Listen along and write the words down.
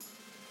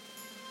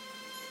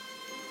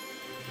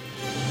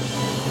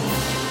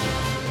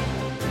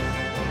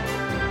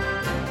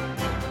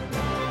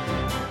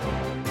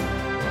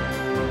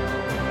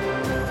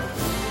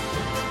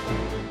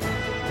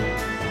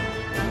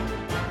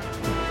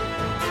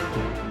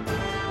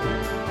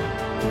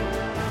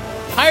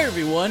Hi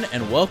everyone,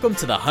 and welcome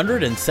to the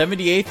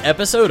 178th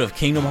episode of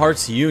Kingdom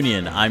Hearts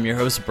Union. I'm your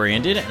host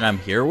Brandon, and I'm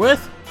here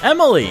with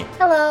Emily.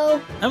 Hello.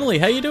 Emily,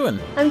 how you doing?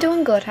 I'm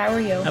doing good. How are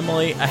you?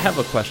 Emily, I have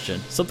a question.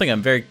 Something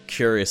I'm very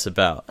curious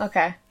about.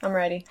 Okay, I'm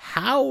ready.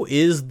 How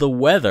is the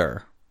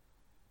weather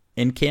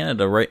in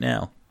Canada right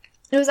now?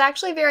 It was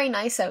actually very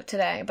nice out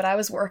today, but I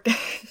was working.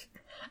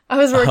 I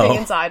was working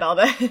inside all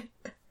day.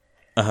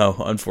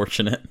 Oh,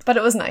 unfortunate. But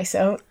it was nice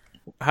out.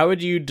 How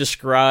would you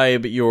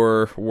describe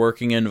your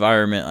working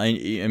environment?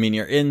 I mean,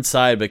 you're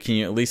inside, but can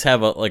you at least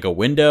have a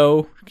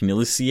window? Can you at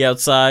least see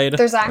outside?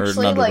 There's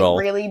actually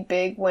really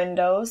big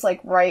windows,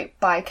 right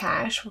by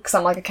cash, because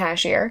I'm a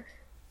cashier.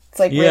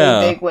 It's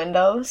really big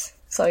windows.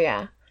 So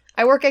yeah,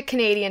 I work at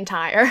Canadian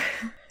Tire.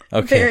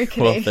 Okay, Very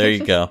Canadian. Well, there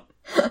you go.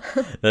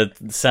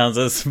 That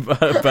sounds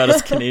about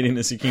as Canadian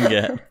as you can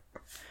get.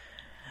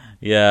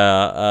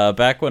 Yeah,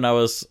 back when I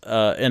was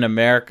in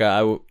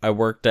America, I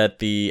worked at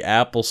the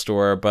Apple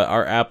Store, but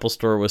our Apple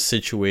Store was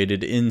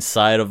situated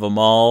inside of a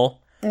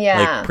mall.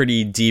 Yeah.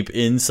 Pretty deep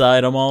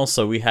inside a mall,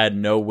 so we had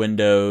no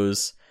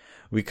windows.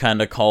 We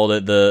kind of called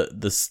it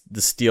the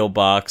steel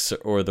box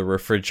or the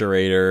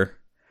refrigerator,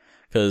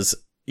 because,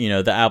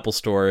 the Apple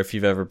Store, if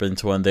you've ever been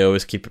to one, they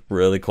always keep it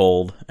really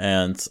cold,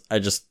 and I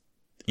just,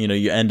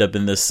 you end up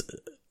in this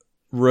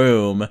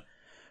room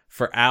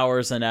for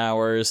hours and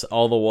hours.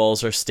 All the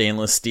walls are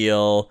stainless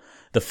steel.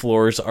 The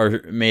floors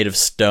are made of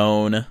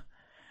stone.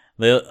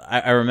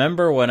 I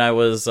remember when I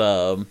was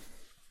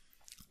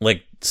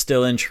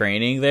still in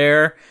training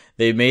there,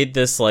 they made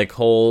this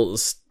whole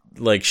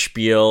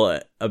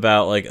spiel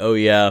about oh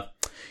yeah,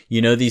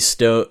 these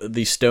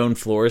stone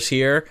floors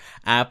here.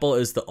 Apple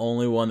is the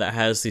only one that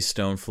has these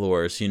stone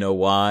floors. You know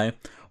why?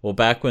 Well,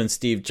 back when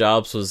Steve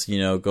Jobs was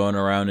going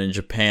around in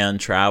Japan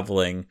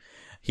traveling,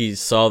 he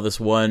saw this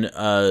one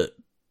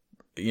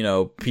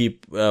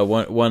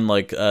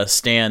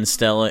stand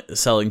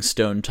selling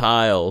stone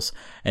tiles,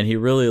 and he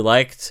really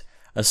liked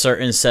a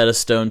certain set of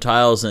stone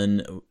tiles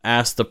and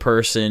asked the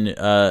person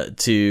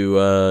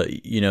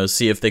to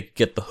see if they could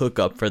get the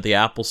hookup for the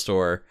Apple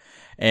Store.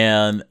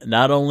 And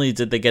not only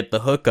did they get the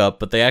hookup,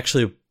 but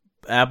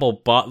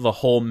Apple bought the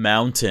whole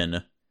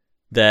mountain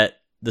that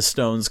the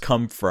stones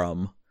come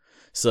from.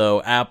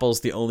 So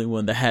Apple's the only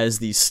one that has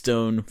these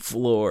stone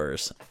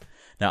floors.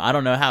 Now, I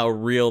don't know how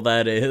real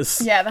that is.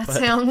 Yeah, that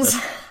sounds...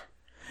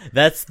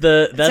 That's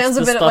sounds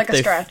a bit like a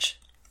stretch.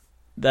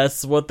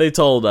 That's what they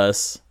told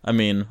us. I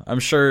mean, I'm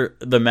sure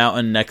the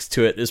mountain next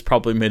to it is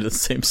probably made of the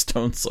same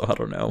stone, so I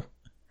don't know.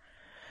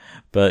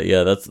 But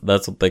yeah,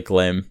 that's what they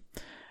claim.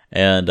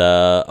 And,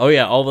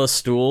 all the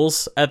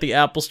stools at the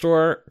Apple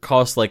Store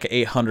cost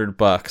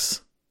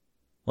 $800.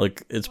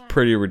 It's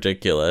pretty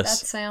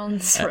ridiculous. That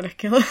sounds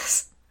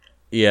ridiculous.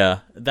 Yeah,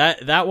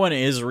 that one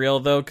is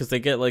real though, because they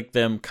get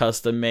them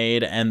custom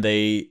made, and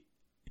they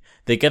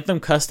get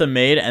them custom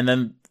made, and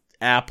then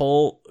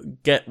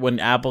when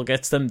Apple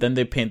gets them, then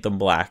they paint them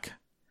black.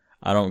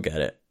 I don't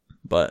get it,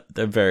 but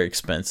they're very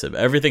expensive.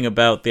 Everything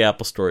about the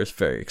Apple Store is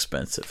very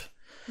expensive.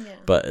 Yeah.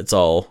 But it's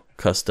all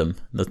custom.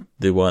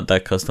 They want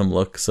that custom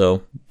look,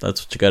 so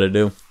that's what you got to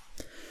do.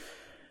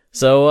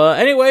 So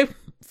anyway,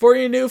 for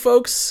you new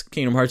folks,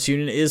 Kingdom Hearts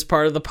Union is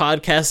part of the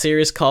podcast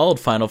series called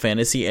Final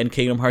Fantasy and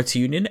Kingdom Hearts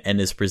Union, and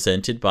is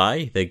presented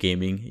by the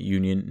Gaming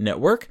Union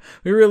Network.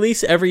 We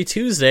release every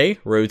Tuesday,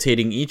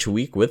 rotating each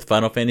week with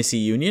Final Fantasy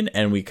Union,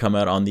 and we come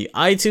out on the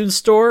iTunes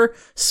Store,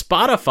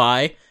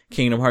 Spotify,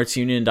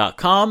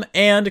 KingdomHeartsUnion.com,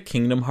 and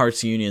Kingdom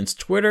Hearts Union's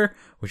Twitter,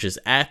 which is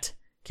at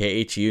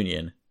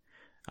KHUnion.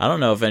 I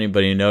don't know if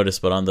anybody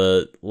noticed, but on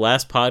the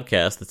last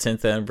podcast, the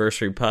 10th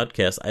anniversary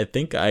podcast, I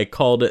think I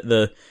called it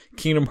the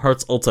Kingdom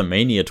Hearts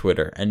Ultimania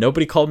Twitter, and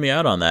nobody called me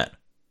out on that.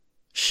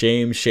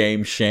 Shame,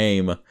 shame,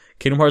 shame.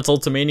 Kingdom Hearts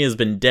Ultimania has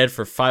been dead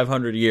for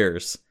 500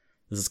 years.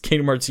 This is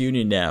Kingdom Hearts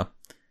Union now.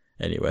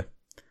 Anyway.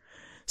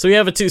 So we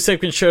have a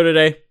 2-segment show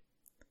today.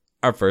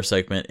 Our first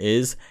segment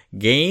is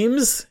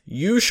Games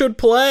You Should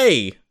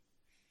Play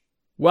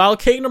While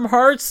Kingdom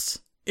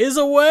Hearts is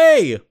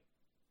Away.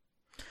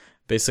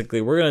 Basically,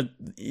 we're going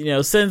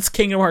to, since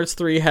Kingdom Hearts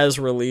 3 has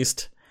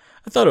released,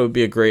 I thought it would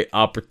be a great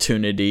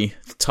opportunity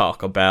to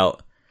talk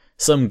about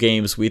some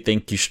games we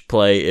think you should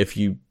play if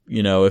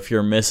if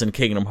you're missing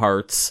Kingdom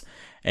Hearts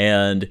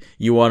and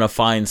you want to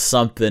find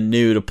something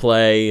new to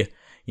play.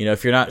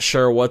 If you're not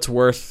sure what's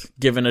worth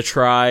giving a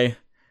try,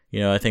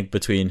 I think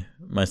between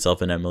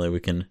myself and Emily, we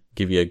can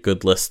give you a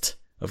good list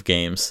of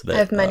games that I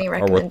have many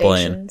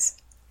recommendations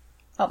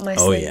up my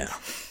sleeve. Oh, yeah.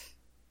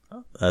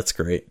 That's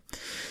great.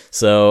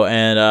 So,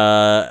 and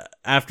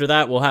after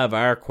that, we'll have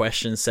our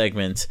question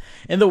segment.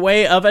 In the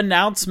way of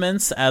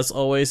announcements, as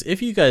always,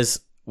 if you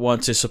guys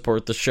want to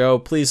support the show,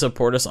 please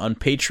support us on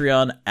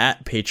Patreon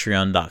at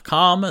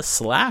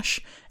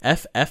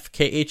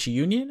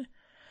patreon.com/FFKHUnion.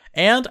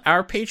 And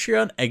our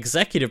Patreon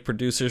executive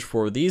producers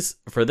for this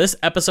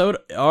episode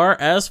are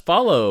as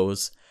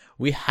follows.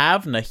 We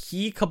have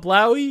Nahi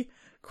Kablawi,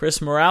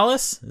 Chris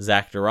Morales,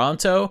 Zach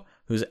Duranto,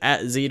 who's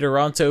at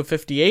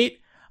ZDuranto58,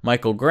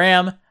 Michael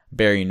Graham,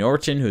 Barry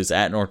Norton, who's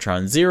at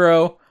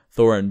Nortron0,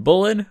 Thorin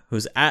Bullen,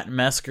 who's at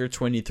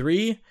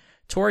Masker23,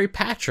 Tori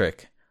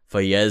Patrick,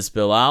 Fayez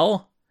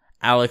Bilal,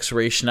 Alex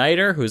Ray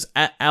Schneider, who's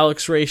at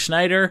Alex Ray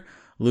Schneider,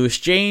 Lewis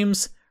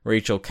James,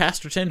 Rachel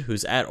Casterton,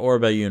 who's at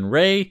Orbayun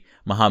Ray,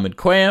 Mohammed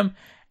Quam,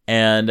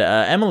 and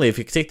Emily, if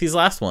you could take these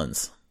last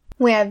ones.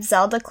 We have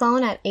Zelda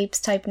Clone at Apes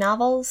Type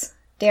Novels,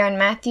 Darren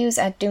Matthews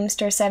at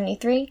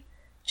Doomster73,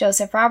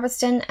 Joseph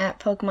Robertson at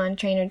Pokemon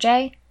Trainer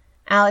J,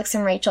 Alex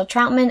and Rachel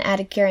Troutman at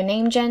Akira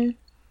Namegen,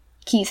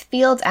 Keith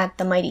Fields at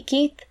The Mighty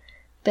Keith,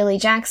 Billy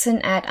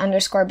Jackson at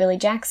 _Billy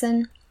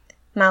Jackson,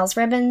 Miles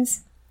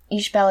Ribbons,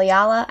 Ishbel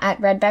Ayala at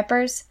Red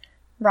Peppers,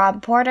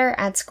 Rob Porter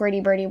at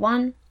Squirty Birdie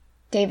 1,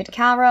 David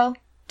Calro,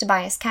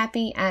 Tobias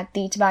Cappy at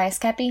The Tobias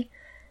Cappy,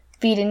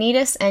 Vida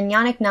Nidis, and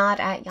Yannick Nod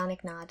at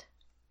Yannick Nod.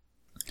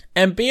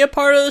 And be a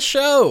part of the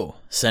show.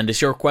 Send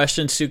us your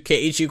questions to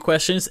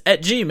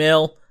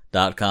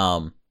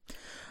khuquestions@gmail.com.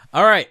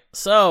 All right,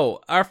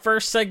 so our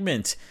first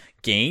segment,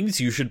 games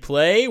you should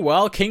play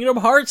while Kingdom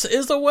Hearts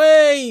is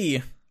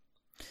away.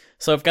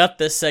 So I've got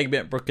this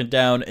segment broken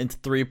down into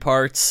 3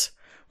 parts.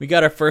 We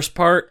got our first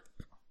part,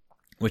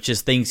 which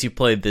is things you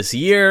played this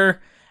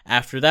year.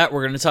 After that,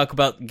 we're going to talk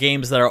about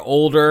games that are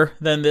older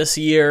than this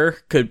year.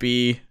 Could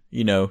be,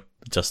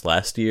 just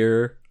last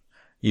year,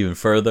 even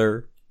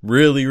further,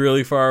 really,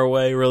 really far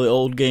away, really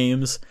old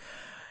games.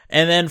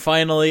 And then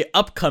finally,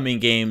 upcoming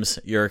games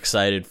you're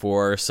excited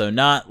for. So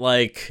not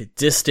like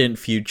distant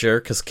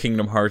future, because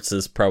Kingdom Hearts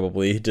is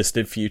probably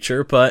distant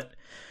future, but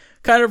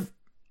kind of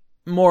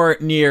more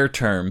near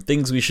term.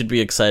 Things we should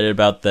be excited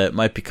about that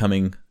might be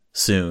coming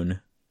soon.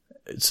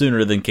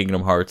 Sooner than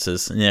Kingdom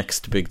Hearts'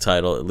 next big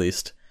title, at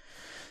least.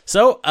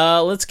 So,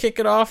 let's kick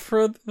it off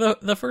for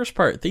the first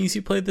part. Things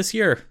you played this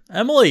year.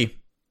 Emily,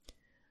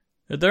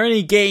 are there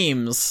any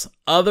games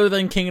other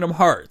than Kingdom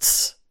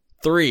Hearts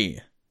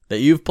 3 that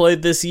you've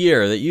played this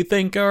year that you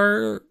think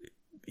our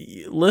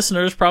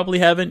listeners probably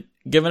haven't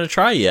given a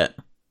try yet?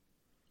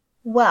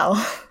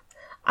 Well,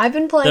 I've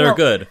been playing... That are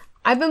good.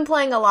 I've been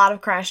playing a lot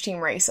of Crash Team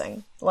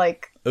Racing.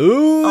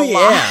 Ooh,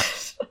 yeah.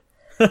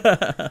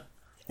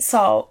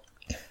 So...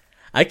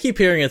 I keep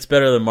hearing it's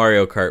better than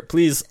Mario Kart.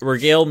 Please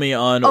regale me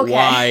on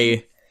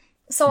why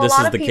so this a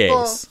lot is of the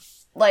people, case.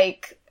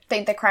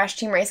 Think that Crash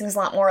Team Racing is a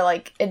lot more,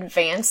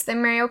 advanced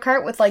than Mario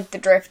Kart with, the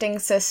drifting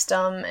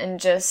system and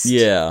just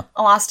a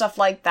lot of stuff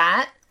like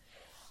that.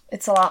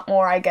 It's a lot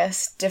more, I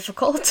guess,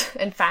 difficult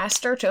and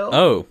faster, too.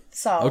 Oh,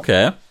 so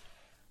okay.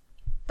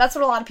 That's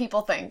what a lot of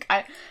people think.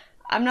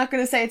 I'm not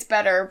going to say it's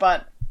better,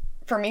 but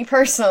for me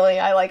personally,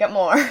 I like it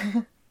more.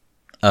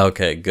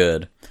 Okay,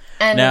 good.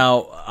 And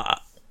now...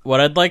 what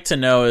I'd like to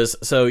know is,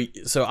 so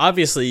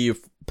obviously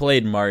you've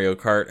played Mario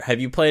Kart. Have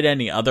you played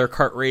any other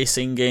kart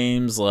racing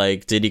games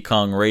like Diddy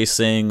Kong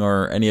Racing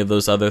or any of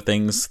those other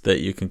things that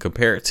you can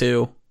compare it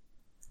to?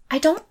 I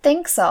don't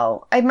think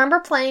so. I remember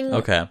playing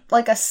a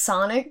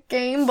Sonic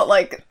game, but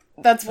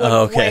that's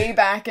way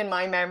back in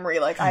my memory.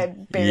 I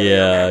barely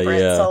remember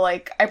it. So I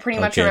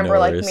pretty much remember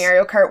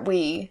Mario Kart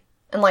Wii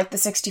and the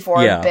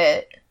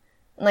 64-bit.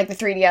 And, the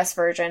 3DS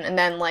version, and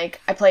then,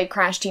 I played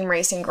Crash Team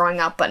Racing growing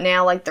up, but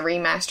now, the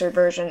remastered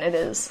version, it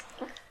is...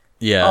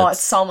 Yeah. Oh, it's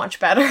so much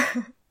better.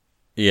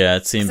 Yeah,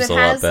 it seems a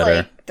lot better. It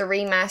has, the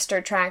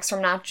remastered tracks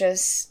from not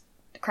just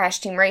Crash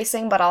Team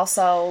Racing, but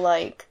also,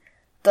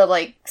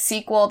 the,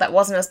 sequel that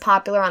wasn't as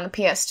popular on the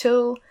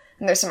PS2,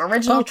 and there's some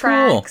original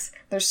tracks. Cool.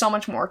 There's so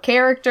much more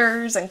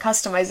characters and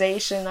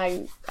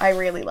customization. I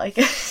really like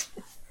it.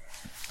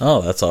 Oh,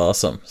 that's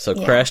awesome. So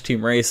Crash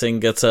Team Racing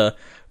gets a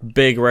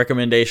big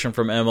recommendation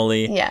from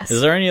Emily. Yes.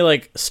 Is there any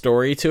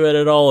story to it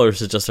at all, or is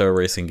it just a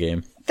racing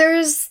game?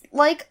 There's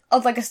an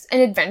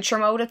adventure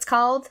mode. It's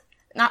called.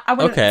 I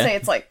wouldn't say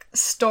it's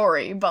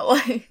story,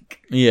 but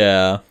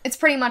yeah, it's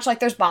pretty much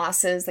there's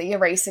bosses that you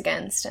race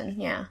against,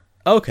 and yeah.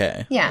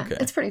 Okay. Yeah,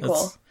 it's pretty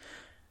cool.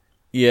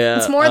 Yeah,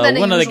 it's more than a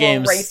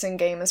usual racing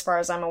game as far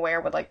as I'm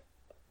aware, with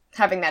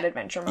having that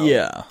adventure mode.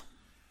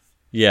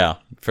 Yeah,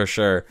 for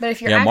sure. But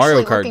if you're actually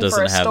Mario Kart looking doesn't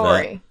for a have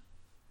story,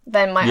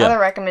 then my Yeah. other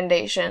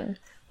recommendation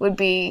would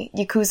be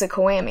Yakuza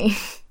Kiwami.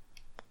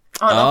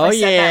 I don't know if I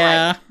said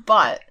that right,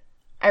 but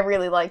I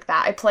really like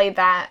that. I played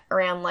that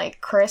around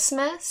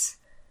Christmas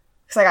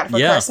because I got it for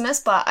Christmas,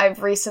 but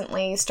I've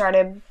recently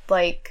started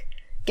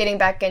getting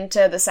back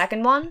into the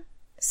second one.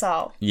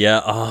 So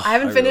I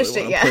haven't finished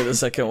it yet. Play the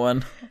second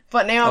one,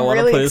 but now I'm really excited. I want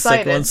to play excited. the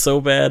second one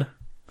so bad.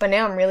 But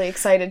now I'm really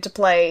excited to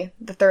play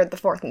the third, the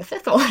fourth, and the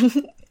fifth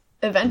one.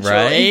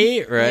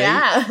 Eventually. Right?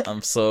 Yeah.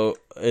 It's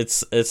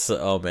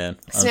oh man.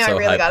 So now I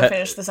really gotta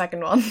finish the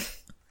second one.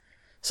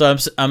 So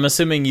I'm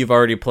assuming you've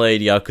already played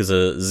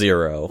Yakuza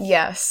 0.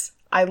 Yes.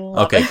 I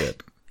love it. Okay,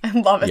 good. I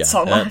love it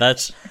so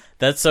much.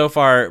 That's so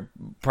far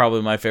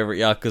probably my favorite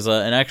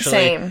Yakuza, and actually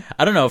Same.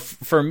 I don't know,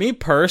 for me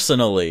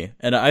personally,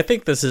 and I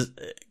think this is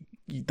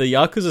the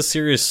Yakuza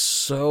series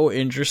so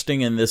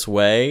interesting in this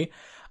way.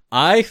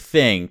 I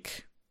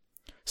think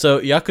so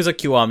Yakuza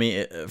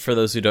Kiwami, for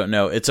those who don't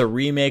know, it's a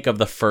remake of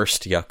the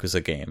first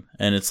Yakuza game.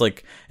 And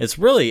it's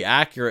really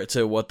accurate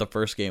to what the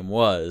first game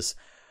was.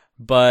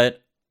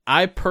 But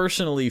I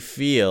personally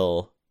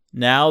feel,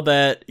 now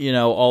that,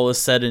 all is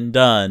said and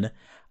done,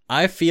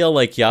 I feel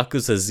like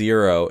Yakuza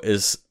 0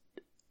 is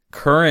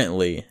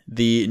currently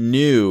the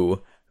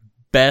new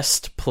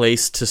best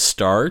place to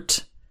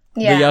start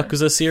the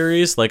Yakuza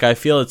series. Like, I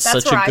feel it's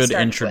That's such a where I good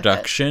started with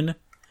introduction.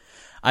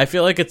 I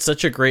feel like it's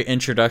such a great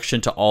introduction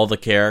to all the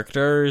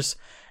characters,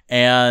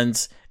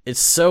 and it's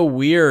so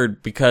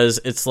weird because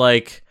it's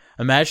like,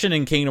 imagine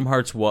in the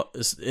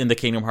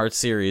Kingdom Hearts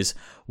series,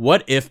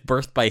 what if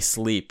Birth by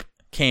Sleep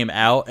came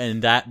out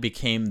and that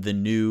became the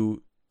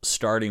new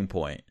starting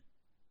point?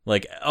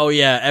 Like, oh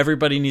yeah,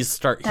 everybody needs to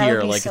start That here.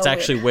 would be Like, so it's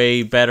actually weird.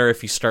 way better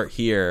if you start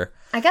here.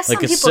 I guess Like,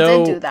 some it's people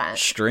so did do that.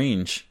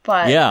 strange.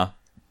 But yeah,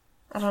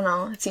 I don't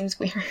know. It seems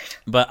weird.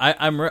 but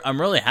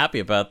I'm really happy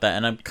about that,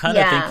 and I'm kind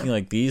of Yeah. thinking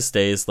like these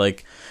days,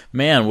 like,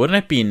 man,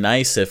 wouldn't it be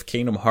nice if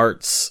Kingdom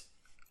Hearts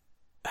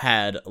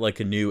had like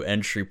a new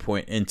entry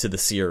point into the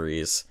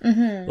series,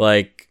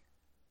 like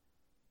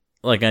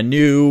a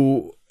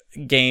new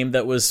game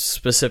that was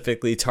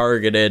specifically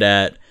targeted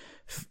at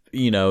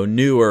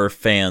newer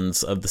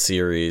fans of the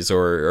series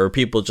or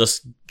people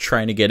just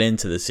trying to get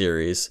into the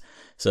series.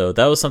 So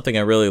that was something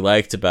I really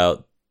liked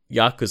about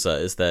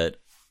Yakuza, is that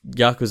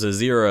Yakuza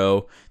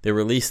 0, they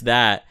released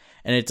that,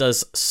 and it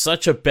does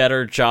such a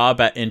better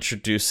job at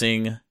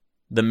introducing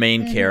the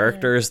main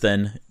characters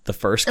than the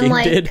first game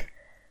did.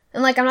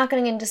 And, like, I'm not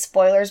getting into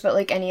spoilers, but,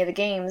 like, any of the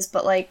games,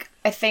 but, like,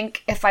 I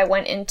think if I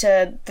went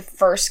into the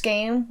first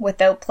game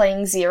without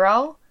playing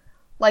 0,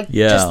 like,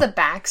 just the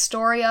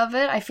backstory of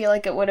it, I feel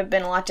like it would have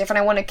been a lot different.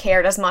 I wouldn't have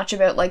cared as much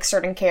about, like,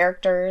 certain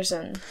characters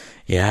and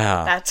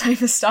that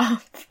type of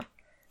stuff.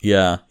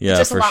 Yeah, It's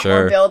just for a lot sure.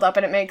 more build-up,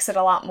 and it makes it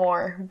a lot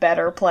more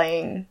better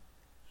playing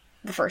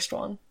the first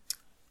one.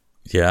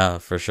 Yeah,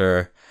 for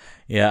sure.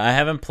 Yeah, I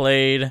haven't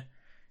played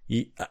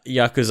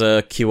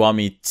Yakuza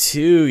Kiwami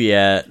 2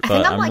 yet,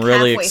 but I'm, I'm like,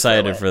 really halfway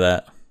excited through it. for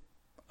that.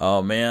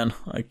 Oh man,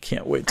 I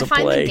can't wait to I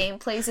find play. the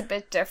gameplay's a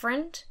bit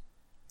different.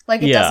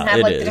 Like, it Yeah, doesn't have,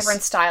 it like, the is.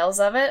 different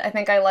styles of it. I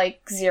think I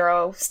like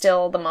 0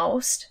 still the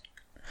most.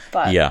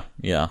 But Yeah.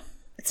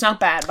 it's not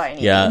bad by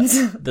any Yeah,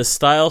 means. the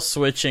style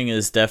switching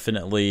is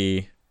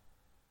definitely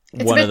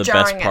It's one a of bit the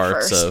best jarring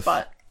parts at first, of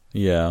but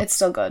yeah. it's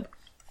still good.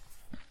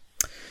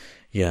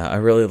 Yeah, I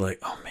really like.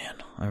 Oh man,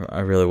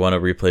 I really want to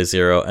replay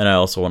 0, and I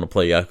also want to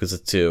play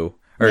Yakuza 2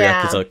 or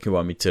Yeah. Yakuza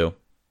Kiwami 2.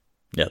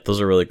 Yeah, those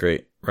are really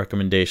great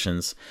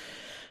recommendations.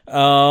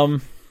 So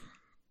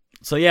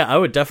yeah, I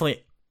would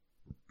definitely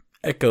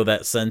echo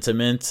that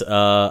sentiment.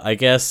 I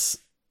guess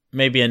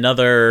maybe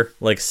another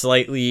like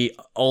slightly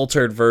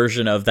altered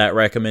version of that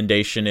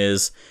recommendation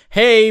is,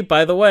 hey,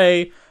 by the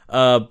way,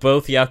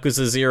 both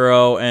Yakuza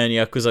 0 and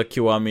Yakuza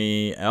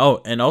Kiwami,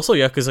 and also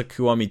Yakuza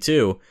Kiwami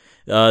 2,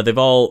 they've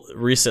all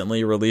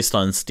recently released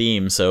on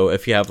Steam. So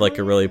if you have like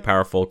a really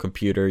powerful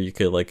computer, you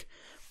could like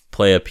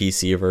play a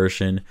PC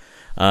version.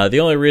 The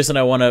only reason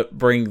I want to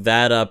bring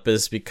that up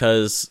is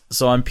because,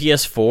 so on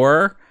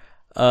PS4,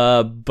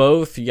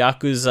 both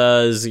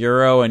Yakuza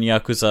 0 and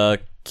Yakuza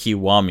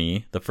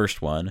Kiwami, the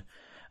first one,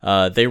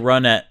 they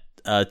run at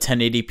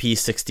 1080p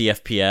 60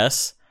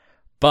 FPS,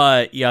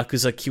 but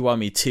Yakuza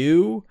Kiwami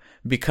 2,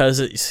 because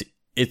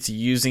it's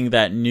using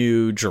that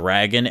new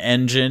Dragon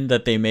engine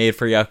that they made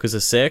for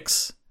Yakuza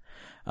 6,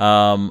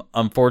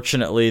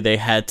 unfortunately they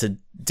had to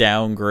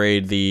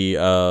downgrade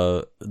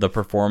the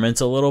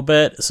performance a little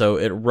bit, so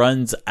it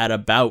runs at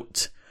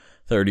about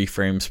 30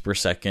 frames per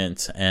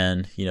second,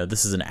 and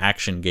this is an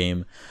action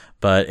game.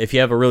 But if you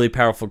have a really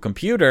powerful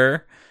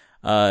computer,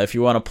 if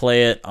you want to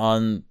play it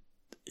in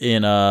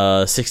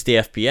 60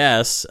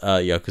 FPS,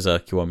 Yakuza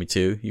Kiwami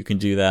 2, you can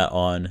do that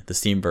on the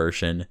Steam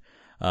version.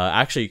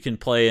 Actually, you can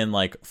play in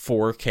like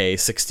 4K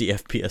 60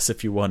 FPS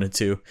if you wanted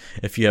to,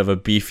 if you have a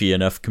beefy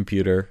enough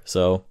computer.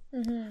 So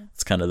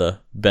it's kind of the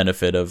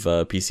benefit of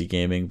PC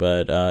gaming.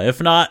 But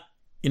if not,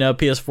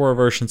 PS4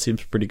 version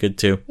seems pretty good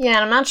too. Yeah, and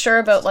I'm not sure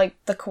about like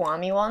the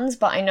Kiwami ones,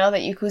 but I know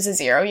that Yakuza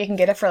 0, you can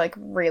get it for like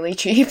really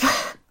cheap.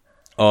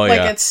 Oh like,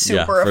 yeah, it's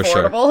super for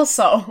sure. affordable,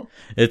 so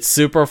It's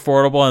super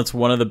affordable, and it's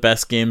one of the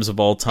best games of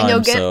all time. and you'll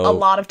get so a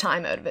lot of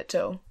time out of it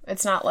too.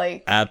 It's not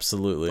like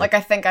absolutely. like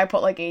I think I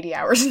put like 80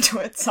 hours into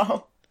it,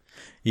 so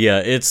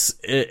Yeah,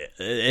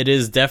 it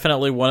is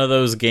definitely one of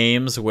those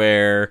games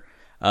where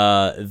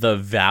the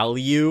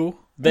value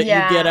that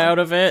you get out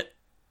of it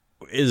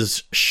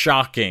is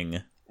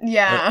shocking.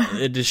 yeah.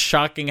 It is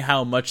shocking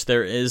how much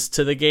there is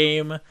to the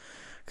game.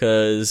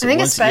 Because I think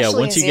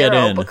once you Zero,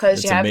 get in, because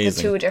it's you have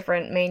amazing. the two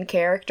different main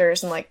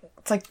characters and like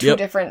it's like two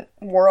different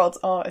worlds.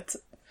 Oh, it's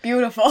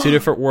beautiful. Two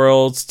different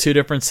worlds, two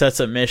different sets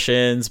of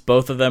missions.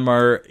 Both of them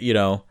are,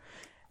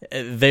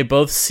 they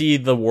both see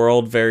the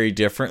world very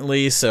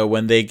differently. So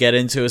when they get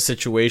into a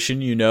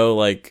situation,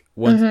 like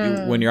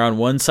when you're on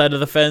one side of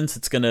the fence,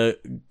 it's going to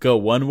go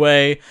one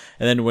way.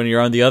 And then when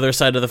you're on the other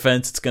side of the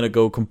fence, it's going to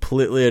go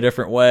completely a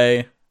different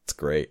way. It's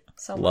great.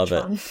 So Love much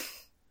it. fun.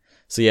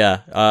 So yeah,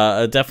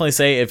 I'd definitely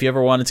say if you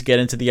ever wanted to get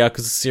into the Yakuza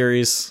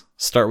series,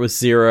 start with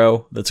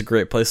 0. That's a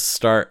great place to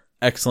start.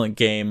 Excellent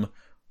game.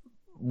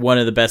 One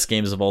of the best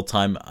games of all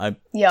time. I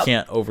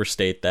can't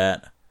overstate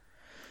that.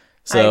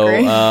 So, I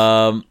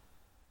agree.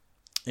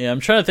 yeah, I'm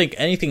trying to think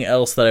anything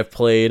else that I've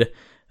played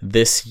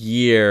this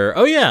year.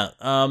 Oh yeah,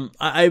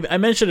 I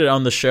mentioned it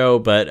on the show,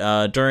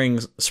 but during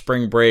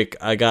spring break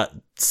I got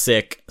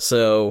sick,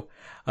 so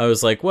I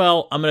was like,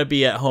 well, I'm gonna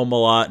be at home a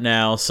lot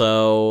now,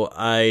 so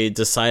I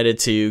decided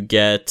to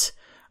get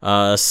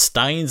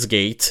Steins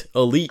Gate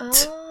Elite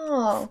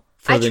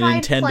for the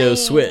Nintendo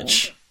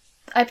Switch.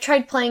 I've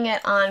tried playing it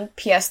on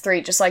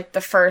PS3, just like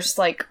the first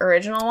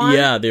original one.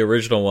 Yeah, the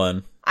original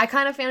one. I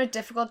kind of found it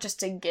difficult just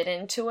to get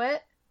into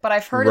it, but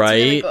I've heard it's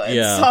really good.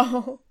 Yeah.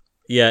 So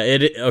yeah.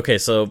 Okay.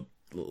 So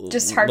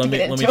just hard to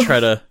get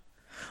into.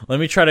 Let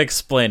me try to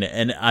explain it,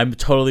 and I'm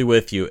totally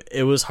with you.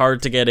 It was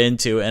hard to get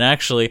into, and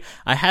actually,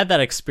 I had that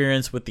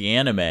experience with the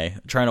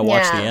anime. Trying to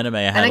watch the anime,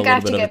 I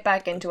have to get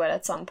back into it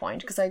at some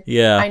point because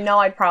I know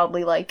I'd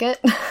probably like it.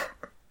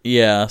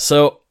 Yeah.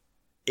 So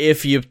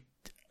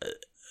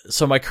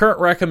so my current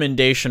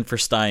recommendation for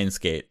Steins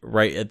Gate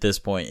right at this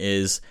point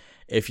is,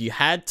 if you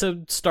had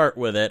to start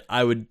with it,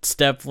 I would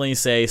definitely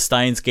say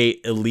Steins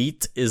Gate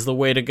Elite is the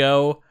way to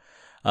go.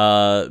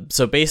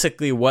 So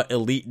basically what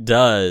Elite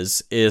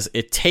does is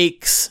it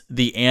takes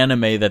the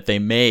anime that they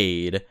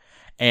made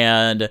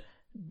and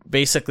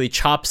basically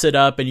chops it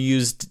up and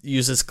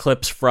uses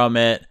clips from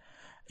it,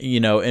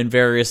 in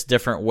various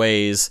different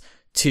ways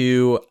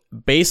to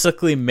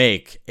basically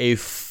make a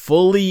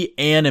fully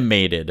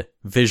animated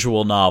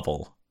visual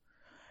novel.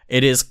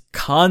 It is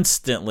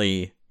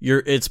constantly,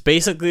 it's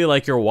basically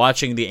like you're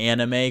watching the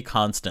anime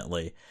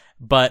constantly,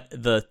 but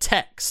the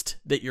text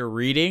that you're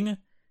reading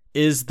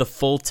is the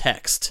full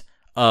text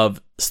of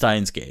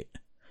Steins Gate,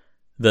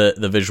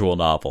 the visual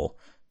novel.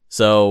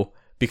 So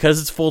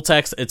because it's full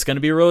text, it's going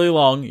to be really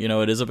long.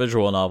 It is a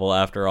visual novel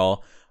after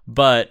all,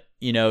 but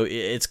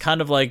it's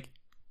kind of like,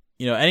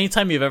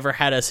 anytime you've ever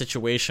had a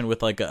situation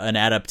with like an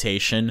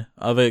adaptation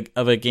of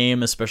a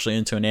game, especially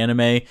into an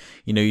anime,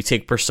 you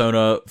take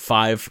Persona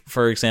 5,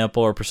 for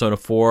example, or Persona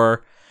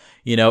 4,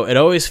 it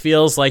always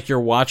feels like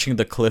you're watching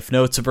the Cliff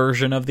Notes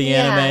version of the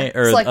anime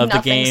or of the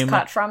game.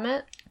 Cut from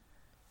it.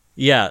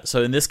 Yeah.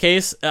 So in this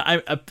case,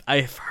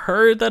 I've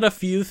heard that a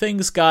few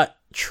things got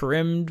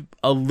trimmed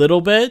a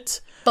little bit,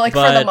 but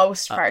for the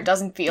most part, it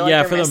doesn't feel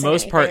like for the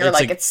most part,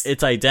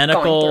 it's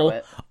identical.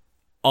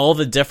 All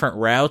the different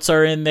routes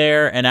are in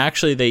there, and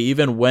actually they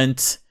even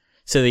went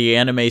to the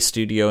anime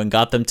studio and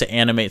got them to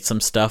animate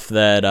some stuff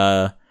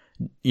that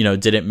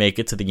didn't make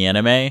it to the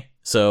anime.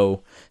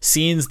 So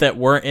scenes that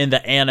weren't in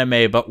the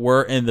anime but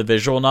were in the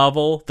visual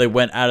novel, they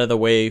went out of the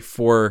way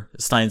for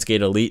Steins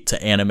Gate Elite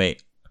to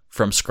animate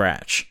from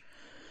scratch.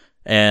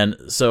 And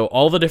so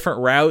all the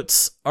different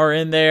routes are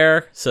in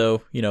there.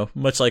 So,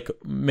 much like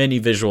many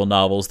visual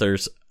novels,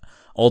 there's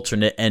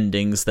alternate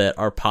endings that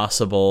are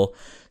possible.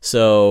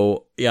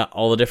 So yeah,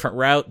 all the different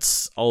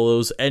routes, all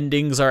those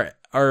endings are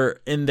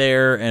in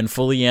there and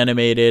fully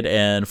animated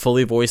and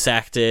fully voice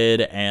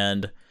acted,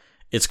 and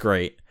it's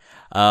great.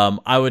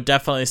 I would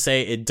definitely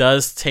say it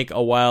does take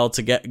a while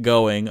to get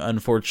going,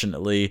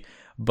 unfortunately,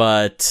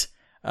 but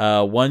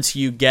once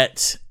you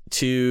get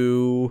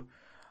to,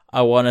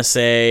 I want to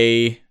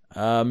say,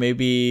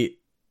 maybe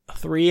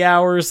 3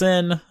 hours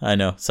in, I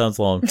know, sounds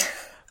long.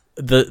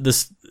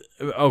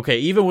 Okay,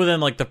 even within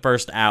like the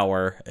first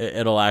hour,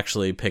 it'll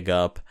actually pick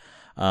up.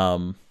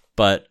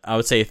 But I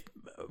would say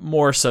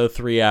more so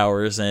 3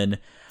 hours in.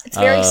 It's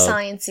very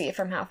sciencey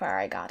from how far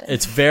I got it.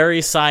 It's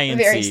very sciencey.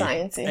 Very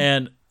sciencey.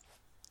 And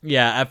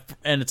yeah,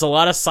 and it's a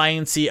lot of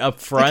sciencey up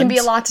front. It can be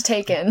a lot to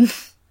take in.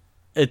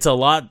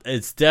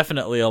 It's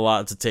definitely a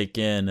lot to take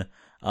in.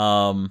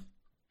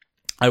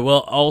 I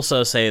will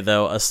also say,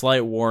 though, a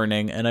slight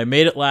warning, and I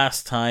made it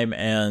last time,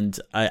 and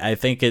I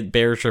think it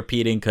bears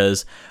repeating,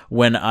 because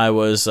when I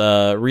was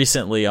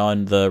recently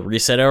on the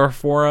Reset Era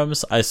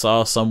forums, I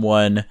saw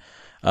someone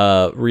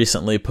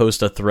recently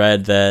post a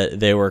thread that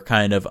they were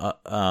kind of,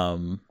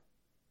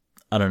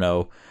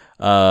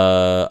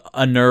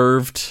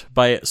 unnerved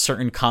by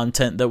certain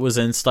content that was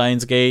in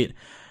Steins Gate.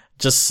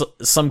 Just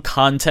some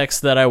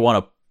context that I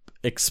want to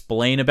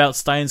explain about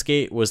Steins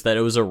Gate was that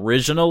it was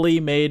originally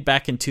made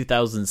back in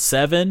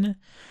 2007,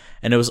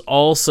 and it was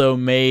also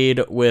made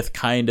with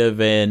kind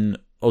of an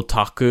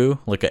otaku,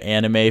 like an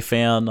anime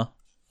fan,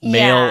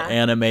 male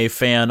anime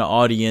fan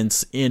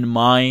audience in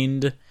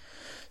mind.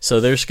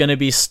 So there's going to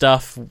be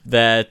stuff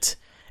that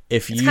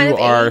if you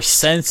are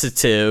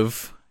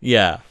sensitive,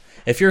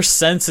 if you're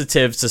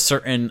sensitive to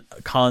certain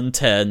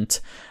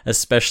content,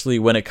 especially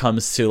when it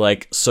comes to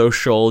like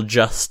social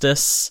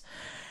justice,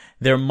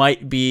 there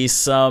might be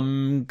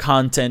some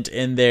content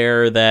in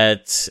there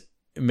that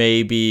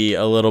may be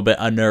a little bit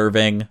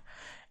unnerving.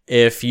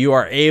 If you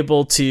are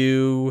able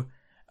to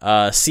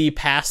see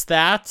past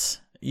that,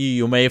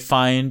 you may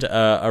find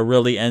a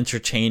really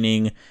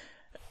entertaining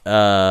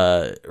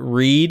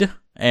read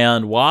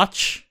and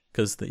watch,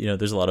 because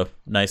there's a lot of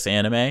nice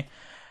anime.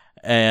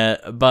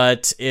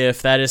 But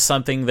if that is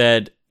something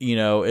that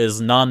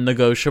is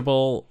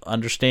non-negotiable,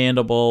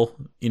 understandable,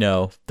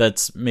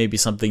 that's maybe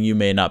something you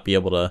may not be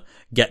able to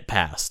get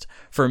past.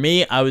 For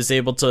me, I was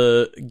able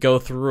to go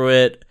through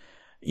it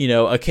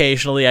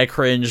occasionally I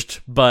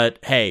cringed, but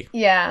hey,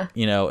 yeah,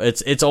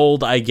 it's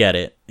old. I get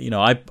it.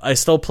 I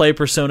still play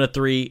Persona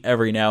 3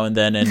 every now and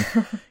then, and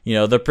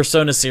the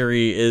Persona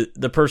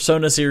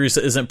series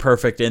isn't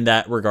perfect in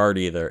that regard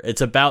either.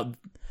 It's about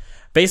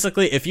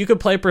basically, if you could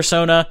play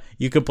Persona,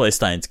 you could play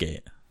Steins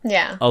Gate.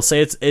 Yeah, I'll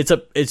say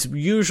it's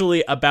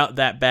usually about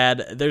that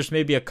bad. There's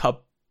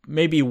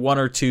maybe one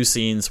or two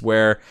scenes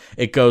where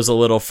it goes a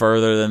little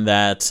further than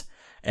that,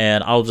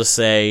 and I'll just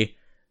say,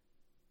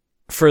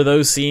 for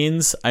those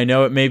scenes, I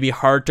know it may be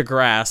hard to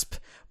grasp,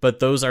 but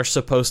those are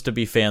supposed to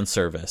be fan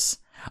service.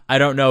 I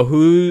don't know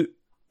who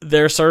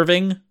they're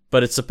serving,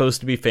 but it's supposed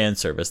to be fan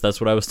service.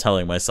 That's what I was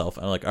telling myself.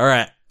 I'm like, all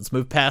right, let's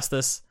move past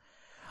this.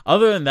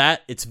 Other than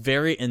that, it's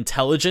very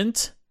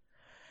intelligent.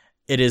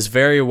 It is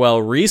very well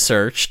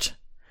researched.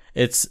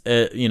 It's,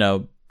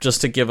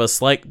 just to give a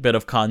slight bit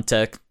of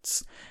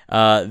context,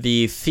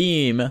 the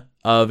theme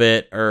of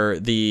it, or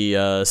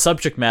the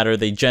subject matter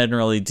they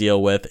generally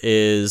deal with,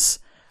 is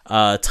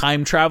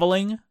time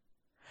traveling.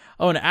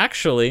 Oh, and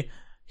actually,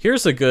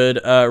 here's a good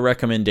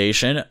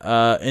recommendation.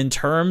 In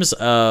terms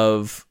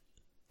of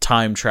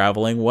time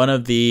traveling, one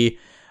of the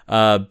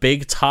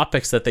big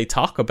topics that they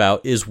talk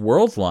about is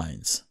world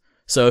lines.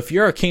 So if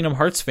you're a Kingdom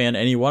Hearts fan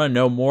and you want to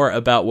know more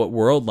about what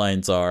world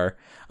lines are,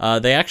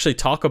 they actually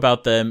talk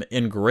about them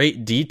in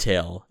great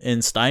detail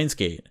in Steins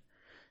Gate.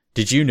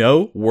 Did you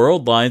know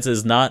world lines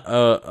is not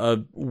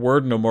a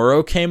word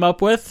Nomura came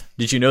up with?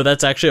 Did you know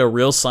that's actually a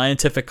real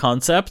scientific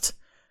concept?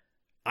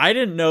 I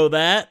didn't know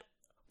that,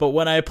 but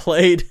when I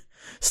played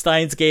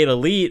Steins Gate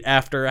Elite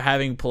after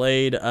having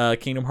played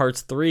Kingdom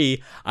Hearts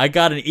 3, I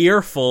got an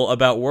earful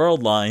about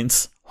world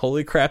lines.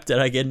 Holy crap, did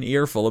I get an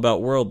earful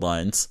about world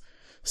lines.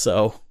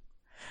 So,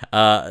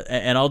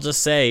 and I'll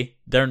just say,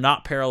 they're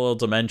not parallel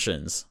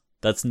dimensions.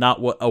 That's not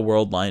what a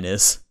world line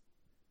is.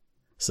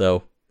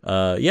 So,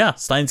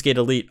 Steins Gate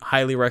Elite,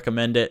 highly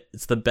recommend it.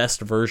 It's the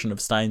best version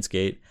of Steins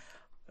Gate.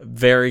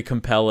 Very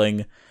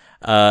compelling.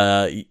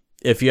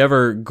 If you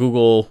ever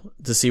Google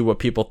to see what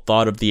people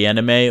thought of the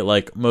anime,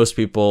 like most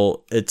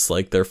people, it's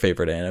like their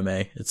favorite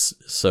anime. It's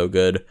so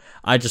good.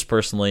 I just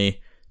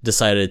personally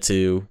decided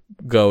to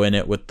go in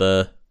it with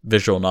the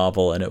visual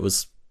novel, and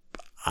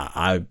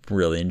I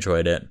really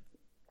enjoyed it.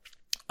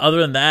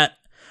 Other than that,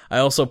 I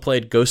also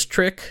played Ghost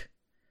Trick,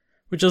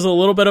 which is a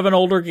little bit of an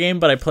older game,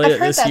 but I played it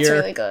this year. I've heard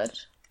that's really good.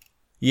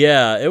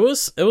 Yeah, it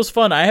was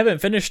fun. I haven't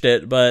finished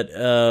it, but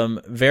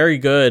very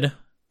good.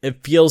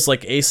 It feels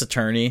like Ace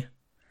Attorney.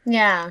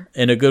 Yeah.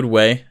 In a good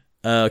way.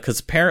 Because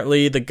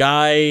apparently the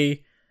guy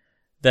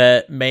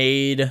that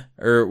made,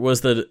 or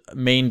was the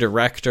main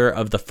director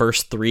of the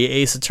first 3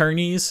 Ace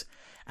Attorneys,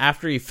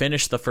 after he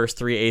finished the first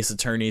 3 Ace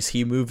Attorneys,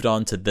 he moved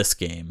on to this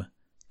game,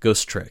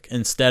 Ghost Trick,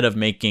 instead of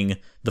making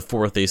the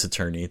 4th Ace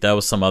Attorney. That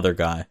was some other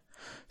guy.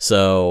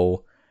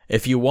 So,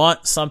 if you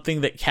want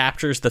something that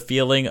captures the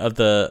feeling of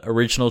the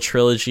original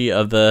trilogy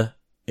of the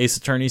Ace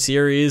Attorney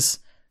series,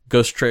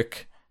 Ghost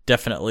Trick,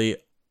 definitely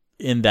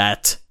in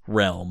that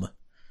realm.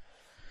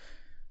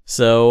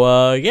 So,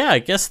 I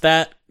guess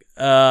that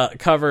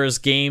covers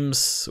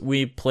games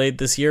we played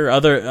this year.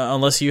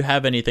 Unless you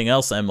have anything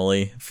else,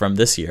 Emily, from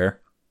this year.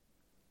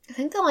 I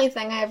think the only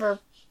thing I ever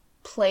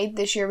played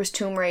this year was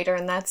Tomb Raider,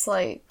 and that's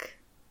it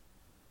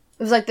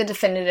was like the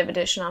definitive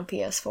edition on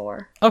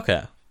PS4.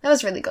 Okay. That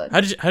was really good.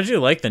 How did you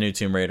like the new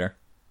Tomb Raider?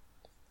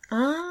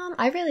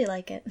 I really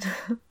like it.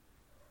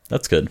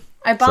 That's good.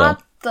 I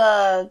bought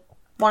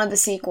one of the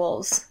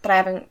sequels, but I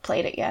haven't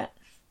played it yet.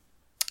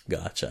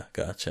 Gotcha.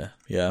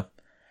 Yeah.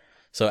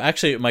 So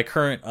actually, my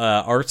current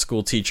art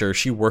school teacher,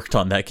 she worked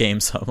on that game,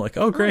 so I'm like,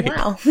 oh, great. Oh,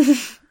 wow.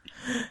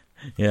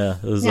 Yeah,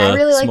 it was I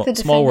really like the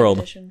small world.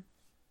 Edition.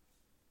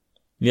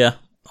 Yeah.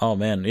 Oh,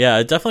 man. Yeah,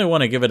 I definitely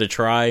want to give it a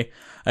try.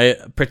 I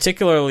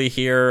particularly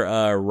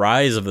hear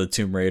Rise of the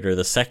Tomb Raider,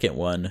 the second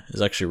one,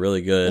 is actually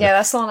really good. Yeah,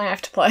 that's the one I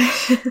have to play.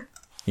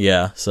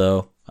 Yeah,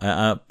 so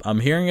I'm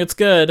hearing it's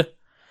good.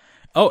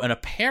 Oh, and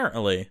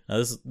apparently, now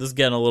this is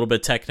getting a little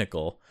bit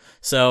technical.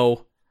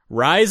 So,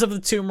 Rise of the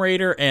Tomb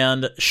Raider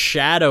and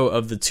Shadow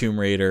of the Tomb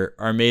Raider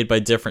are made by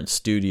different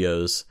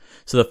studios.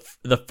 So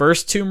the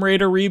first Tomb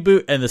Raider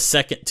reboot and the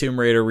second Tomb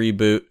Raider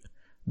reboot,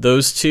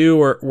 those two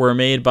were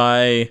made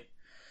by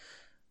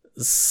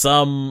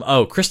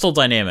Crystal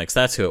Dynamics.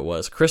 That's who it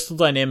was. Crystal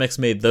Dynamics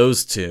made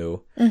those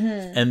two.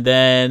 Mm-hmm. And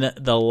then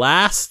the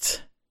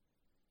last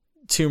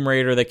Tomb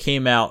Raider that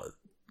came out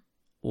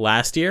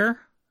last year,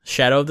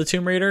 Shadow of the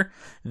Tomb Raider,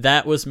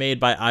 that was made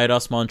by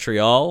Eidos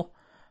Montreal.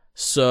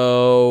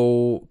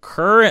 So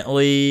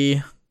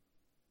currently,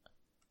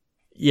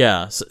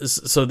 yeah,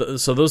 so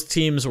those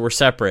teams were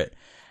separate.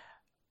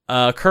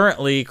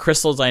 Currently,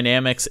 Crystal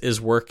Dynamics is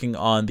working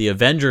on the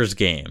Avengers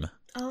game.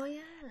 Oh,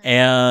 yeah.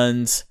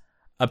 And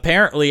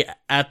apparently,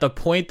 at the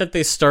point that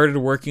they started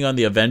working on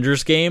the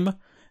Avengers game,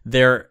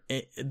 the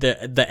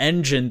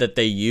engine that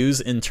they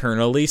use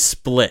internally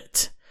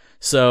split.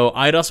 So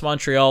Eidos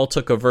Montreal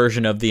took a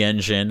version of the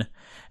engine,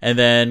 and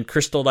then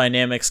Crystal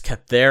Dynamics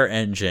kept their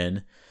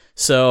engine.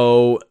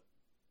 So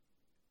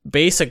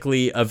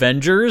basically, the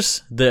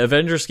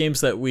Avengers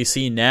games that we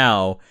see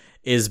now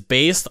is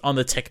based on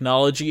the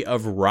technology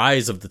of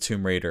Rise of the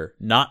Tomb Raider,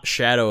 not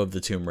Shadow of the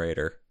Tomb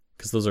Raider,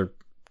 because those are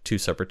two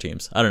separate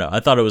teams. I don't know. I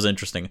thought it was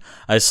interesting.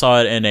 I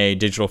saw it in a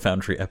Digital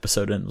Foundry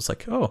episode and was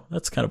like, oh,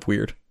 that's kind of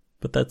weird.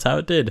 But that's how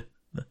it did.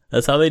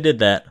 That's how they did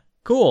that.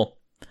 Cool.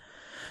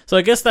 So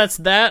I guess that's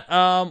that.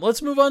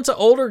 Let's move on to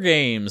older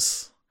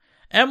games.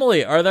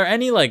 Emily, are there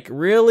any like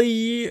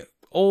really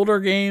older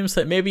games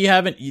that maybe you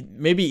haven't,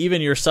 maybe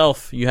even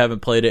yourself, you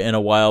haven't played it in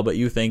a while, but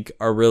you think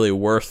are really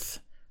worth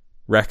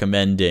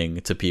recommending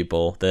to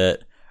people that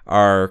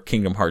are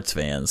Kingdom Hearts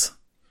fans?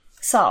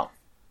 So,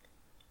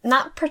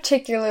 not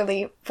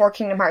particularly for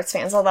Kingdom Hearts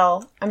fans,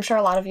 although I'm sure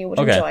a lot of you would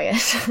enjoy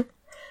it.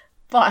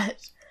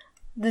 But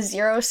the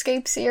Zero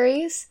Escape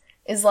series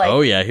is like...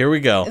 Oh yeah, here we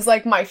go. Is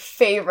like my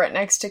favorite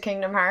next to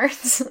Kingdom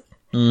Hearts.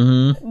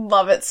 Mm-hmm.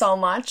 Love it so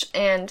much.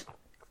 And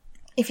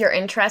if you're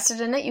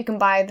interested in it, you can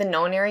buy the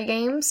Nonary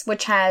games,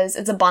 which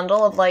it's a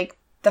bundle of like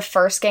the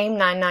first game,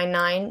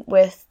 999,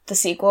 with the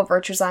sequel,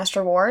 Virtue's Last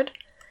Reward.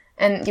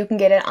 And you can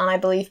get it on, I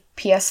believe,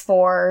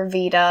 PS4,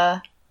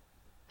 Vita,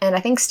 and I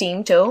think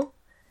Steam too.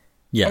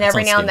 Yeah, and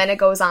every now and then it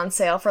goes on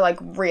sale for like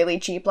really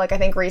cheap. Like I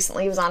think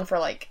recently it was on for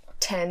like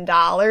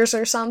 $10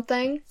 or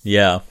something.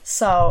 Yeah.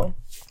 So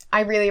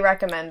I really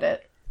recommend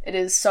it. It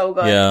is so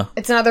good. Yeah.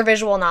 It's another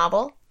visual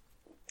novel.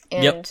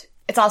 And Yep.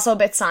 It's also a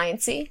bit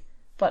sciencey,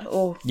 but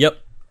Yep.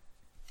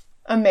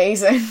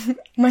 Amazing.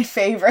 My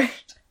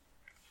favorite.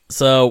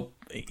 So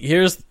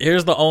here's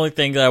the only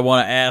thing that I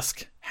want to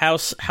ask. How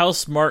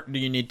smart do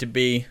you need to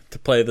be to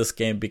play this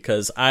game?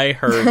 Because I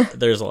heard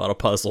there's a lot of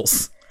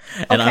puzzles,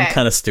 and I'm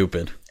kind of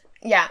stupid.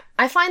 Yeah,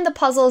 I find the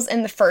puzzles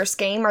in the first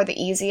game are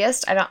the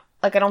easiest. I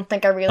don't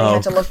think I really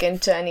had to look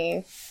into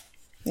any,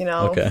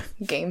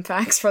 game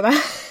facts for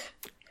that.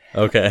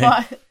 Okay.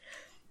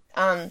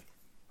 But,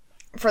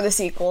 for the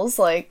sequels,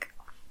 like,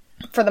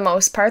 for the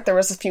most part, there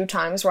was a few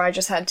times where I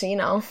just had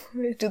to,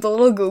 do the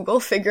little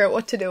Google, figure out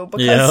what to do,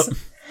 because...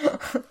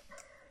 Yep.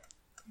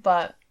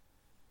 But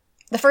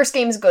the first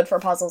game is good for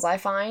puzzles, I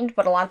find,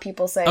 but a lot of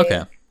people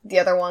say the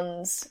other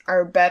ones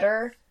are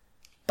better.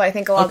 But I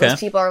think a lot of those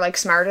people are, like,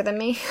 smarter than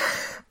me.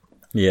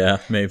 Yeah,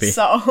 maybe.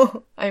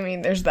 So, I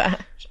mean, there's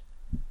that.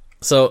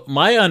 So,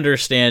 my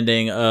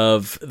understanding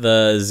of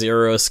the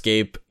Zero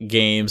Escape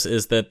games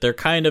is that they're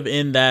kind of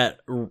in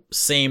that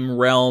same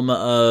realm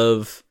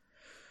of,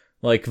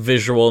 like,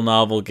 visual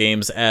novel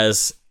games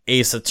as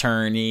Ace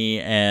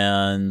Attorney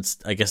and,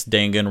 I guess,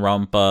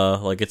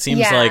 Danganronpa. Like, it seems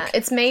like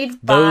it's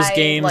made by, those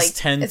games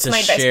tend to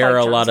share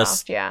a lot of...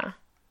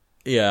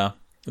 Yeah.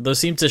 Those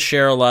seem to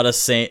share a lot of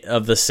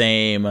the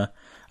same...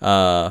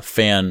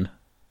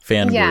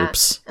 fan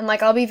groups. And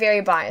like I'll be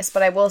very biased,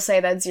 but I will say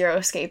that Zero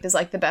Escape is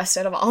like the best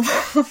out of all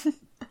of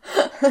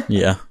them.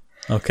 Yeah.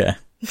 Okay.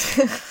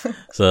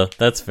 So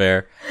that's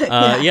fair.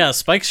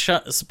 Spike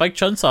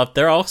Chunsoft,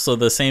 they're also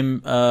the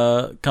same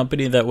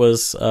company that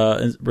was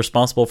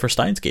responsible for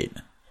Steins Gate.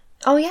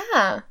 Oh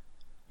yeah.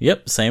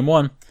 Yep, same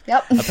one.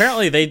 Yep.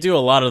 Apparently they do a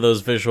lot of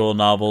those visual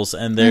novels,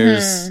 and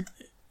there's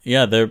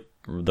they're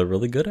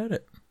really good at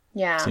it.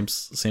 Yeah.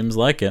 Seems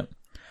like it.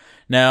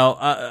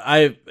 Now,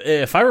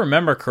 if I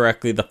remember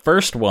correctly, the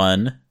first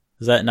one,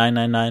 is that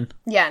 999?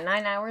 Yeah,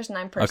 9 hours,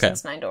 9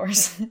 persons, 9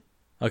 doors.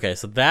 Okay,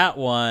 so that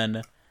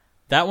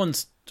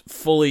one's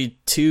fully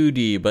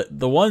 2D, but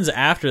the ones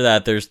after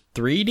that, there's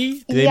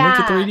 3D? Did they make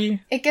it 3D?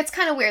 It gets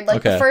kind of weird.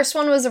 Like, the first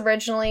one was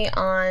originally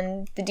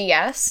on the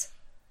DS,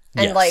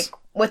 and, like,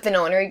 with the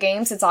Nonary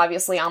games, it's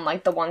obviously on,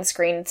 like, the one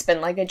screen. It's been,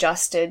 like,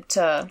 adjusted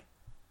to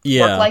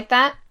work like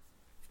that.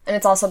 And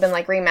it's also been,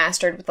 like,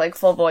 remastered with, like,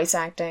 full voice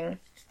acting.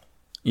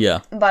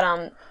 Yeah.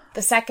 But,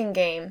 the second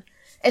game,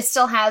 it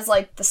still has,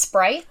 like, the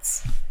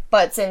sprites,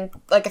 but it's in,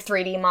 like, a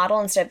 3D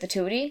model instead of the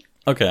 2D.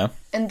 Okay.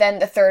 And then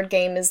the third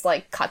game is,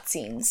 like,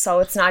 cutscenes, so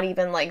it's not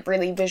even, like,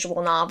 really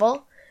visual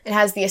novel. It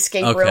has the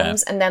escape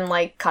rooms and then,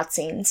 like,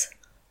 cutscenes.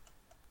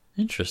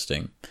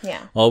 Interesting.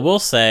 Yeah. Well, we'll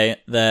say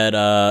that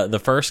the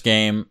first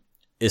game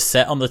is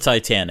set on the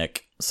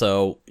Titanic,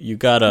 so you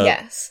gotta...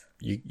 Yes.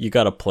 You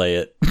gotta play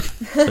it,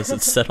 because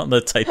it's set on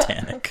the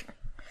Titanic.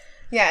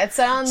 Yeah, it's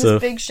set on this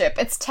big ship.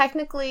 It's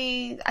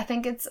technically, I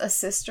think it's a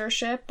sister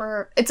ship,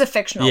 or it's a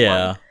fictional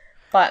one.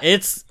 But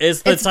it's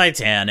the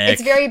Titanic.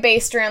 It's very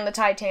based around the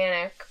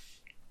Titanic,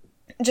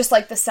 just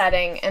like the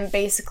setting. And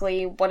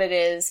basically, what it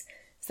is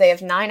they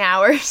have 9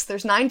 hours.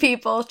 There's 9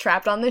 people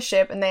trapped on this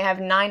ship, and they have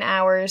 9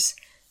 hours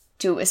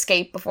to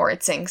escape before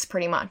it sinks,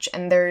 pretty much.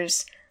 And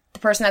there's the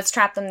person that's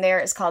trapped them there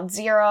is called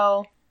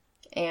Zero,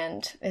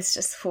 and it's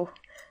just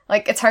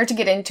like it's hard to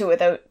get into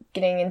without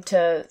getting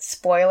into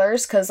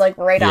spoilers, because like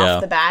right off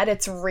the bat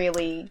it's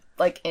really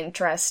like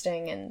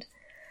interesting, and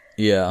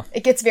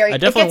it gets very... I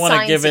definitely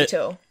want to give it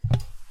too.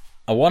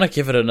 I want to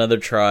give it another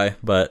try,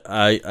 but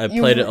I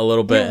played it a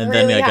little bit, and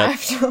really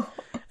then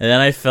and then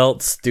I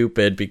felt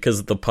stupid because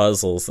of the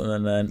puzzles,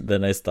 and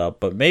then I stopped.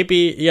 But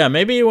maybe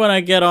when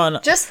I get on,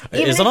 just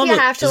even is if you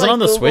have to, is like, it on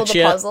the Google Switch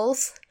yet?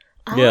 Puzzles.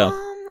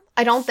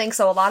 I don't think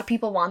so. A lot of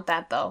people want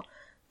that though.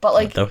 But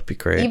like, that would be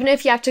great. Even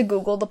if you have to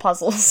Google the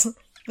puzzles,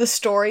 The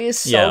story is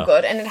so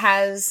good, and it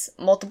has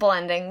multiple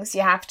endings.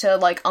 You have to,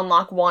 like,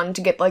 unlock one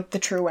to get, like, the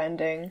true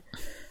ending.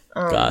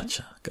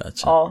 Gotcha.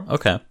 Oh,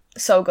 okay.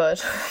 So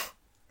good.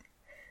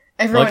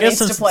 Everyone I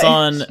guess needs to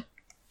play.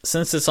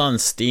 Since it's on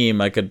Steam,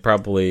 I could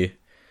probably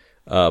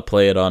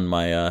play it on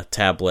my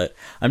tablet.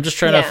 I'm just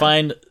trying to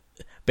find.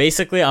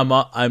 Basically, I'm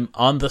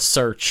on the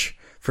search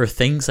for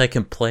things I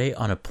can play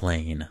on a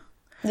plane.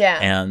 Yeah,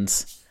 and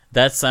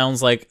that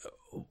sounds like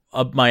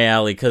up my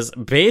alley, because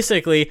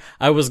basically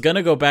I was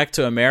gonna go back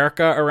to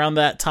America around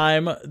that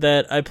time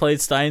that I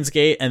played Steins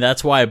Gate, and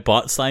that's why I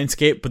bought Steins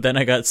Gate, but then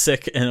I got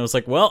sick and I was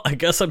like, well, I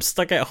guess I'm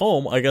stuck at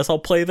home. I guess I'll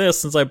play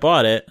this since I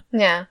bought it.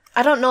 Yeah.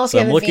 I don't know if you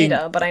have a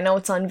Vita, but I know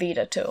it's on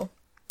Vita too.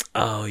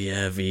 Oh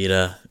yeah,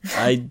 Vita.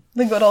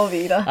 The good old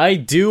Vita. I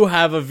do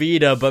have a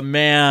Vita, but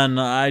man,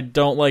 I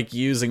don't like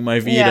using my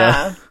Vita.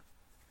 Yeah.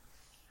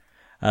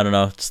 I don't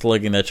know, just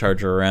lugging that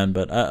charger around,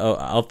 but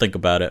I'll think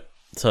about it.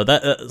 So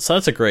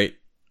that's a great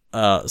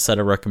set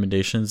of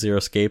recommendations, Zero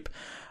Escape.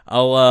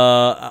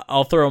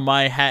 I'll throw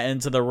my hat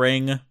into the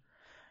ring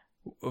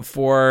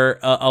for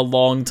a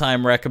long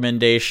time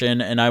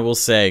recommendation, and I will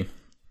say,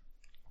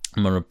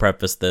 I'm going to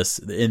preface this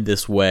in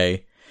this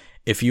way.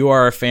 If you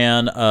are a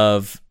fan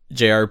of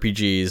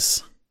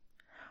JRPGs,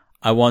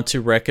 I want to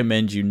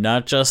recommend you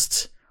not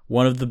just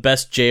one of the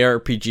best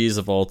JRPGs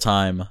of all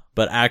time,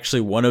 but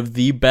actually one of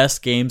the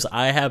best games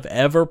I have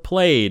ever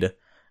played.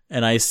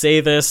 And I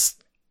say this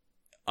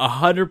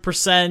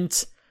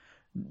 100%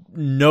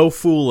 no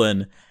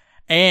fooling.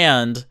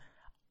 And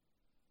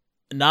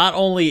not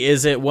only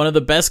is it one of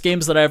the best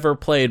games that I ever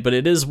played, but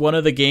it is one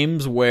of the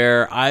games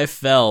where I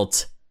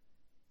felt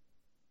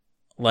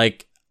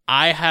like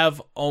I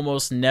have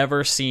almost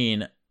never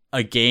seen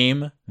a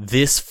game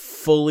this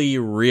fully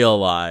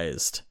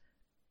realized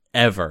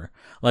ever.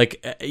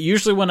 Like,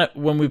 usually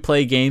when we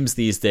play games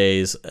these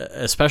days,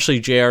 especially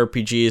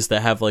JRPGs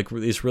that have like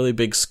these really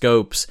big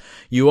scopes,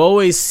 you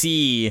always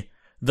see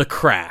the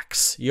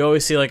cracks. You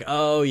always see like,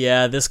 oh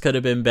yeah, this could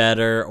have been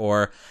better,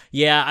 or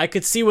yeah, I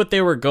could see what they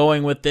were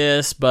going with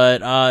this,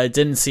 but it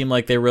didn't seem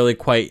like they really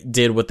quite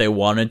did what they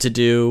wanted to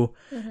do.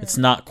 Mm-hmm. It's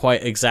not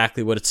quite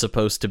exactly what it's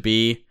supposed to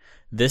be.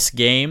 This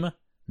game,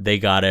 they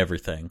got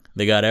everything.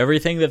 They got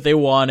everything that they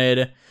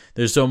wanted.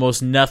 There's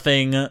almost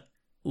nothing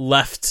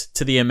left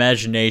to the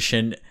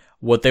imagination.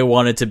 What they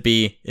wanted to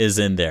be is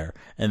in there.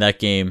 And that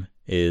game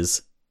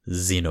is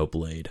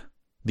Xenoblade.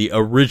 The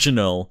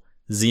original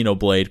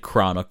Xenoblade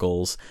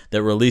Chronicles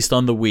that released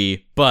on the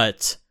Wii.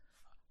 But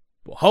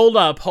hold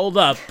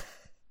up.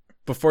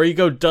 Before you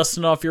go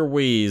dusting off your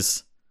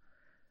Wiis,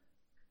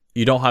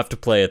 you don't have to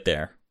play it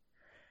there.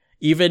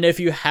 Even if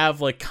you have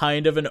like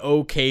kind of an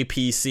okay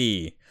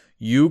PC,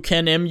 you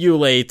can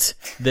emulate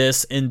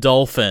this in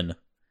Dolphin,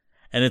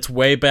 and it's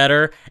way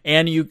better.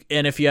 And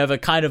if you have a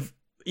kind of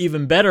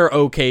even better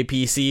okay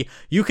PC,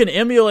 you can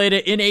emulate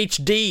it in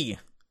HD.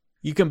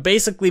 You can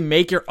basically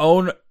make your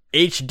own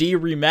HD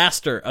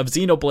remaster of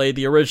Xenoblade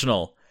the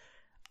original.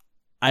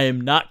 I am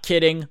not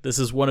kidding. This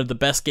is one of the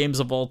best games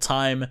of all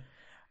time.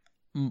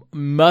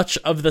 Much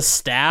of the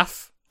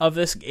staff of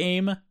this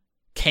game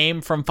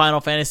came from Final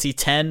Fantasy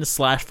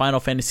X/Final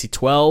Fantasy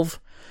XII.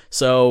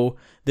 So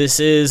this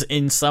is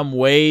in some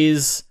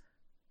ways...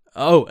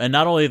 Oh, and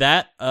not only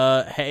that,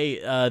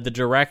 the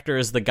director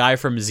is the guy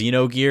from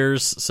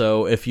Xenogears.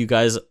 So if you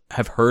guys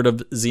have heard of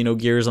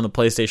Xenogears on the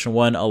PlayStation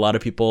 1, a lot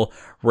of people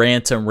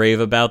rant and rave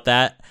about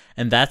that.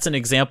 And that's an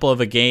example of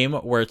a game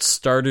where it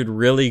started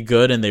really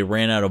good and they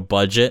ran out of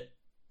budget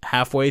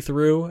halfway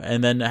through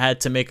and then had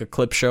to make a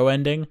clip show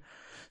ending.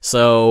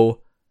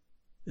 So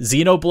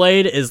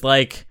Xenoblade is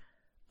like,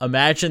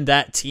 imagine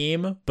that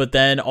team, but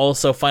then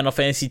also Final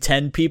Fantasy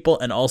X people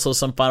and also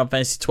some Final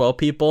Fantasy 12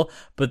 people,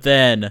 but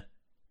then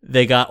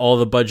they got all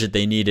the budget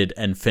they needed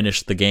and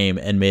finished the game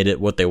and made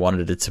it what they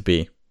wanted it to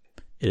be.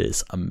 It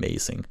is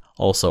amazing.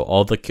 Also,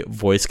 all the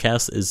voice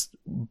cast is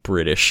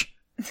British.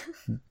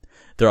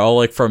 They're all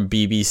like from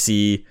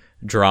BBC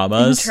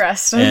dramas.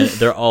 Interesting. And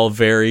they're all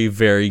very,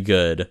 very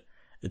good.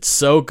 It's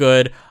so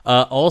good.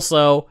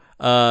 Also,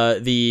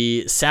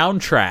 the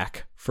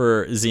soundtrack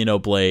for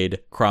Xenoblade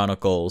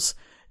Chronicles,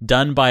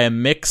 done by a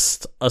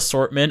mixed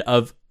assortment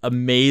of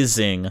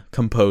amazing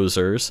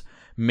composers.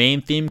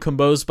 Main theme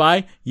composed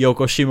by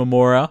Yoko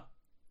Shimomura.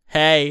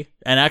 Hey,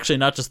 and actually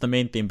not just the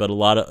main theme, but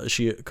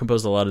she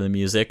composed a lot of the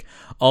music.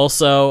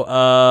 Also,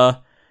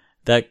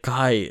 that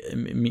guy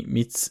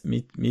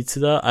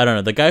Mitsuda, I don't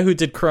know, the guy who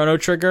did Chrono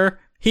Trigger,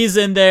 he's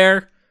in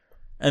there.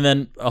 And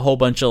then a whole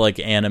bunch of like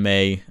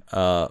anime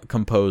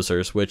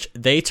composers, which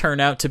they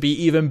turn out to be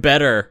even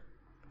better.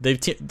 They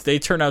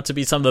turn out to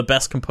be some of the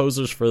best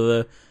composers for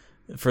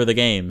the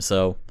game.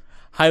 So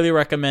highly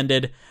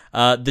recommended.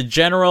 The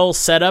general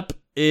setup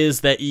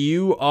is that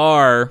you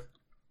are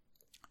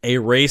a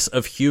race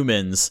of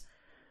humans.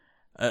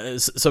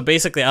 So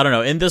basically, I don't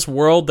know, in this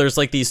world, there's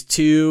like these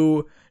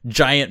two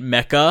giant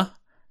mecha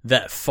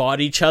that fought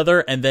each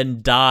other and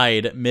then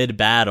died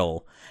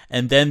mid-battle.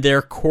 And then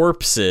their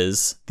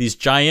corpses, these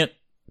giant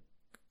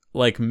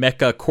like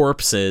mecha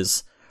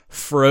corpses,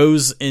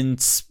 froze in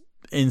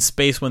in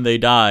space when they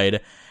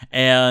died.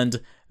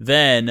 And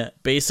then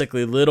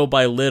basically little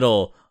by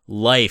little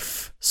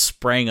life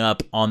sprang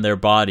up on their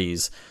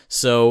bodies.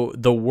 So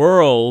the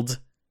world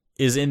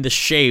is in the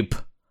shape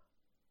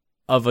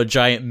of a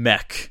giant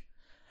mech.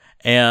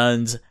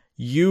 And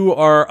you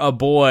are a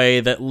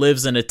boy that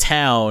lives in a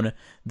town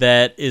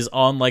that is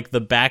on like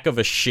the back of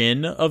a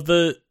shin of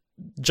the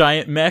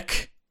giant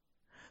mech.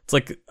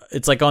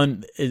 It's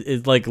like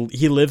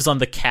he lives on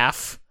the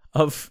calf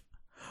of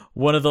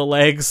one of the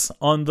legs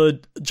on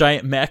the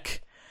giant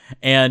mech,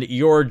 and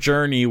your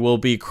journey will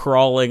be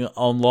crawling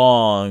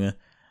along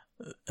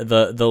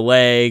the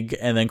leg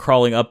and then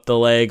crawling up the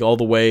leg all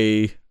the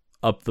way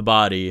up the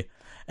body,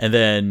 and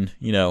then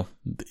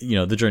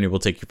the journey will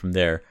take you from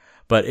there.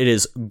 But it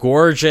is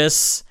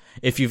gorgeous.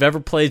 If you've ever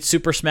played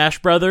Super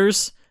Smash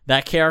Brothers,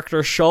 that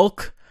character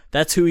Shulk,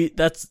 that's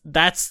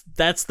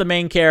the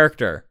main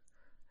character.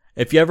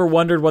 If you ever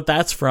wondered what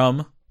that's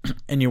from,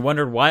 and you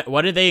wondered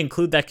why did they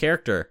include that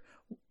character?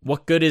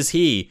 What good is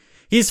he?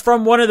 He's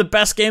from one of the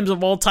best games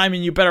of all time,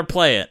 and you better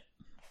play it.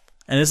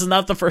 And this is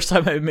not the first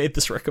time I've made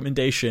this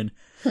recommendation.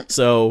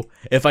 So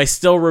if I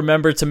still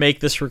remember to make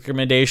this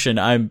recommendation,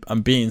 I'm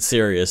being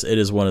serious. It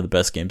is one of the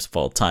best games of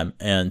all time.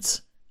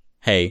 And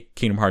hey,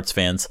 Kingdom Hearts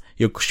fans,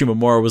 Yoko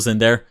Shimomura was in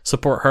there.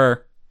 Support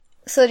her.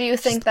 So do you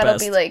think that'll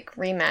be like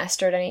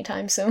remastered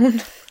anytime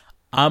soon?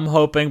 I'm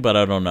hoping, but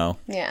I don't know.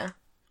 Yeah.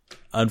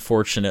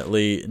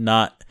 Unfortunately,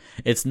 not.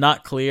 It's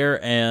not clear,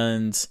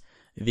 and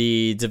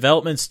the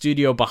development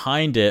studio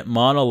behind it,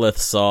 Monolith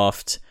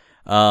Soft,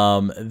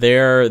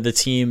 they're the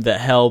team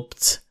that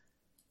helped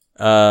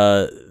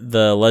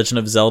the Legend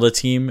of Zelda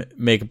team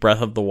make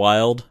Breath of the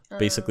Wild.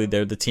 Basically,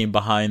 they're the team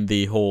behind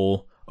the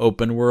whole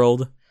open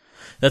world.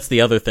 That's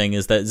the other thing,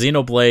 is that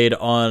Xenoblade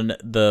on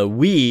the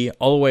Wii,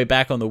 all the way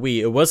back on the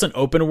Wii, it wasn't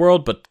open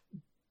world, but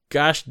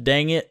gosh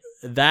dang it,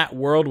 that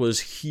world was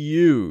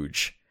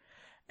huge.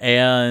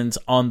 And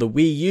on the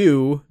Wii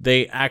U,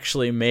 they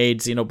actually made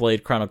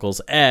Xenoblade Chronicles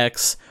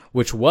X,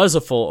 which was a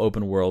full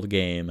open world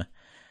game.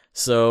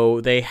 So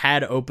they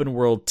had open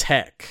world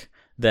tech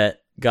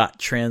that got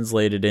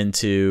translated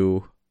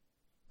into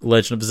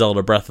Legend of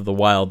Zelda Breath of the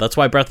Wild. That's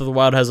why Breath of the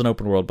Wild has an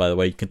open world, by the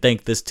way. You can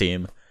thank this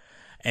team.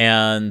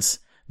 And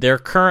they're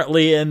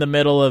currently in the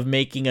middle of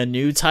making a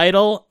new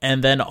title,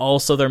 and then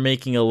also they're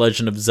making a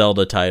Legend of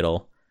Zelda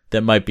title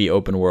that might be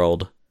open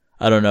world.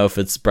 I don't know if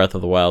it's Breath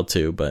of the Wild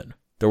too, but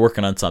they're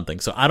working on something.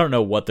 So I don't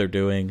know what they're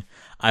doing.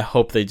 I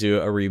hope they do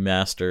a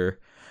remaster.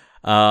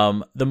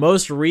 The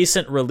most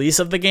recent release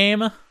of the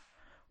game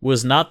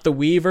was not the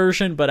Wii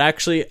version, but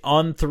actually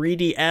on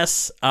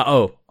 3DS.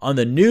 On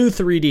the new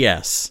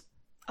 3DS.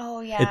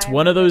 Oh, yeah. It's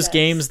one of those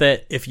games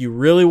that if you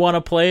really want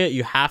to play it,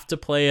 you have to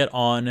play it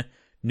on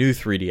new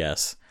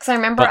 3DS. Because I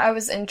remember I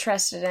was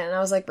interested in it, and I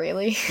was like,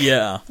 really?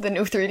 Yeah. The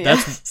new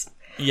 3DS?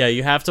 Yeah,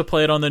 you have to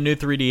play it on the new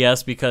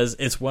 3DS because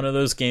it's one of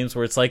those games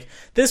where it's like,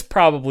 this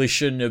probably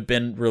shouldn't have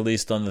been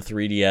released on the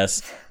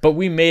 3DS, but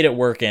we made it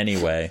work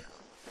anyway.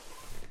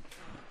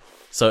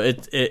 So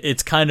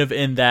it's kind of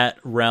in that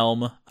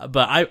realm.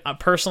 But I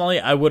personally,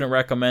 I wouldn't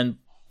recommend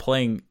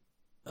playing.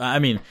 I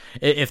mean,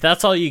 if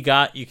that's all you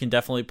got, you can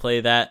definitely play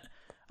that.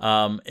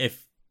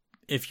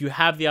 If you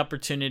have the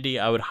opportunity,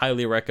 I would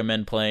highly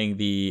recommend playing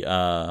the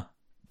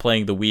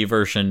Wii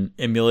version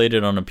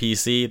emulated on a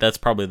PC. That's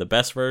probably the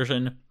best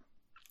version.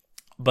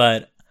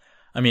 But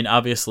I mean,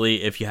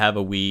 obviously, if you have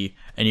a Wii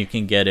and you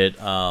can get it,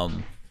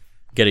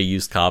 get a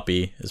used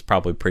copy, is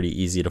probably pretty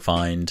easy to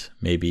find.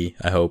 Maybe,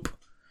 I hope.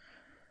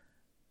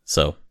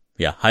 So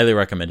yeah, highly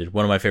recommended.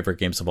 One of my favorite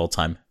games of all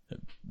time.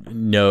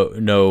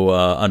 No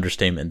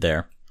understatement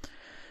there.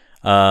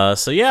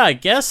 So yeah, I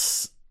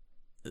guess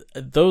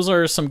those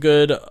are some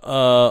good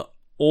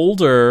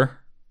older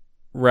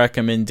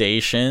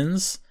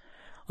recommendations.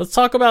 Let's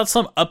talk about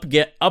some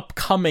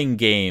upcoming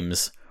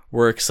games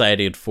we're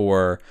excited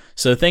for.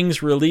 So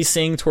things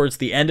releasing towards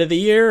the end of the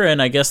year,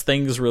 and I guess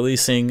things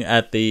releasing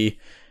at the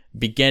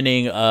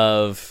beginning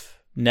of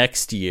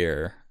next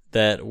year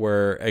that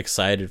we're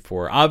excited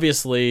for.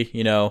 Obviously,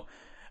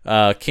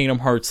 Kingdom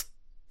Hearts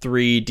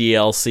 3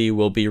 DLC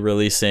will be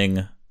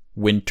releasing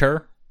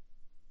winter.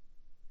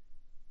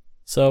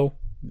 So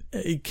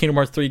Kingdom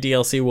Hearts 3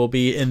 DLC will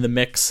be in the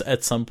mix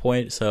at some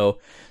point. So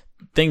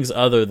things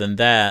other than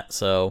that.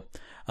 So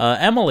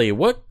Emily,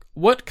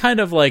 what kind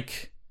of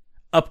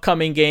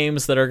upcoming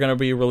games that are going to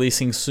be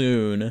releasing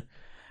soon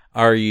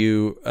are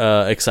you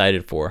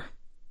excited for?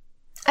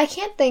 I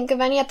can't think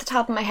of any at the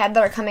top of my head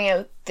that are coming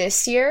out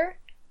this year.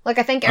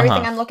 I think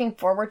everything I'm looking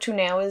forward to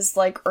now is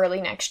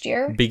early next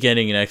year.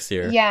 Beginning next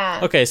year.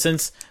 Yeah. Okay,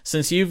 since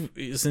you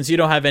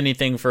don't have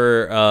anything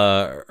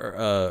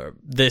for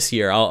this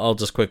year, I'll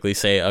just quickly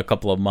say a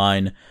couple of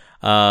mine.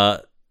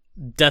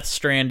 Death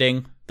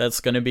Stranding,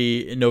 that's going to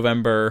be in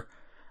November.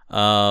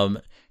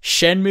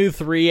 Shenmue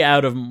 3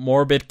 out of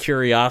morbid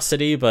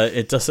curiosity, but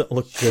it doesn't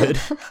look good.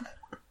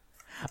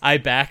 I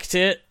backed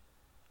it.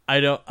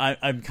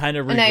 I'm kind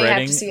of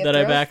regretting that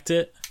I backed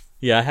it.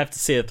 Yeah, I have to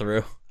see it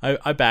through.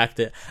 I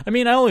backed it. I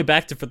mean, I only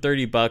backed it for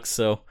 $30,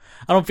 so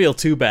I don't feel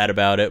too bad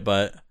about it,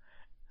 but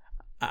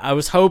I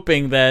was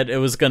hoping that it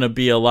was going to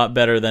be a lot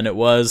better than it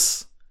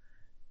was.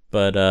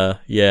 But,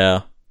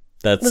 yeah.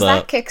 Was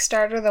that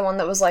Kickstarter the one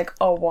that was, like,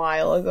 a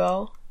while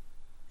ago?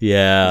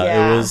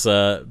 Yeah. It was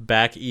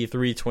back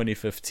E3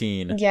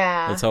 2015.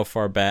 Yeah. That's how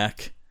far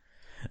back.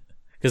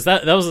 Because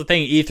that was the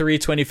thing, E3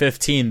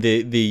 2015,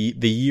 the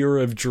year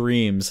of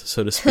dreams,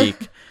 so to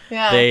speak.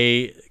 Yeah.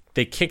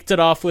 They kicked it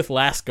off with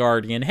Last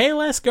Guardian. Hey,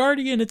 Last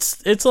Guardian,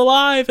 it's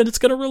alive and it's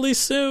going to release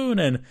soon.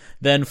 And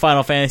then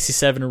Final Fantasy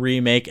VII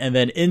Remake, and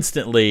then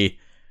instantly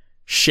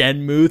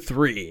Shenmue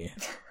 3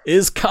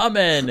 is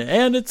coming,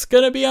 and it's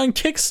going to be on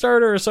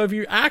Kickstarter. So if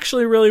you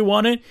actually really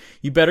want it,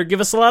 you better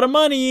give us a lot of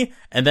money.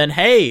 And then,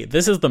 hey,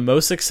 this is the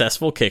most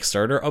successful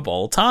Kickstarter of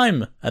all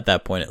time, at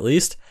that point at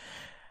least.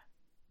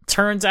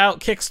 Turns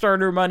out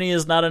Kickstarter money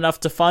is not enough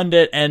to fund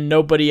it, and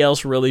nobody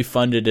else really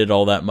funded it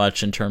all that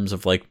much in terms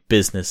of like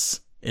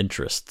business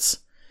interests.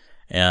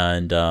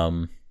 And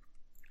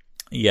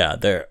yeah,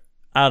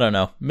 I don't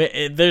know,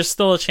 there's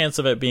still a chance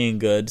of it being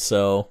good,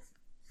 so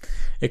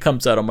it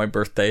comes out on my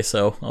birthday,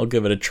 so I'll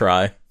give it a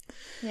try.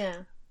 Yeah.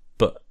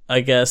 But I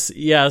guess,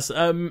 yes,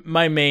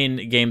 my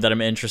main game that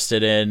I'm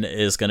interested in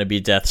is going to be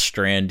Death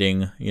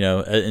Stranding,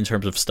 in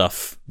terms of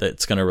stuff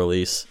that's going to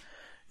release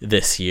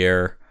this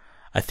year.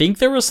 I think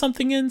there was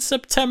something in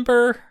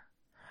September.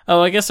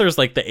 Oh, I guess there's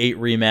like the 8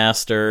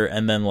 remaster,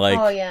 and then like,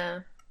 oh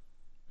yeah,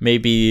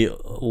 maybe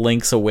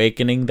Link's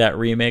Awakening, that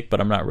remake, but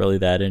I'm not really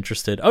that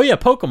interested. Oh yeah,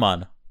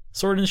 Pokemon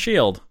Sword and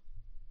Shield.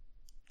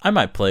 I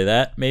might play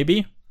that,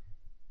 maybe.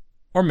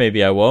 Or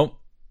maybe I won't.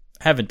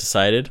 Haven't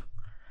decided.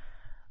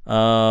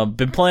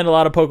 Been playing a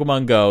lot of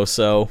Pokemon Go,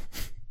 so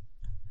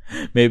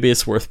maybe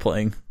it's worth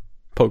playing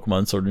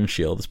Pokemon Sword and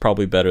Shield. It's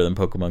probably better than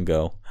Pokemon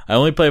Go. I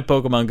only play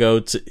Pokemon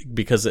Go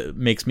because it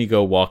makes me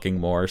go walking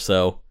more,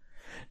 so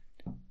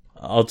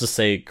I'll just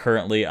say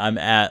currently I'm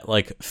at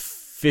like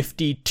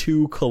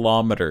 52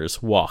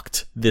 kilometers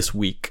walked this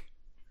week,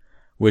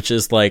 which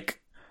is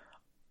like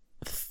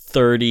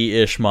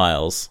 30-ish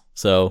miles.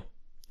 So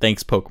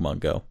thanks, Pokemon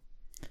Go.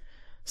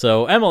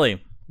 So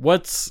Emily,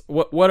 what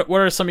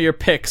are some of your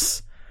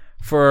picks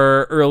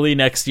for early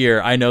next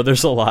year? I know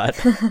there's a lot.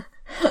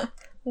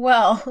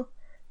 Well,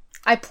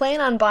 I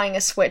plan on buying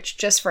a Switch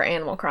just for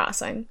Animal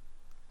Crossing.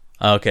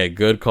 Okay,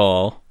 good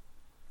call.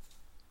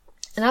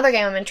 Another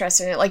game I'm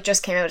interested in, it like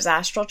just came out, is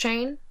Astral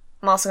Chain.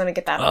 I'm also going to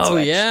get that on Switch. Oh,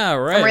 yeah,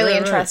 right. I'm really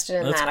interested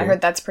in that. Cool. I heard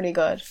that's pretty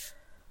good.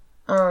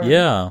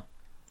 Yeah.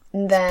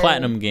 And then,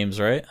 Platinum Games,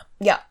 right?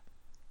 Yeah.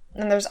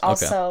 And there's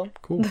also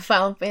the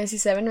Final Fantasy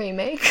VII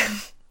Remake.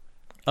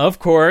 Of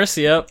course,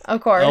 yep.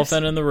 Of course.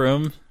 Elephant in the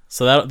Room.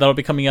 So that'll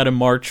be coming out in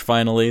March,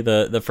 finally,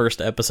 the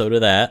first episode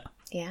of that.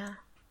 Yeah.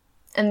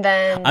 And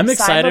then I'm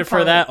excited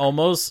for that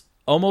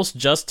almost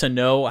just to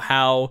know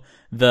how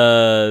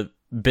the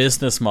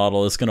business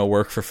model is going to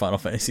work for Final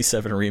Fantasy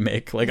VII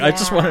Remake. Like, yeah. I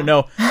just want to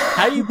know,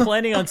 how are you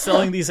planning on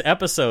selling these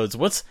episodes? I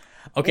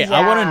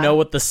want to know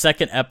what the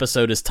second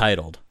episode is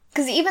titled.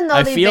 Because even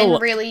though they've been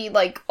really,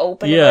 like,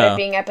 open about it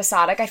being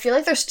episodic, I feel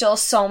like there's still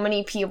so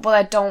many people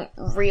that don't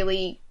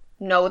really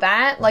know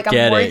that. Like, I'm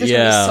worried there's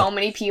going to be so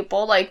many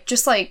people, like,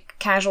 just, like,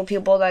 casual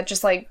people that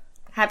just, like,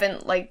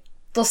 haven't, like,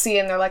 they'll see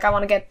it and they're like, I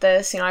want to get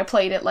this. I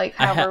played it, like,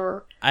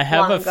 however I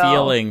have a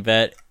feeling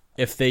that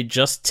if they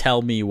just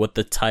tell me what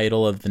the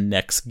title of the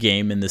next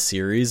game in the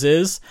series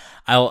is,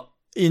 I'll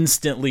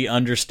instantly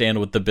understand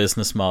what the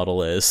business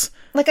model is.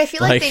 Like, I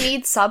feel like they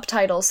need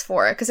subtitles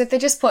for it, because if they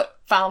just put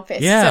Final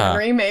Fantasy VII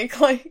Remake,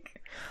 like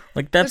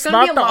that's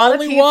not the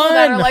only one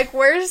that are like,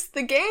 where's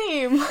the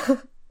game?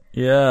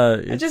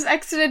 Yeah. I just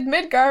exited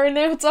Midgar and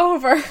now it's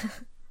over.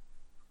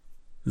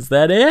 Is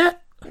that it?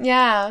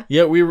 Yeah.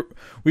 Yeah, we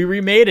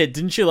remade it.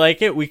 Didn't you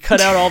like it? We cut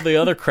out all the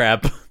other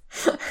crap.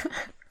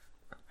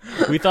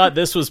 We thought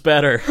this was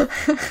better.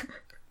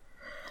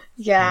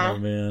 Yeah. Oh,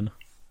 man.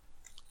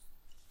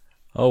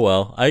 Oh,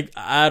 well.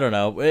 I don't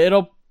know.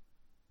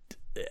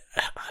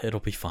 It'll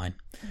be fine.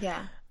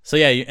 Yeah. So,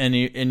 yeah, and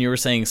you were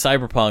saying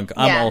Cyberpunk.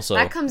 I'm also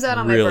that comes out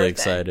on my really birthday.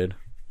 Excited.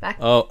 That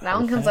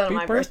one comes out on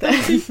my birthday.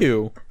 To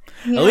you.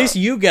 Yeah. At least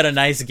you get a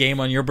nice game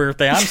on your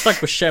birthday. I'm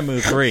stuck with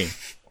Shenmue 3.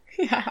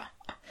 Yeah.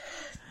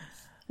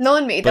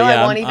 Knowing me, though,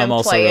 I won't even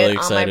play it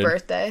on my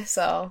birthday,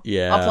 so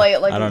I'll play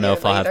it like a year later. I don't know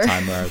if I'll have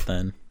time for it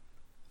then.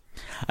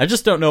 I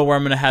just don't know where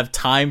I'm going to have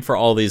time for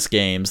all these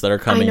games that are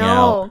coming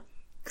out.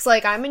 Because,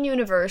 like, I'm in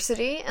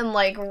university, and,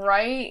 like,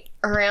 right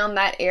around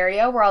that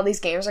area where all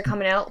these games are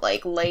coming out,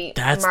 like, late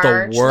March,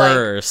 the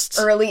worst.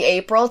 Like, early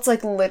April, it's,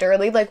 like,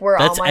 literally, like, where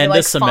all my,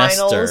 like,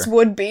 finals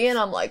would be, and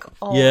I'm like,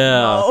 oh,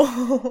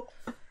 no.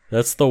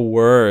 That's the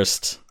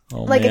worst.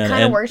 Oh, like, it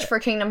kind of worked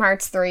for Kingdom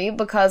Hearts 3,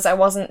 because I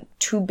wasn't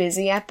too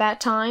busy at that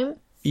time.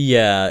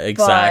 Yeah,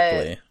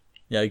 exactly.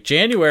 Like,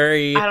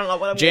 January... I don't know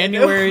what I'm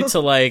January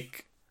to,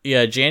 like...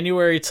 Yeah,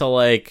 January to,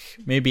 like,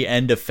 maybe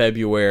end of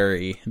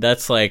February.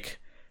 That's, like...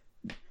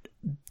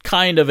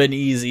 kind of an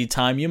easy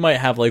time. You might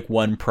have like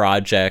one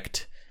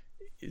project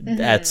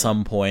at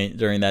some point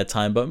during that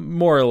time, but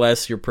more or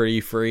less you're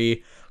pretty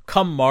free.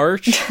 Come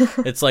March,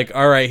 it's like,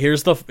 all right,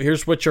 here's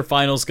what your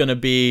final's gonna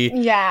be.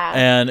 Yeah.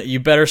 And you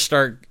better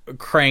start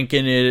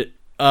cranking it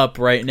up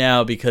right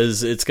now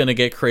because it's going to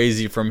get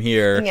crazy from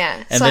here.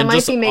 Yeah, and so then I might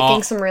just be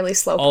making some really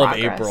slow all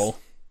progress. of April.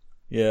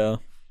 Yeah.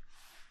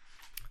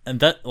 And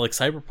that, like,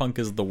 Cyberpunk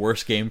is the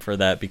worst game for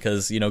that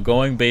because,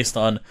 going based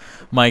on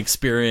my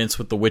experience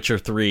with The Witcher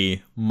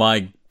 3,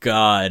 my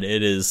God,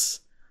 it is...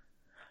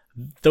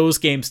 Those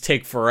games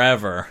take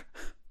forever.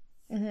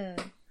 Mm-hmm.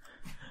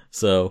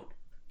 So,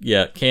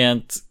 yeah,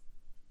 can't...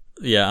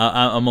 Yeah,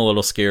 I'm a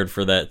little scared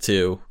for that,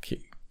 too.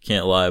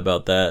 Can't lie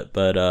about that,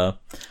 but...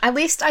 At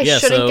least I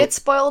shouldn't get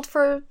spoiled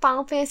for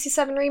Final Fantasy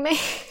VII Remake.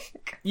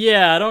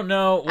 Yeah, I don't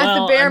know. At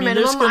the bare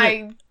minimum,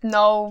 I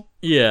know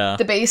the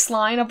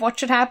baseline of what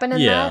should happen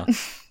in that.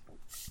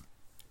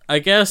 I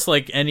guess,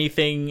 like,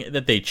 anything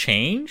that they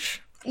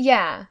change?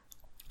 Yeah.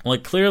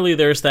 Like, clearly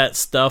there's that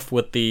stuff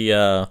with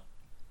the,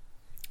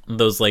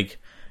 those, like,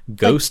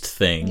 ghost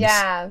things.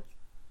 Yeah.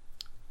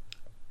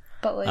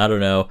 But, like... I don't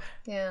know.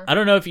 Yeah. I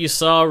don't know if you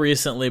saw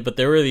recently, but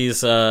there were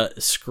these,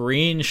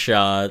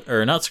 screenshots,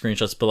 or not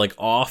screenshots, but, like,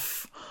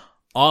 off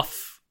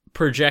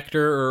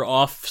projector or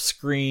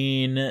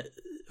off-screen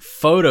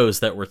photos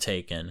that were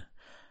taken.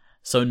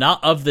 So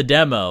not of the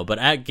demo, but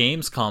at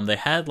Gamescom, they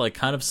had, like,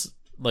 kind of...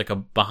 like a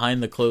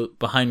behind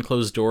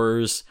closed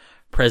doors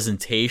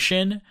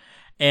presentation,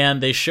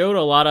 and they showed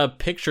a lot of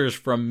pictures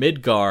from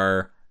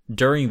Midgar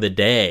during the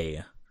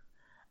day.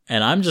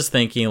 And I'm just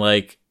thinking,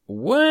 like,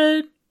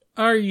 what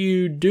are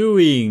you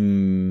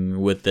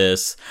doing with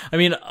this? I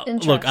mean,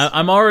 look,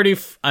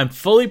 I'm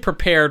fully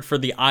prepared for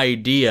the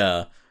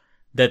idea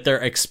that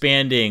they're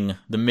expanding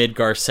the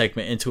Midgar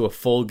segment into a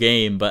full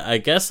game, but I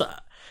guess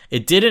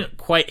it didn't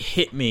quite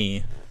hit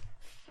me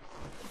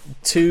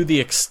to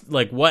the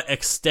what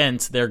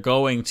extent they're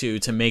going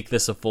to make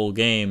this a full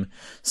game.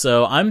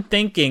 So I'm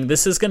thinking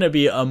this is going to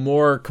be a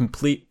more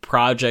complete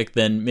project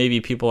than maybe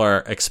people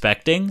are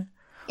expecting.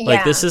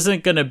 Like, this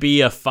isn't going to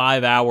be a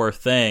 5-hour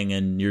thing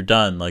and you're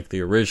done like the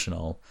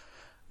original,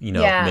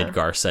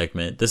 Midgar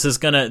segment. This is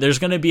there's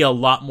going to be a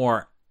lot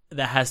more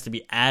that has to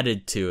be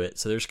added to it.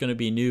 So there's going to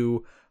be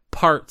new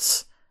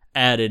parts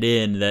added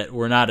in that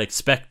we're not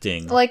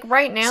expecting. Like,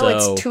 right now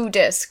it's 2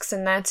 discs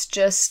and that's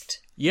just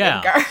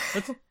Midgar.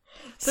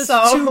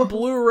 That's 2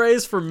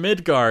 Blu-rays for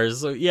Midgar.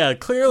 So, yeah,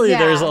 clearly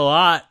there's a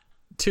lot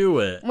to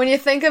it. When you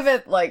think of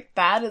it like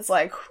that, it's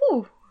like,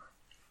 whew.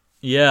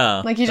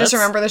 Yeah. Like, you just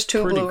remember there's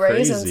 2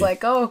 Blu-rays, and it's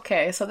like, oh,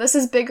 okay, so this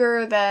is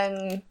bigger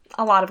than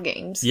a lot of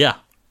games. Yeah.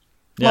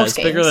 Yeah, it's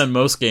bigger than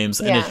most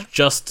games, and it's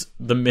just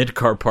the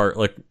Midgar part.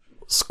 Like,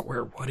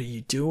 Square, what are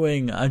you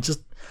doing?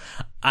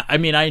 I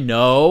mean, I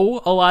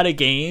know a lot of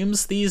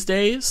games these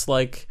days.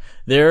 Like,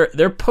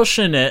 they're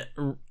pushing it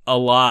a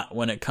lot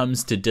when it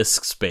comes to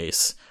disk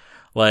space.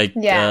 Like,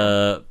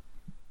 Final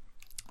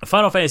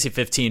Fantasy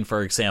 15,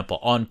 for example,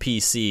 on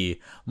PC,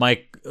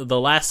 the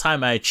last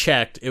time I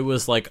checked, it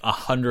was like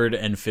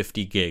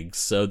 150 gigs.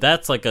 So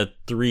that's like a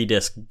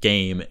 3-disc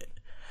game,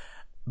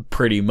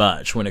 pretty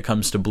much, when it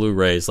comes to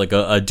Blu-rays. Like,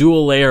 a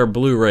dual-layer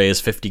Blu-ray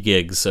is 50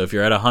 gigs. So if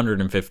you're at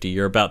 150,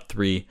 you're about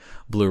 3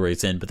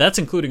 Blu-rays in. But that's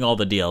including all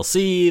the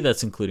DLC,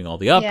 that's including all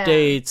the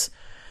updates,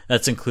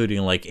 that's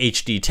including, like,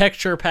 HD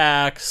texture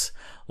packs.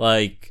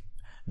 Like,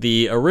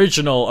 the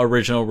original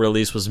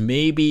release was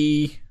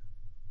maybe...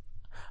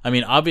 I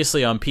mean,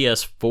 obviously on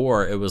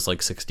PS4 it was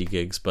like 60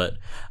 gigs, but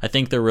I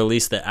think the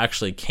release that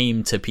actually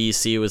came to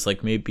PC was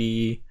like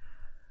maybe,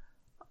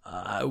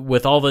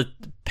 with all the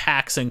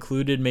packs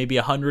included, maybe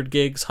 100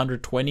 gigs,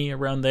 120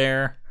 around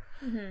there.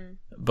 Mm-hmm.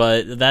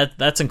 But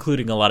that's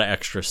including a lot of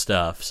extra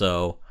stuff,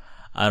 so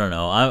I don't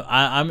know.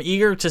 I'm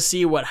eager to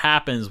see what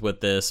happens with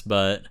this,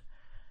 but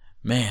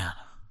man,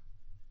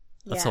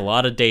 that's a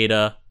lot of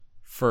data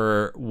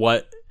for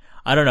what...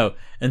 I don't know.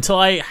 Until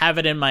I have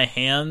it in my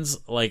hands,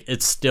 like,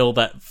 it's still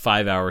that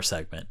 5-hour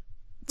segment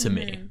to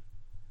me.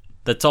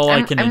 That's all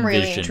I can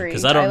envision,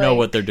 because I don't know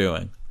what they're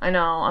doing. I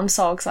know. I'm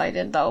so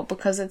excited, though,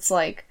 because it's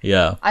like...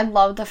 Yeah. I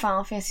love the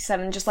Final Fantasy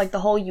VII, just, like, the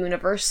whole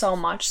universe so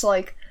much. So,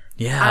 like,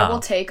 yeah. I will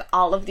take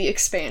all of the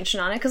expansion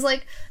on it, because,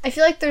 like, I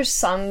feel like there's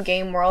some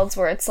game worlds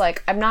where it's,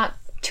 like, I'm not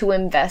too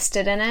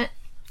invested in it.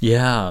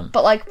 Yeah.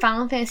 But, like,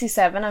 Final Fantasy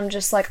VII, I'm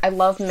just, like, I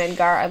love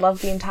Midgar. I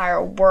love the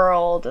entire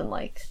world, and,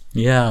 like...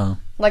 Yeah.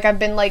 Like, I've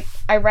been, like,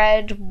 I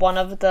read one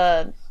of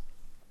the,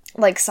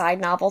 like, side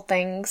novel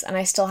things, and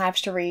I still have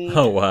to read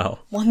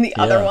one of the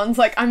other ones.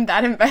 Like, I'm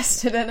that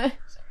invested in it.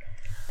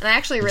 And I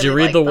actually really Did you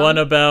read the them. one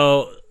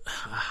about,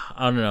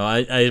 I don't know,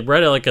 I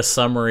read, like, a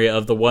summary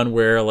of the one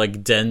where,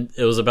 like,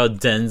 it was about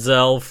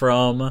Denzel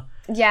from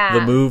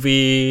the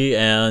movie,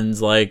 and,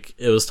 like,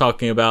 it was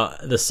talking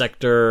about the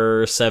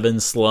Sector 7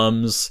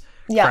 slums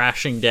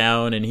crashing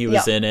down, and he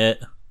was in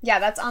it. Yeah,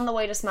 that's On the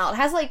Way to Smell. It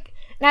has, like...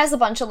 It has a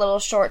bunch of little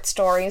short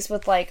stories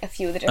with, like, a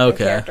few of the different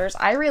characters.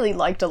 I really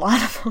liked a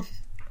lot of them.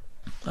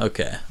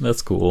 Okay,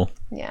 that's cool.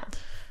 Yeah.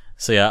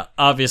 So, yeah,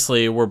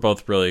 obviously, we're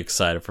both really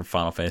excited for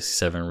Final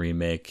Fantasy VII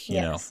Remake.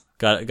 You know,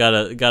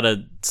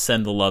 gotta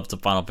send the love to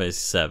Final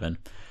Fantasy VII.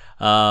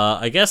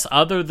 I guess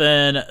other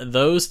than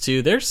those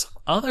two, there's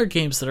other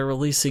games that are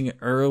releasing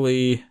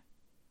early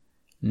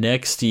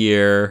next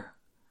year.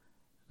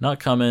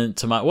 Not coming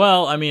to my...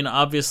 Well, I mean,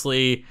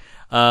 obviously...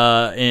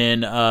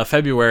 in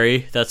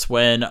February. That's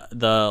when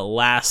the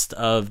last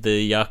of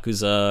the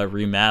Yakuza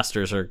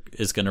remasters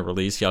is going to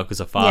release,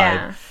 Yakuza 5.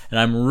 Yeah. And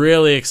I'm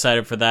really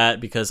excited for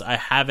that because I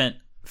haven't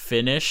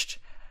finished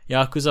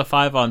Yakuza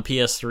 5 on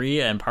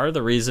PS3, and part of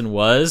the reason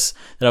was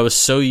that I was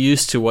so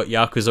used to what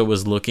Yakuza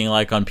was looking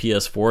like on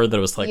PS4 that it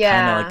was like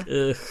kind of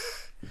like, ugh.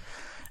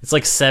 It's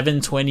like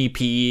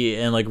 720p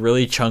and like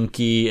really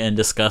chunky and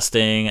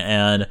disgusting,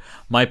 and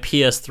my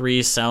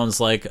PS3 sounds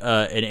like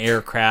an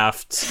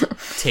aircraft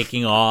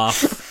taking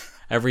off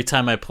every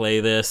time I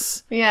play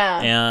this.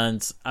 Yeah.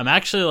 And I'm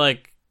actually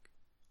like,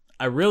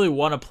 I really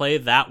want to play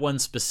that one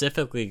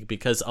specifically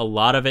because a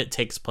lot of it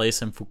takes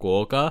place in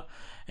Fukuoka.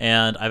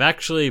 And I've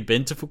actually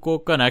been to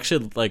Fukuoka and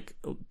actually like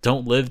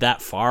don't live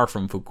that far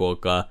from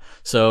Fukuoka.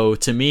 So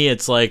to me,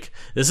 it's like,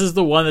 this is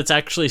the one that's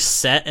actually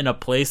set in a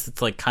place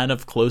that's like kind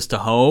of close to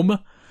home.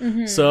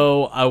 Mm-hmm.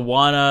 So I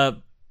want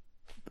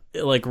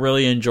to like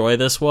really enjoy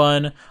this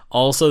one.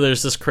 Also,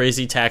 there's this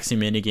crazy taxi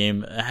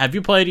minigame. Have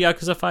you played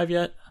Yakuza 5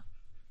 yet?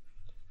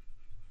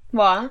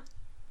 What?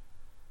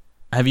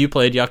 Have you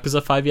played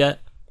Yakuza 5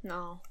 yet?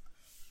 No.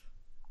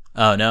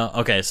 Oh, no?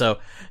 Okay, so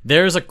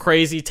there's a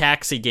crazy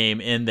taxi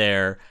game in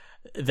there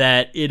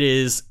that it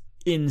is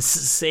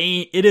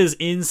insane. It is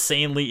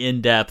insanely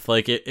in-depth.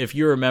 Like, if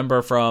you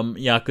remember from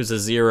Yakuza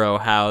 0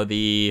 how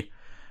the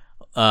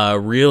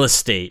real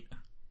estate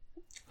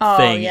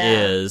thing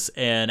is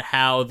and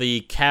how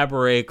the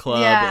cabaret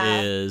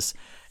club is.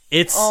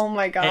 It's oh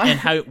my god. And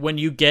how when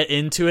you get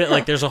into it,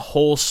 like there's a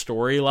whole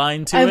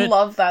storyline to it. I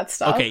love that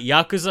stuff. Okay,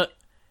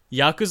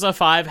 Yakuza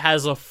 5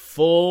 has a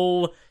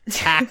full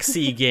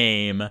taxi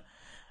game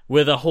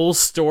with a whole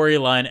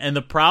storyline, and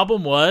the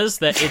problem was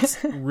that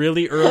it's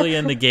really early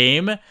in the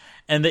game,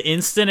 and the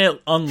instant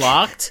it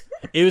unlocked,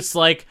 it was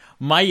like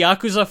my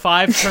Yakuza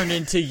 5 turned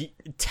into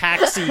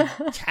taxi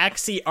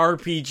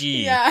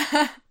RPG.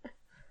 Yeah.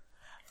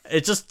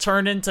 It just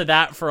turned into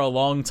that for a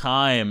long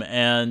time,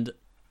 and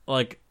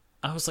like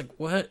I was like,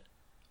 what?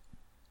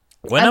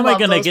 When am I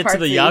going to get to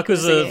the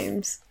Yakuza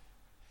games?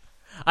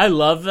 I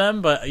love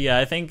them, but yeah,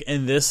 I think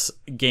in this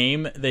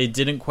game, they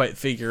didn't quite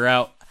figure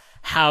out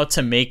how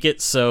to make it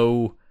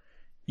so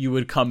you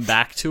would come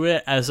back to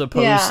it as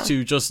opposed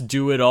to just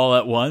do it all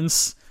at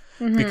once.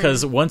 Mm-hmm.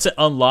 Because once it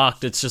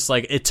unlocked, it's just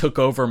like, it took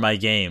over my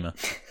game.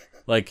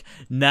 Like,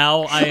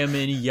 now I am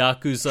in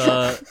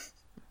Yakuza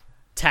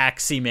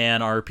Taxi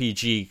Man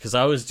RPG, because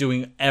I was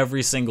doing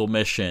every single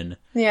mission.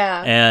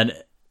 Yeah. And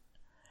it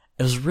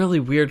was really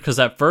weird, because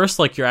at first,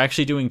 like, you're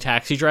actually doing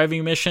taxi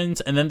driving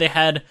missions, and then they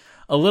had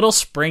a little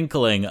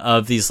sprinkling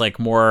of these like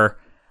more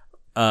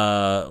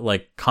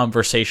like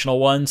conversational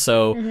ones.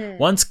 So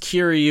once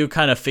Kiryu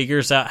kind of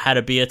figures out how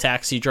to be a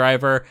taxi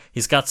driver,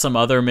 he's got some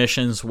other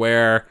missions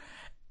where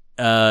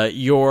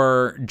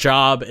your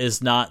job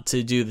is not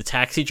to do the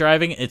taxi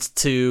driving, it's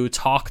to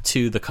talk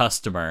to the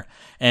customer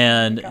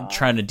and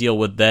trying to deal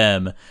with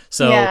them.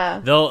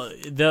 So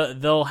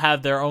they'll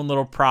have their own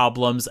little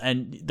problems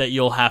and that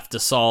you'll have to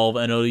solve,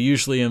 and it'll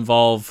usually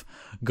involve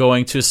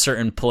going to a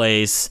certain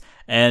place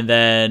and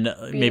then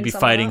maybe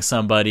fighting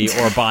somebody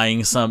or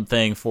buying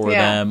something for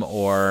them,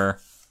 or,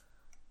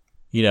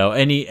 you know,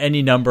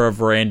 any number of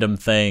random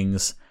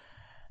things.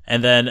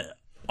 And then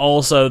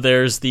also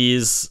there's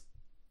these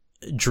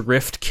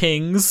Drift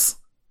Kings.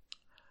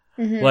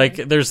 Mm-hmm. Like,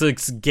 there's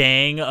this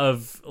gang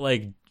of,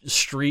 like,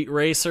 street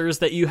racers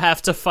that you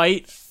have to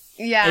fight.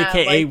 Yeah.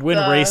 AKA like win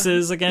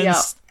races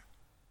against.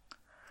 Yep.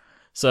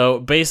 So,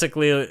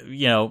 basically,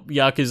 you know,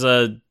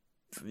 Yakuza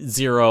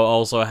 0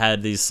 also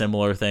had these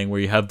similar thing where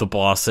you have the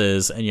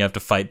bosses and you have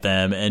to fight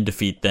them and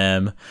defeat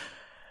them.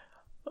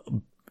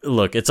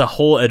 Look, it's a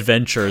whole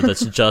adventure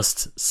that's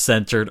just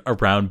centered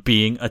around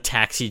being a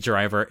taxi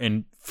driver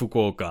in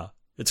Fukuoka.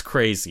 It's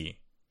crazy.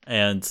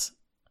 And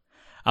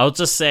I'll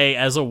just say,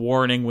 as a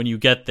warning, when you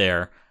get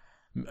there,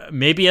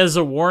 maybe as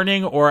a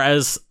warning or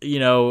as, you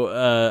know,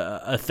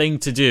 a thing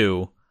to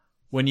do,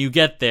 when you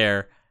get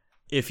there,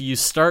 if you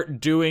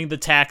start doing the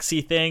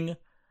taxi thing,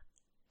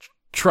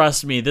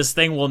 trust me, this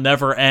thing will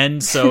never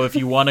end, so if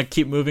you want to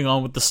keep moving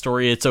on with the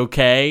story, it's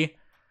okay.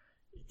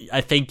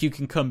 I think you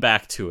can come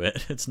back to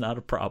it. It's not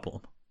a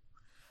problem.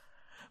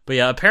 But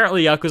yeah,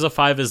 apparently Yakuza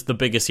 5 is the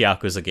biggest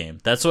Yakuza game.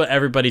 That's what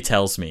everybody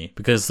tells me,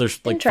 because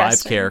there's like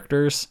 5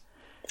 characters.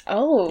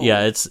 Oh.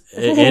 Yeah, it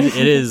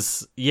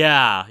is.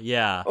 Yeah.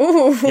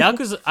 Ooh.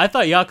 I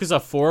thought Yakuza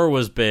 4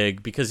 was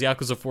big because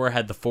Yakuza 4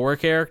 had the 4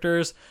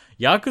 characters.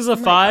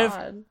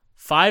 Yakuza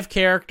 5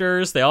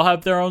 characters, they all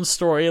have their own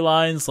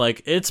storylines.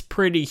 Like, it's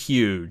pretty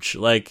huge.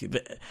 Like,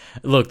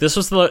 look, this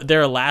was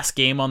their last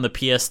game on the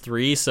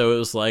PS3, so it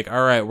was like,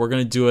 all right, we're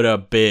gonna do it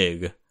up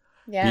big.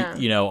 Yeah.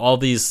 You know, all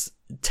these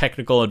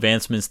technical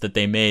advancements that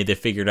they made, they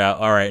figured out,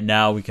 all right,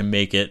 now we can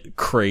make it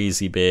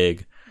crazy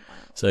big.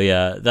 So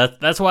yeah,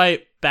 that's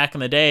why back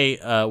in the day,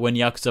 when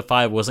Yakuza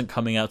 5 wasn't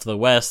coming out to the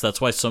West, that's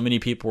why so many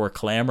people were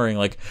clamoring,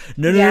 like,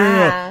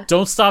 no,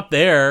 don't stop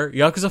there.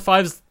 Yakuza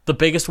 5's the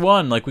biggest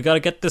one. Like, we gotta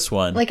get this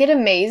one. Like, it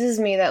amazes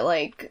me that,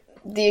 like,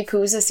 the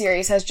Yakuza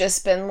series has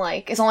just been,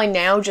 like, it's only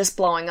now just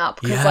blowing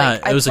up. Because,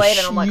 like, I played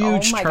and I'm like,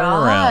 oh my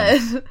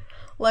god.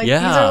 Like, these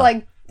are,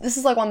 like, this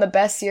is, like, one of the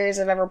best series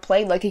I've ever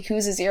played. Like,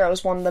 Yakuza 0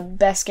 is one of the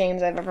best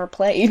games I've ever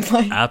played.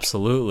 Like,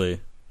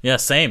 absolutely. Yeah,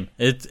 same.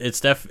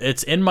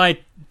 It's in my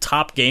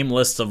top game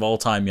lists of all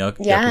time,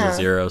 Yakuza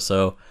 0,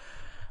 so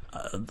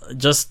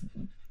just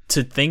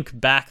to think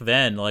back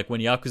then, like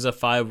when Yakuza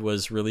 5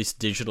 was released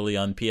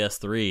digitally on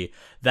PS3,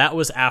 that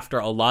was after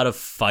a lot of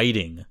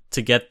fighting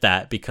to get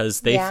that because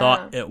they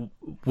thought it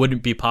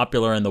wouldn't be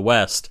popular in the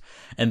West.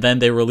 And then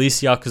they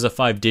released Yakuza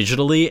 5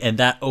 digitally, and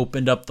that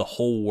opened up the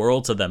whole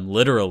world to them,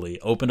 literally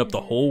opened up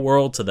the whole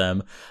world to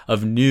them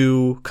of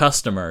new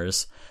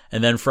customers.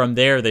 And then from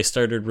there, they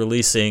started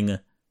releasing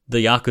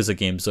the Yakuza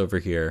games over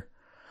here.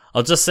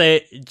 I'll just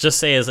say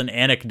as an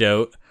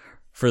anecdote,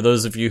 for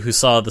those of you who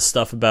saw the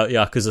stuff about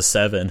Yakuza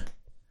 7,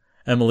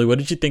 Emily, what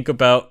did you think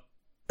about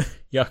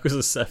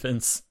Yakuza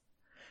 7's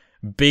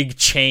big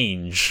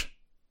change?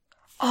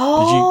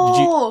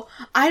 Oh,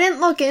 I didn't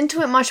look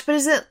into it much, but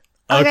is it...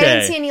 Like, okay. I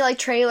didn't see any, like,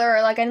 trailer,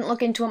 or, like, I didn't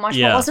look into it much,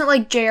 but wasn't it,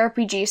 like,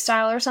 JRPG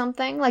style or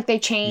something? Like, they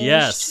changed?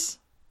 Yes.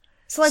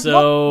 So, like,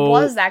 what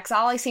was that? Because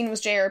all I seen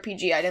was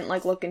JRPG. I didn't,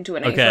 like, look into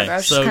it any further. I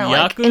was just kind of,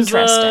 like,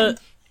 interested.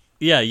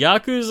 Yeah,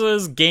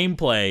 Yakuza's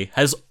gameplay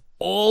has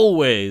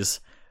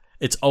always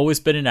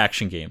been an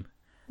action game.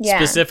 Yeah.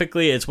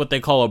 Specifically, it's what they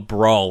call a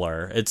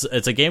brawler. It's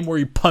a game where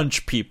you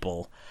punch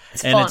people.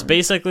 It's fun. It's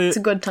basically... It's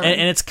a good time.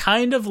 And it's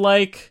kind of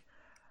like...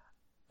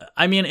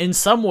 I mean, in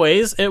some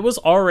ways, it was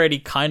already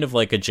kind of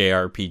like a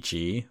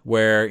JRPG,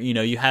 where, you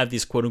know, you have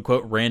these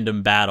quote-unquote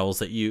random battles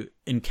that you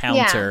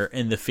encounter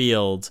in the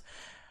field.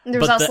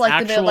 There's also,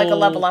 like, a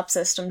level-up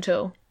system,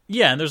 too.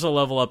 Yeah, and there's a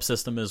level-up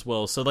system as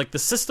well. So, like, the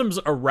systems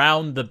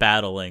around the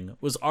battling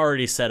was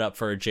already set up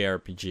for a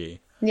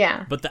JRPG.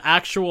 Yeah. But the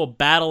actual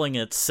battling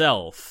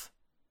itself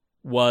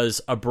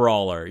was a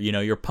brawler. You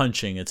know, you're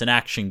punching. It's an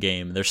action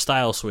game. There's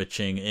style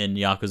switching in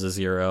Yakuza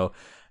 0.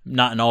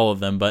 Not in all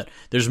of them, but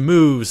there's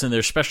moves and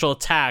there's special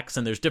attacks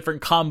and there's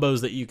different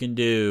combos that you can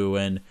do.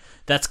 And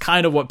that's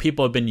kind of what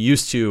people have been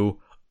used to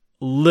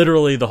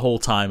literally the whole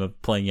time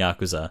of playing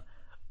Yakuza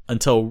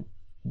until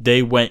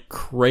they went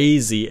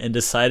crazy and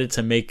decided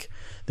to make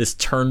this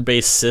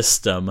turn-based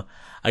system.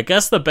 I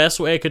guess the best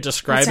way I could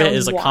describe it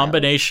is a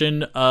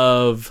combination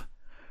of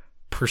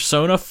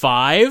Persona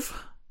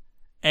 5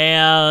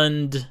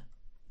 and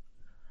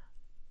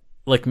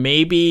like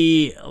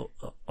maybe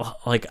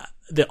like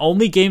the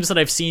only games that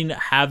I've seen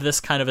have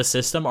this kind of a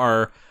system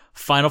are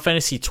Final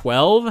Fantasy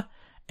XII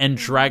and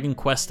Dragon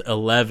Quest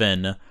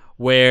XI,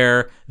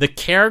 where the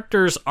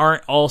characters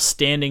aren't all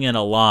standing in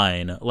a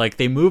line. Like,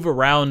 they move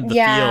around the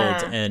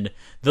field and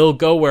they'll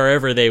go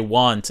wherever they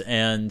want.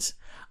 And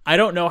I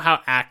don't know how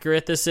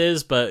accurate this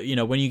is, but, you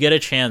know, when you get a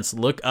chance,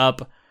 look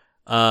up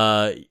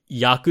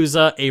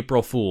Yakuza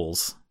April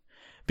Fools.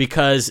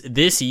 Because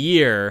this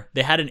year,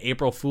 they had an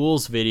April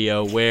Fools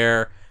video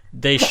where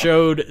they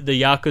showed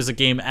the Yakuza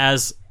game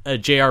as a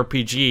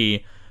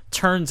JRPG.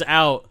 Turns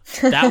out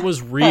that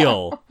was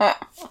real.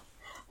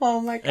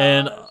 Oh my god.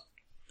 And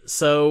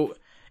so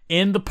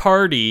in the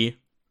party,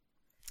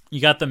 you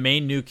got the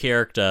main new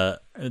character,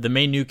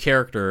 Kasuga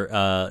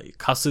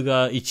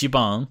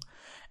Ichiban,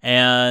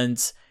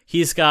 and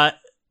he's got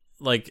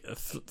like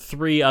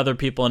 3 other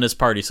people in his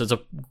party. So it's a,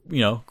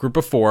 you know, group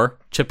of 4,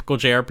 typical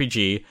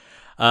JRPG.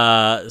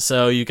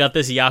 So you got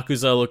this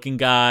Yakuza looking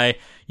guy,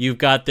 you've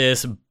got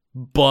this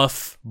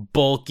buff,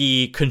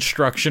 bulky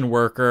construction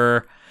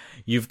worker,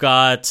 you've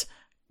got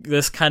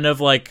this kind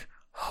of like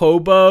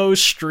hobo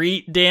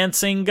street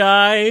dancing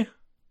guy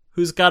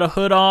who's got a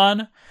hood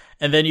on,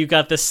 and then you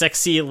got this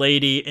sexy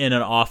lady in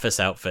an office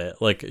outfit.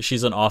 Like,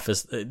 she's an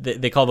office,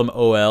 they call them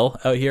OL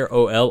out here,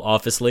 OL,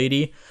 office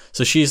lady.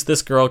 So she's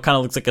this girl, kind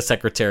of looks like a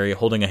secretary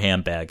holding a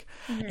handbag.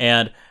 Mm-hmm.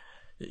 And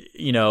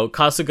you know,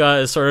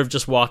 Kasuga is sort of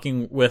just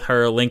walking with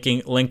her,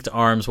 linked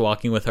arms,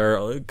 walking with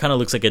her. Kind of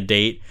looks like a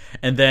date.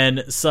 And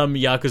then some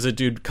Yakuza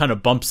dude kind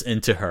of bumps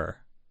into her.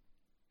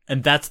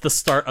 And that's the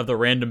start of the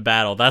random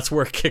battle. That's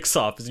where it kicks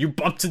off, is you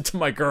bumped into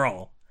my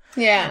girl.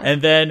 Yeah.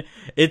 And then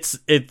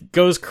it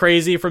goes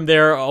crazy from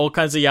there. All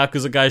kinds of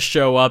Yakuza guys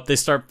show up. They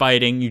start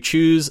fighting. You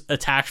choose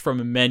attacks from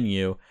a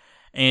menu.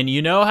 And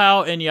you know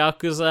how in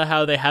Yakuza,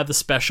 how they have the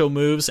special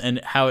moves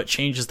and how it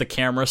changes the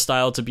camera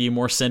style to be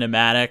more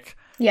cinematic?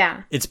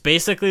 Yeah. It's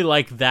basically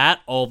like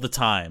that all the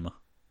time.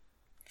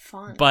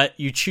 Fun. But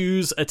you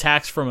choose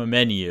attacks from a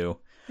menu.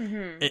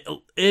 Mm-hmm.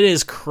 It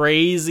is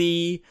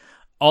crazy.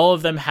 All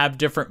of them have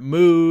different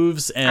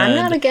moves. And I'm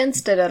not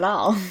against it at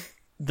all.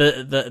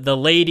 The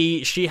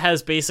lady, she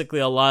has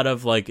basically a lot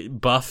of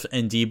like buff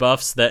and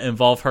debuffs that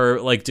involve her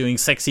like doing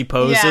sexy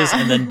poses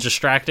and then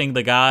distracting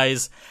the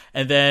guys.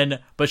 And then,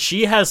 but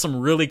she has some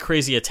really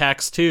crazy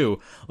attacks too.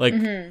 Like,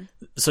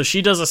 so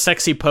she does a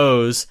sexy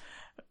pose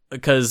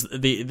because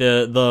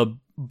the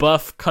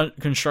buff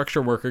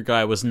construction worker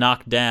guy was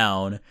knocked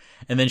down,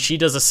 and then she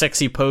does a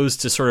sexy pose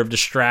to sort of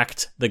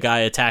distract the guy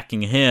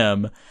attacking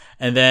him,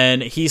 and then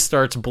he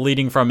starts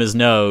bleeding from his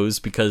nose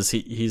because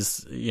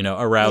he's you know,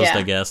 aroused,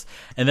 I guess.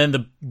 And then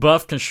the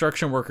buff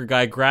construction worker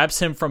guy grabs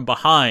him from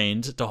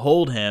behind to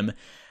hold him,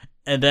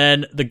 and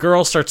then the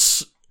girl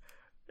starts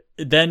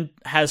then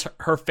has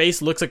her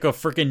face looks like a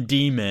freaking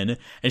demon,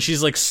 and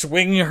she's like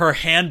swinging her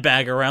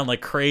handbag around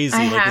like crazy,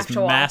 like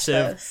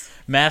this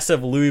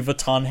massive Louis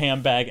Vuitton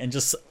handbag, and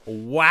just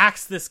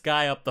whacks this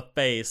guy up the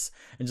face,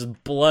 and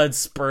just blood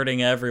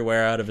spurting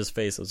everywhere out of his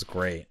face. It was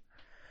great.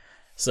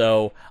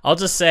 So I'll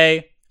just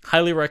say,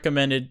 highly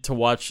recommended to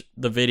watch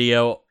the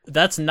video.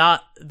 That's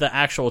not the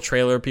actual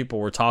trailer people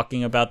were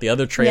talking about. The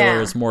other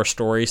trailer is more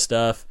story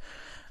stuff.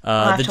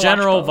 The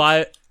general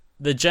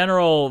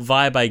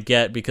vibe I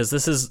get, because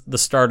this is the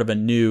start of a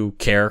new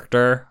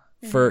character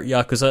for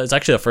Yakuza. It's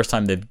actually the first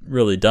time they've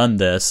really done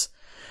this.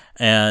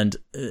 And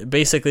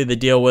basically the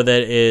deal with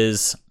it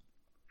is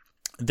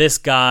this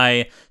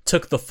guy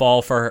took the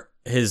fall for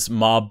his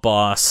mob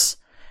boss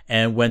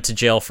and went to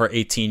jail for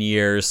 18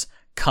 years,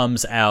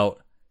 comes out,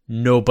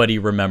 nobody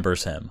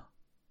remembers him.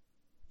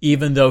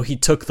 Even though he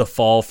took the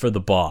fall for the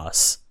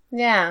boss.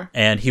 Yeah.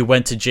 And he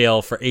went to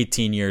jail for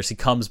 18 years. He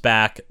comes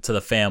back to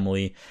the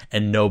family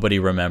and nobody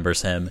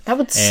remembers him. That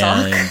would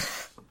suck.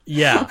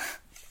 Yeah.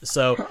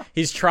 So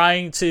he's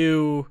trying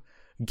to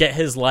get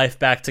his life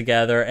back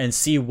together and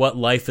see what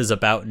life is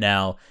about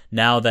now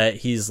that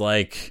he's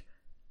like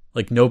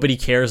nobody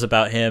cares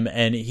about him,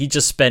 and he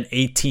just spent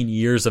 18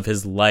 years of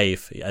his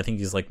life. I think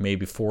he's like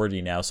maybe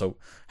 40 now, so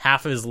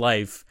half of his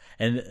life,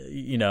 and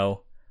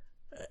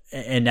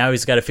and now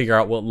he's got to figure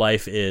out what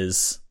life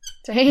is.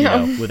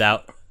 Damn.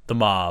 Without the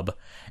mob.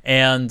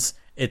 And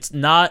it's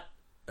not,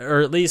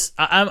 or at least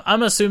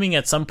I'm assuming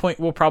at some point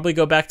we'll probably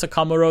go back to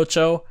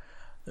Kamurocho,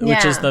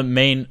 which is the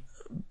main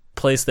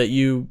place that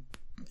you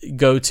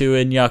go to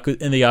in the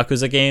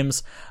Yakuza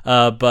games.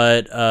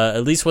 But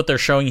at least what they're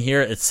showing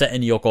here, it's set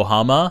in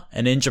Yokohama,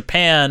 and in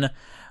Japan,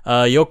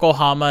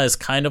 Yokohama is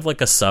kind of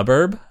like a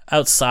suburb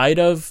outside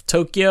of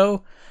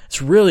Tokyo.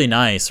 It's really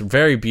nice,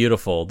 very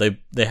beautiful.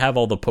 They have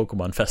all the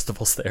Pokemon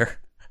festivals there.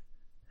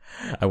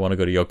 I want to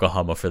go to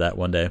Yokohama for that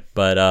one day.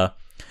 But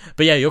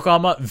yeah,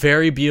 Yokohama,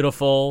 very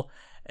beautiful.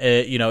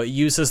 It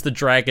uses the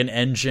Dragon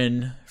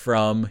engine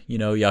from,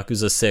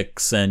 Yakuza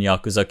 6 and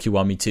Yakuza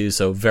Kiwami 2.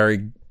 So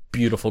very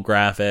beautiful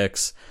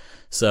graphics.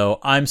 So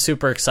I'm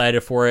super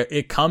excited for it.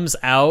 It comes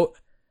out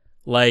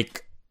I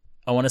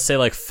want to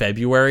say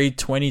February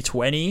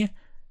 2020,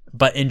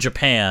 but in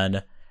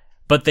Japan.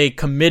 But they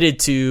committed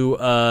to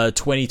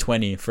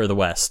 2020 for the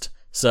West.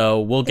 So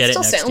we'll get it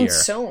next year.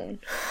 Soon.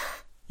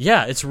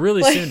 Yeah, it's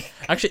really soon.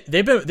 Actually,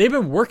 they've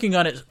been working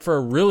on it for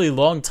a really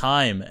long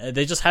time.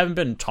 They just haven't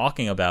been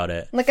talking about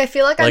it. I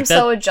feel like I'm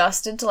so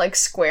adjusted to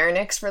Square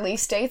Enix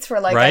release dates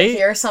where right? I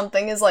hear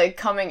something is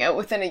coming out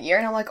within a year,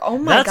 and I'm like, oh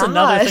my god. That's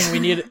another thing we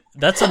need.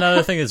 That's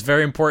another thing that's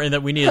very important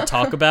that we need to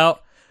talk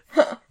about.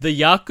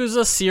 The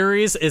Yakuza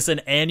series is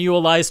an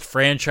annualized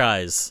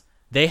franchise.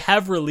 They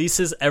have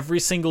releases every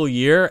single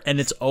year, and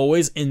it's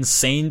always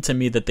insane to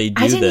me that they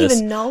do this. I didn't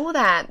even know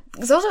that.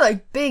 Because those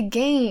are big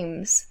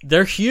games.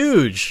 They're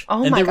huge. Oh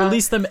my god. And they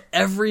release them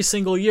every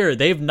single year.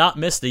 They've not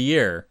missed a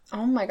year.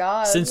 Oh my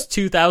god. Since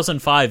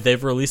 2005,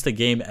 they've released a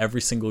game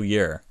every single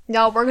year.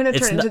 No, we're going to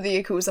turn into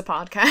the Yakuza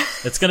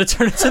podcast. It's going to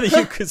turn into the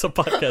Yakuza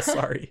podcast,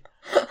 sorry.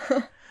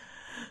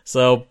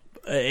 So,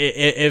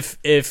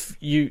 if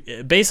you...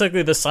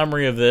 Basically, the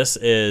summary of this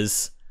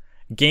is...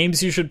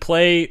 Games you should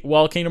play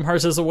while Kingdom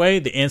Hearts is away,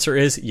 the answer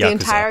is Yakuza. The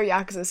entire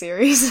Yakuza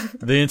series.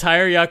 The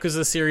entire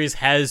Yakuza series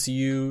has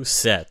you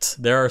set.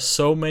 There are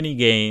so many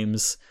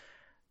games.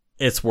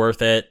 It's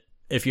worth it.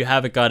 If you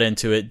haven't got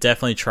into it,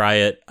 definitely try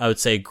it. I would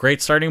say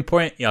great starting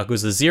point,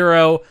 Yakuza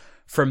 0.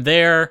 From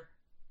there,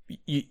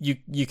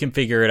 you can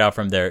figure it out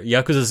from there.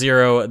 Yakuza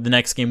 0, the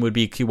next game would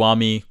be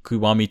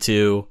Kiwami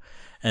 2,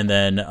 and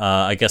then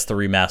I guess the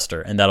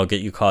remaster, and that'll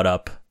get you caught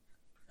up.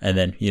 And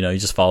then, you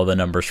just follow the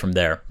numbers from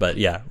there. But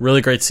yeah,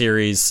 really great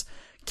series.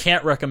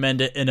 Can't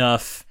recommend it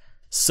enough.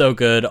 So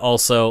good.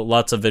 Also,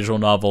 lots of visual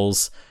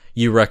novels.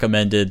 You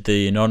recommended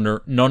the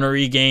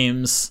Nonary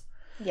games.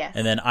 Yes.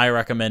 And then I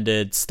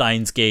recommended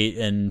Steins Gate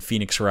and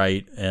Phoenix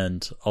Wright.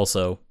 And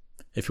also,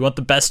 if you want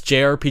the best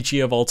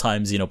JRPG of all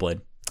time,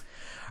 Xenoblade.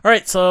 All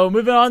right, so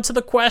moving on to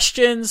the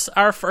questions.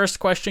 Our first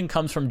question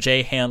comes from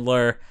Jay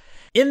Handler.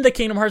 In the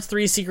Kingdom Hearts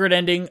 3 secret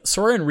ending,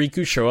 Sora and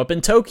Riku show up in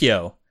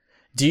Tokyo.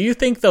 Do you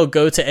think they'll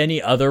go to any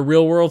other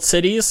real-world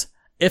cities?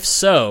 If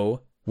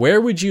so,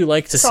 where would you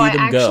like to see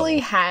them go? I actually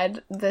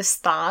had this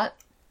thought.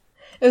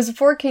 It was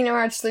before Kingdom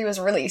Hearts 3 was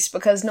released,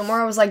 because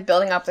Nomura was,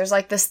 building up. There's,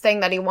 this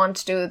thing that he wanted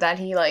to do that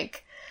he, And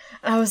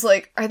I was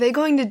like, are they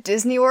going to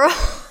Disney World?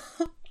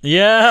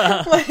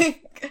 Yeah.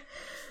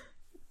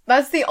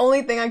 That's the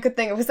only thing I could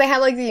think of. Because they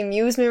had, the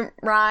amusement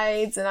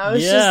rides, and I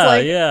was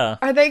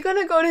are they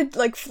going to go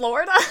to,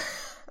 Florida?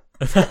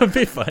 That would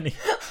be funny.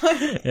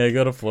 Yeah,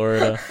 go to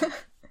Florida.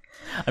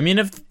 I mean,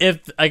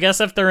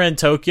 if they're in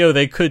Tokyo,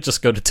 they could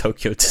just go to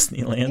Tokyo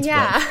Disneyland.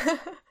 Yeah.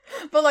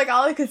 But,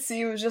 all I could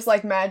see was just,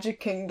 Magic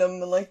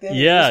Kingdom and, the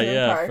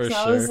amusement parks. For and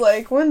sure. I was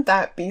like, wouldn't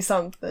that be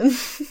something?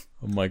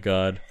 Oh my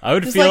god. I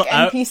would just feel...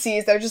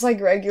 NPCs, they're just,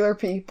 regular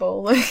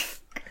people.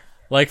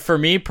 For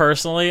me,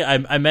 personally,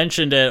 I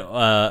mentioned it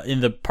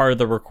in the part of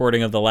the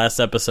recording of the last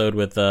episode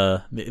with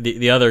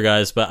the other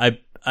guys, but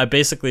I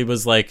basically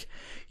was like,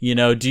 You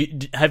know,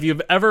 have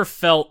you ever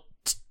felt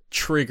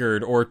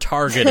triggered or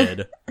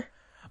targeted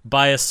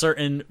by a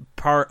certain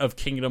part of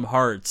Kingdom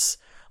Hearts?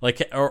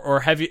 Like,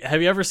 or have you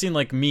ever seen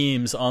like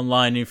memes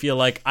online and you feel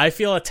like, I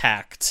feel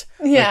attacked?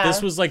 Yeah. Like,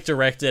 this was like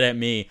directed at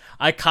me.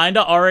 I kind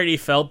of already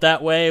felt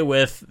that way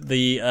with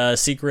the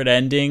secret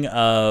ending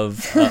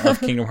of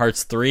Kingdom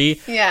Hearts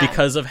 3. Yeah.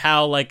 Because of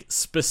how like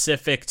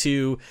specific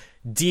to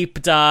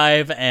Deep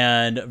Dive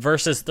and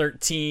Versus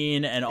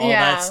 13 and all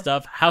that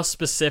stuff, how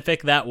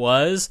specific that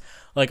was.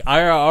 Like,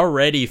 I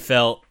already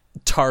felt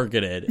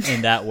targeted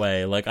in that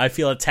way. Like, I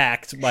feel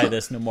attacked by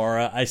this,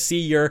 Nomura. I see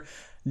you're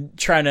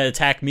trying to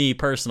attack me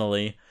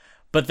personally.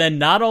 But then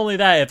not only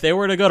that, if they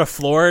were to go to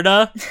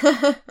Florida,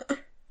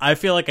 I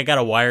feel like I got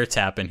a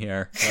wiretap in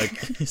here. Like,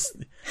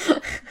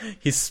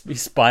 he's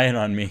spying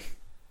on me.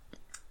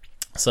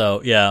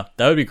 So, yeah,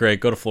 that would be great.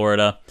 Go to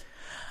Florida.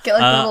 Get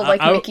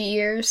like little Mickey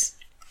ears.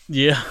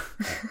 Yeah.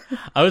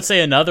 I would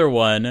say another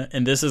one,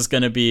 and this is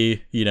going to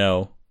be, you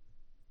know,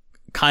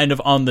 kind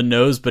of on the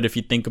nose, but if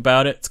you think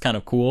about it, it's kind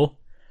of cool.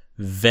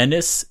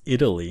 Venice,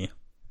 Italy.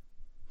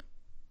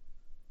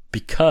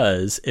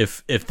 Because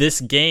if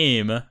this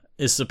game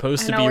is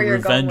supposed to be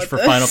revenge for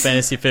Final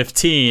Fantasy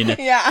 15,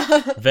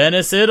 yeah.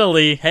 Venice,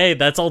 Italy, hey,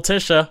 that's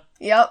Altissia.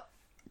 Yep.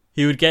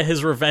 He would get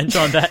his revenge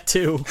on that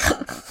too.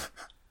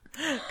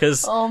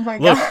 Because oh my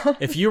god, look,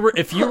 if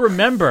you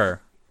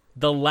remember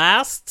the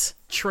last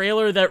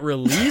trailer that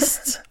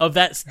released of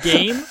that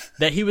game,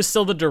 that he was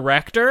still the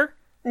director,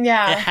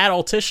 yeah, it had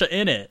Altissia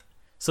in it.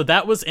 So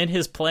that was in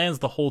his plans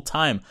the whole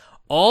time.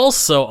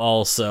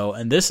 Also,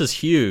 and this is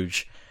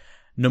huge,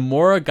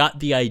 Nomura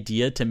got the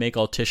idea to make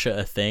Altissia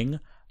a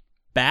thing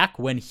back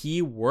when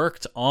he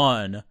worked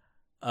on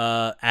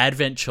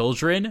Advent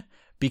Children,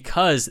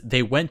 because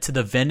they went to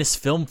the Venice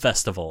Film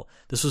Festival.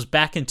 This was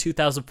back in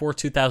 2004,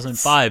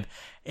 2005.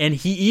 And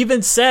he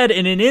even said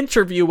in an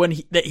interview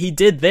that he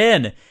did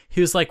then, he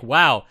was like,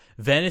 wow,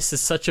 Venice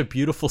is such a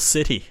beautiful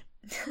city.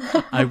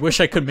 I wish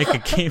I could make a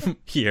game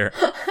here.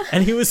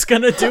 And he was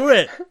going to do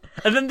it.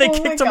 And then they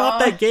kicked him off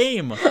that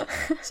game.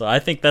 So I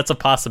think that's a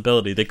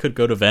possibility. They could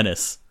go to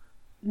Venice.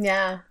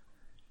 Yeah.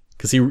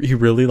 Because he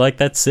really liked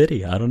that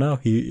city. I don't know.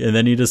 And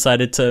then he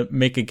decided to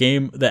make a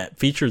game that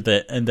featured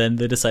that, and then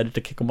they decided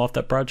to kick him off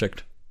that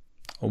project.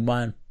 Oh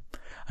man.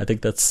 I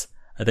think that's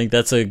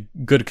a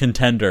good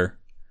contender.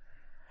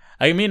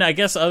 I mean, I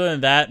guess other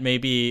than that,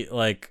 maybe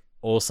like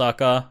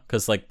Osaka,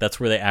 because like that's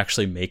where they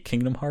actually make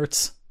Kingdom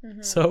Hearts.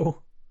 Mm-hmm.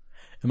 So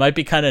it might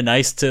be kind of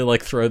nice to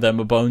like throw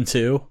them a bone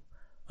too.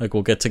 Like,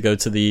 we'll get to go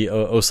to the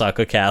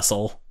Osaka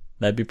castle.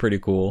 That'd be pretty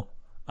cool.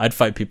 I'd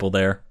fight people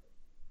there.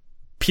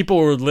 People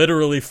were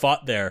literally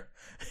fought there.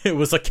 It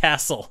was a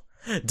castle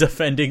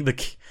defending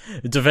the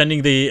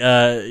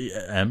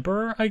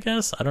emperor, I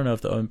guess. I don't know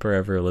if the emperor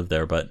ever lived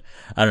there, but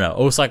I don't know.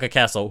 Osaka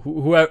Castle,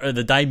 whoever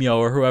the daimyo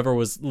or whoever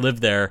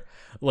lived there,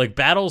 like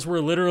battles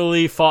were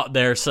literally fought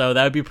there, so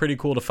that would be pretty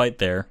cool to fight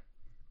there.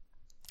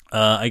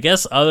 I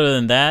guess other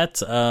than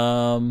that,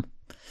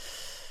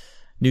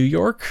 New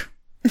York.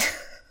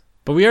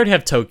 But we already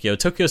have Tokyo.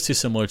 Tokyo's too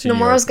similar to New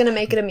York. Nomura's gonna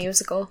make it a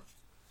musical.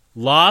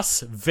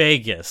 Las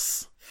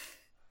Vegas.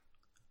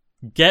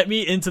 Get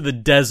me into the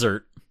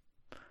desert.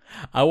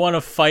 I want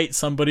to fight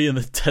somebody in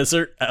the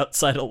desert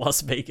outside of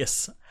Las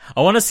Vegas. I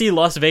want to see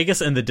Las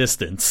Vegas in the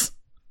distance.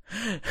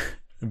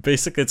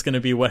 Basically, it's going to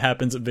be what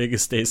happens at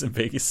Vegas stays in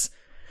Vegas.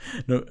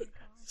 No,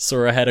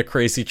 Sora had a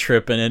crazy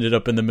trip and ended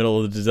up in the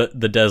middle of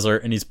the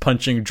desert, and he's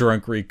punching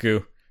drunk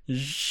Riku.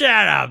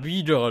 Shut up,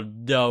 you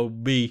don't know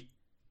me.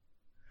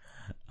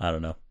 I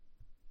don't know.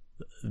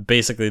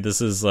 Basically, this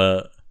is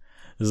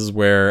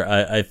where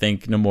I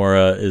think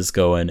Nomura is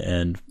going,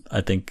 and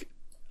I think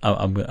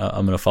I'm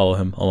gonna follow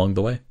him along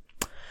the way.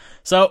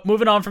 So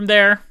moving on from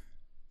there,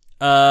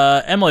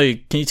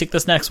 Emily, can you take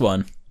this next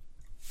one?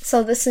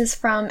 So this is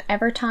from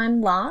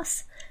Evertime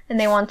Loss, and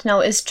they want to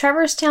know, is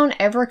Trevor's Town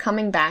ever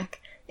coming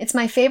back? It's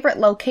my favorite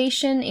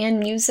location and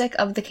music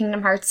of the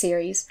Kingdom Hearts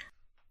series.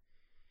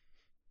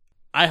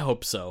 I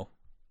hope so.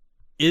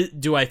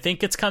 Do I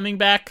think it's coming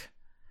back?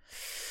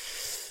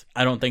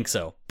 I don't think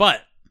so,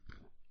 but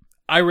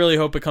I really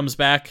hope it comes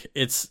back.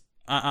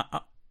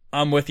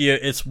 I'm with you.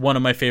 It's one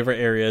of my favorite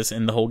areas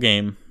in the whole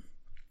game,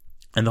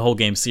 and the whole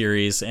game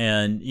series.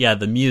 And yeah,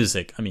 the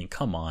music. I mean,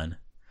 come on,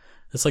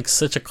 it's like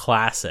such a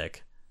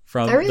classic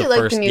from I really the like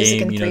first the music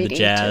game. in 3D, you know, the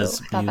jazz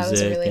too. I thought music that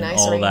was a really and nice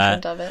all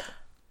arrangement that. of it.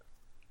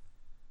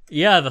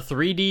 Yeah, the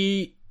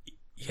 3D.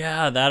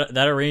 Yeah,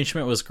 that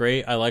arrangement was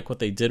great. I like what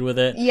they did with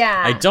it.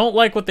 Yeah, I don't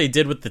like what they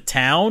did with the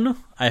town.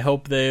 I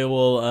hope they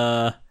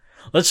will.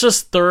 Let's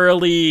just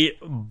thoroughly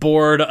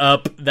board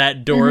up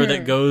that door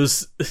that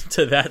goes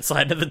to that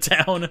side of the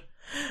town,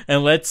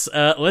 and let's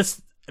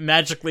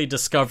magically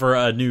discover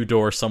a new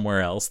door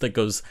somewhere else that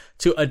goes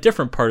to a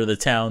different part of the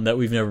town that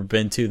we've never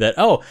been to. That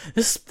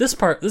this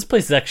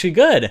place is actually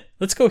good.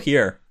 Let's go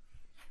here.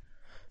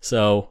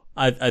 So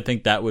I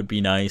think that would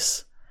be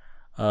nice.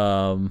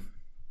 So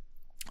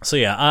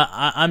yeah,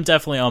 I'm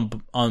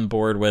definitely on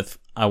board with.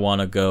 I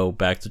want to go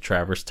back to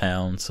Traverse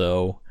Town.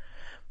 So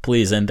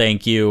please and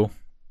thank you.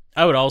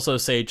 I would also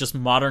say just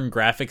modern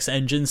graphics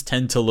engines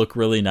tend to look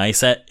really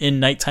nice in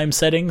nighttime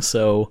settings,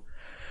 so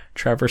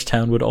Traverse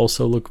Town would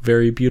also look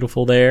very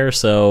beautiful there.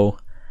 So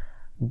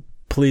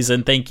please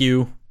and thank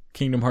you,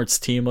 Kingdom Hearts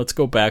team. Let's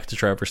go back to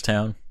Traverse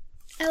Town.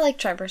 I like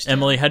Traverse Town.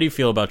 Emily, how do you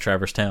feel about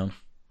Traverse Town?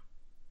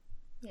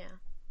 Yeah.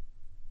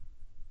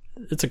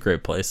 It's a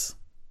great place.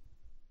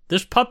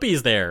 There's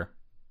puppies there.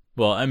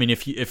 Well, I mean,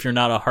 if you're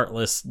not a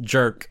heartless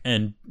jerk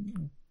and,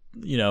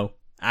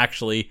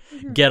 actually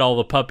get all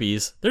the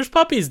puppies, there's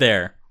puppies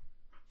there.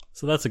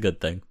 So that's a good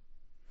thing.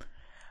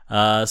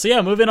 So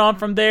yeah, moving on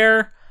from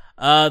there.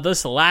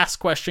 This last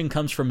question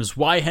comes from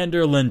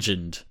Zweihander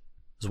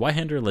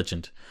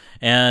Legend.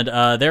 And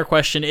their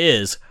question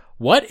is,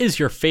 what is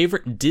your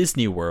favorite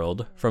Disney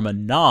World from a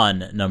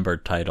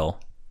non-numbered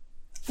title?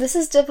 This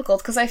is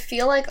difficult because I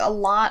feel like a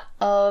lot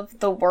of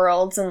the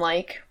worlds in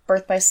like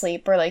Birth by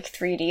Sleep or like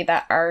 3D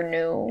that are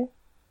new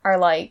are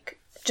like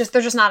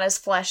they're just not as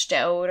fleshed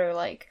out, or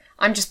like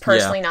I'm just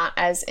personally not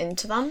as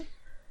into them.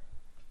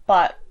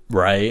 But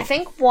right. I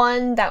think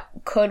one that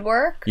could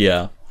work.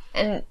 Yeah.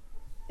 And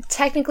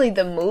technically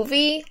the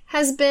movie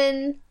has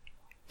been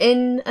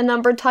in a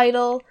numbered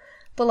title,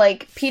 but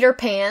like Peter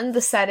Pan,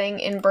 the setting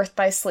in Birth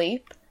by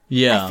Sleep.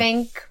 Yeah. I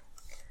think.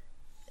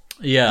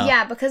 Yeah.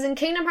 Yeah, because in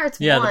Kingdom Hearts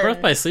 1, the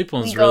Birth by Sleep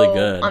one's really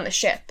good. On the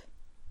ship.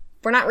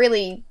 We're not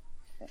really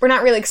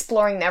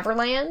exploring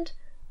Neverland,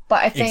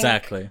 but I think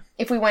exactly.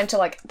 if we went to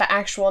like the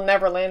actual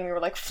Neverland, we were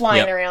like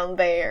flying around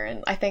there,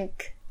 and I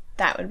think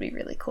that would be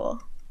really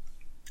cool.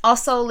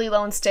 Also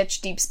Lilo and Stitch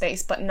Deep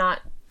Space, but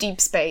not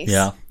Deep Space.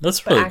 Yeah,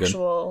 that's really good.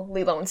 Actual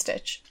Lilo and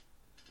Stitch.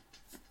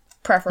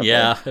 Preferably.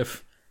 Yeah,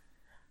 if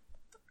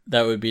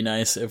that would be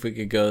nice if we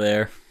could go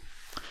there.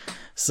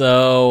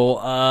 So,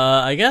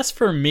 I guess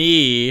for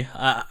me,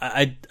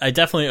 I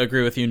definitely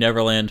agree with you.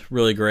 Neverland,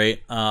 really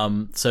great.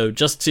 So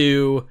just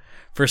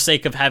for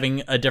sake of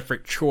having a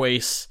different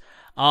choice,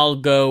 I'll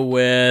go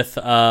with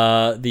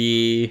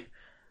I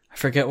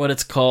forget what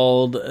it's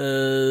called.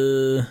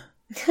 The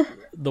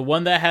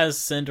one that has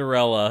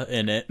Cinderella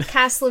in it.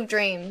 Castle of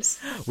Dreams.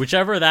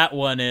 Whichever that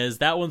one is,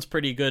 that one's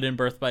pretty good in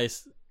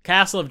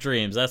Castle of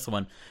Dreams, that's the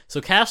one. So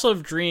Castle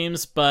of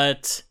Dreams,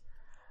 but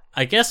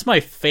I guess my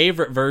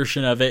favorite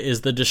version of it is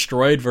the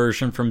destroyed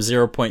version from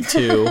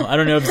 0.2. I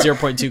don't know if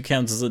 0.2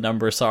 counts as a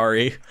number,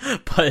 sorry.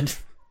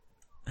 But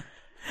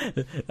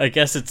I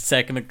guess it's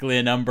technically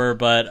a number,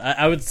 but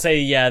I would say,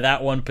 yeah,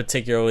 that one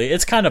particularly,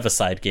 it's kind of a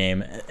side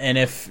game. And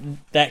if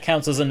that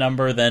counts as a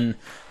number, then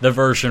the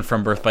version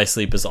from Birth by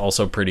Sleep is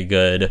also pretty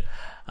good.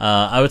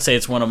 I would say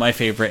it's one of my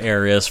favorite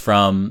areas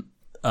from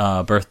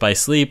Birth by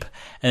Sleep,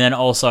 and then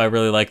also I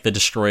really like the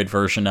destroyed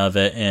version of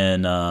it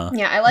in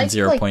I like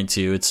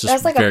 0.2. It's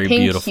just like very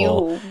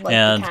beautiful hue, like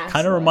and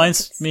kind of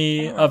reminds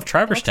me of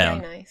Traverse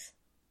Town. Very nice.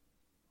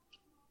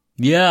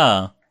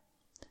 Yeah,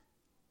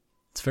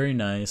 it's very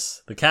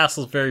nice. The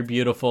castle's very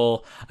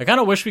beautiful. I kind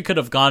of wish we could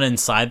have gone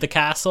inside the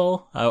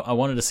castle. I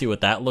wanted to see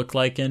what that looked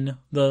like in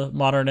the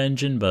modern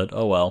engine, but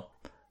oh well.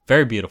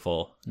 Very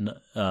beautiful,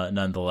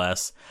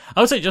 nonetheless.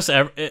 I would say just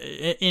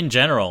in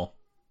general,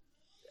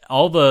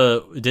 all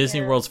the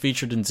Disney Worlds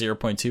featured in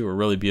 0.2 were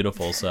really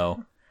beautiful,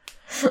 so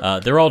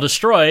they're all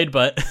destroyed,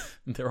 but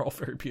they're all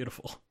very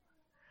beautiful.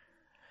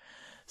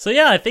 So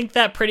yeah, I think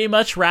that pretty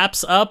much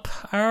wraps up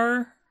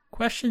our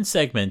question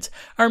segment.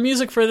 Our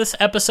music for this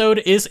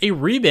episode is a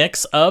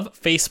remix of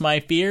Face My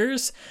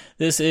Fears.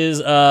 This is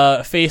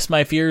Face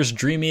My Fears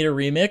Dream Eater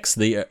remix.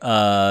 The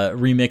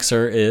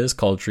remixer is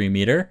called Dream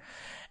Eater,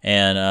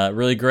 and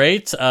really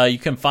great. You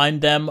can find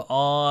them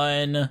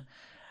on...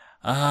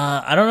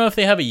 I don't know if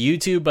they have a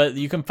YouTube, but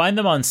you can find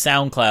them on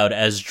SoundCloud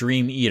as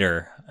Dream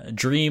Eater.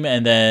 Dream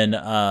and then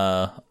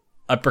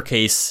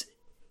uppercase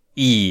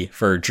E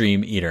for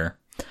Dream Eater.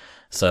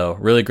 So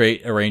really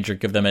great arranger.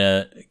 Give them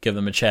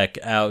a check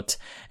out.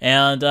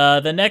 And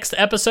the next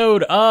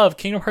episode of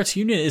Kingdom Hearts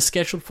Union is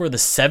scheduled for the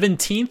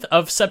 17th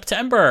of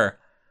September.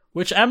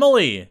 Which,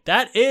 Emily,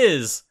 that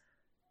is...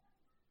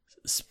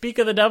 Speak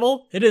of the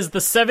devil, it is the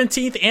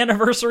 17th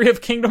anniversary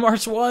of Kingdom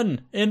Hearts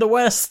 1 in the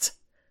West.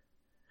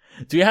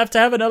 Do you have to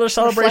have another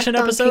celebration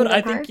episode?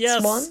 I think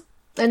yes.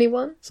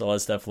 Anyone? So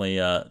let's definitely,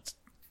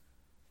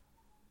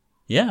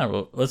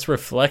 let's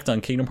reflect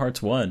on Kingdom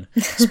Hearts 1.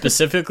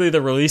 Specifically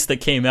the release that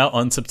came out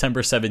on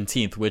September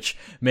 17th, which,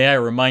 may I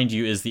remind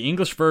you, is the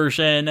English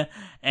version,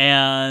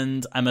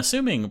 and I'm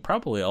assuming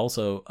probably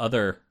also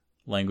other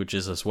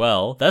languages as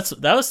well. That's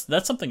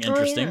something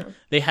interesting. Oh, yeah.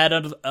 They had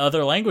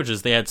other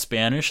languages. They had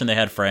Spanish and they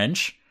had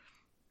French.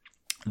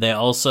 They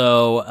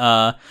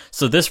also,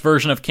 so this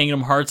version of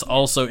Kingdom Hearts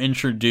also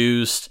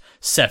introduced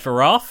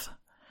Sephiroth.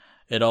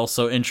 It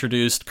also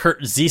introduced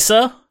Kurt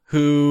Zisa,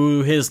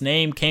 who his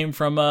name came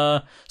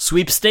from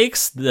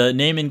Sweepstakes, the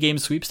name in game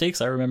Sweepstakes.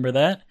 I remember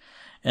that.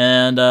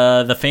 And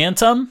the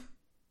Phantom.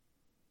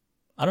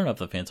 I don't know if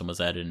the Phantom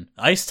was added in.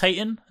 Ice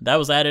Titan, that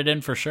was added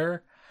in for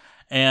sure.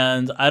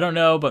 And I don't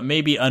know, but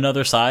maybe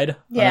another side,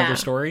 another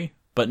story,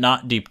 but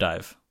not Deep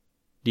Dive.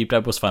 Deep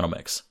Dive was Final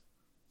Mix.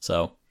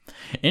 So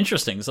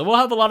Interesting. So we'll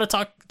have a lot of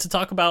to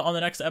talk about on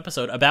the next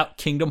episode about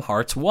Kingdom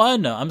Hearts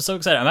 1. I'm so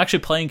excited. I'm actually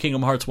playing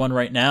Kingdom Hearts 1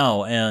 right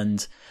now,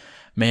 and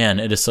man,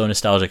 it is so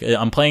nostalgic.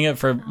 I'm playing it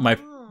for my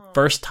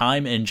first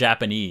time in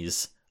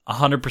Japanese,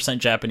 100%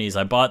 Japanese.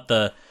 I bought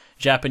the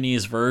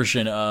Japanese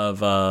version of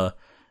the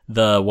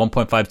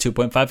 1.5,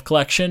 2.5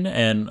 collection,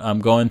 and I'm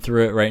going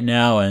through it right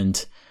now,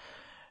 and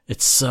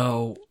it's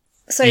so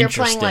you're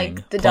playing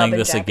like the dub in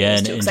this Japanese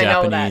again too, in 'cause I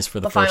know Japanese that for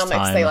the final first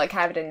mix, time. they like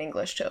have it in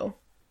English too.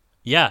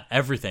 Yeah,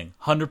 everything.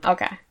 100%.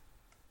 Okay.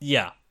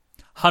 Yeah.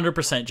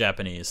 100%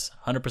 Japanese.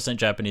 100%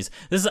 Japanese.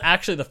 This is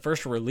actually the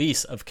first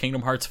release of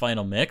Kingdom Hearts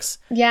Final Mix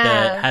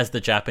that has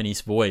the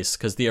Japanese voice,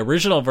 because the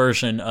original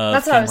version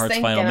of Kingdom Hearts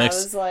Final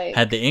Mix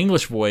had the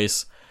English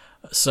voice.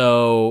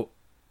 So,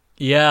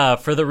 yeah,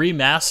 for the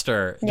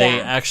remaster, they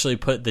actually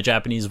put the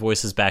Japanese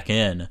voices back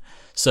in.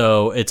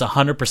 So it's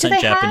 100%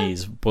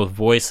 Japanese, both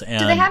voice and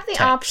do they have the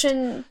text.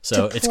 Option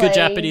so to it's play good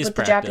Japanese with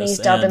practice.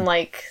 The Japanese dub in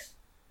like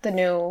the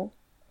new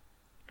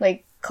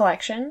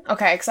collection?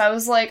 Okay, because I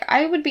was like,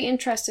 I would be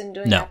interested in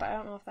doing that, but I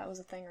don't know if that was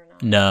a thing or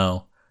not.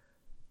 No.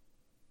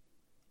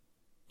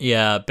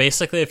 Yeah,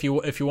 basically, if you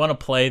want to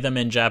play them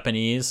in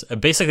Japanese,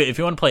 if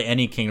you want to play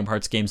any Kingdom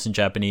Hearts games in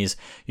Japanese,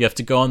 you have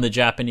to go on the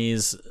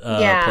Japanese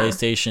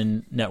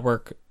PlayStation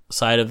Network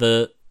side of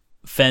the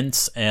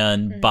fence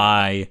and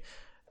buy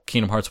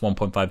Kingdom Hearts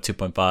 1.5,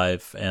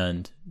 2.5,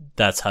 and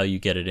that's how you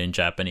get it in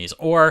Japanese.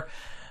 Or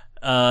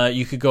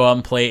you could go out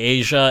and play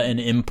Asia and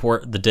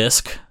import the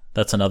disc.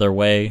 That's another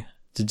way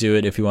to do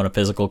it if you want a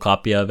physical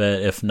copy of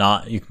it. If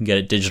not, you can get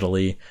it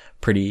digitally,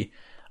 pretty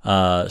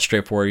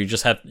straightforward. You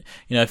just have,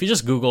 if you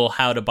just Google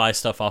how to buy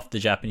stuff off the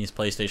Japanese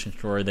PlayStation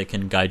Store, they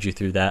can guide you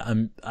through that.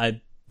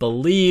 I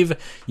believe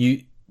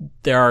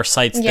there are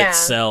sites that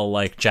sell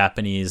like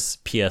Japanese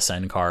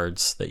PSN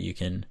cards that you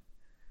can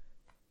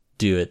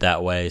do it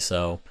that way.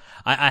 So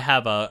I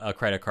have a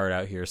credit card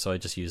out here, so I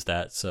just use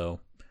that. So,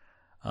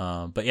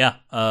 but yeah,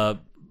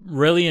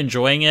 really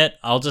enjoying it.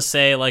 I'll just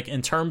say, like,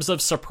 in terms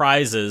of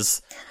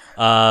surprises,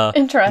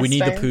 Winnie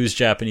the Pooh's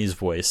Japanese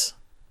voice.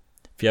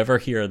 If you ever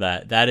hear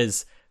that, that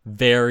is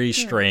very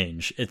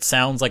strange. It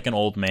sounds like an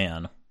old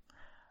man.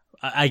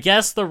 I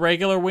guess the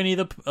regular Winnie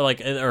the Pooh,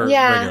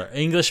 regular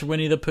English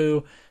Winnie the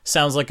Pooh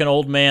sounds like an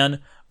old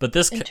man, but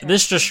this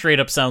just straight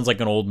up sounds like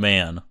an old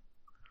man.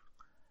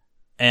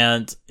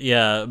 And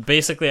yeah,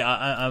 basically,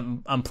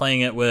 I'm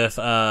playing it with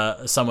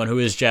someone who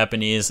is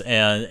Japanese,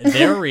 and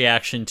their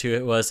reaction to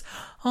it was,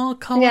 "Oh,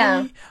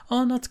 kawaii,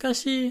 oh,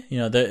 natsukashi."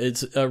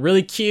 It's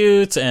really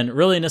cute and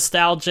really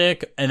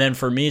nostalgic. And then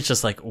for me, it's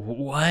just like,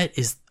 what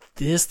is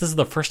this? This is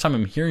the first time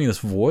I'm hearing this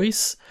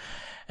voice.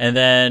 And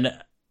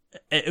then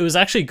it was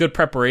actually good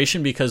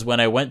preparation, because when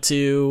I went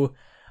to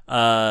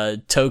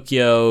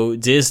Tokyo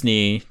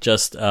Disney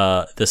just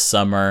this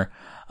summer,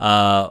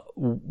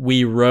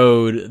 we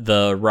rode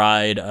the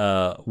ride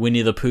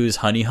Winnie the Pooh's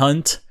Honey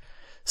Hunt.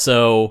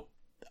 So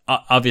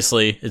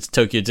obviously it's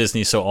Tokyo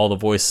Disney, so all the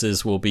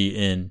voices will be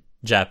in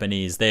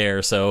Japanese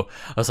there. So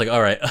I was like,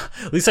 all right,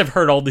 at least I've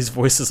heard all these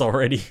voices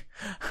already.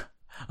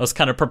 I was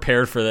kind of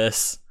prepared for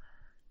this.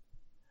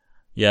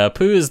 Yeah,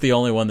 Pooh is the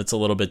only one that's a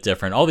little bit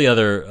different. All the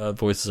other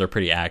voices are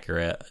pretty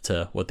accurate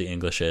to what the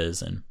English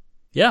is. And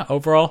yeah,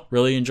 overall,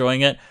 really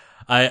enjoying it.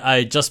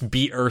 I just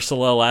beat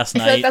Ursula last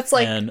night. Like that's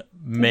like and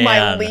man,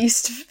 my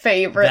least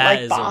favorite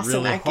that boss is a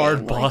really in that hard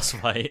game. boss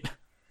fight.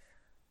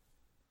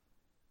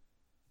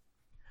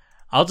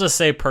 I'll just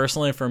say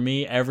personally, for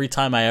me, every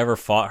time I ever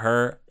fought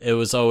her, it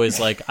was always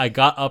like I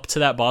got up to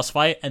that boss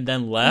fight and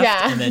then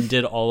left and then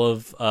did all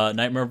of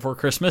Nightmare Before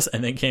Christmas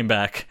and then came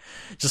back,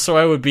 just so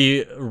I would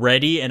be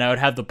ready and I would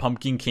have the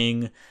Pumpkin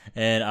King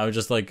and I would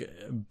just like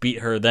beat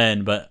her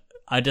then. But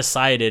I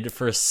decided,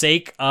 for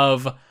sake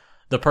of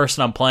the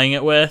person I'm playing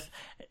it with,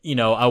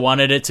 I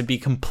wanted it to be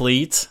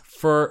complete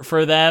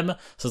for them.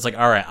 So it's like,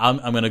 all right, I'm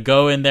gonna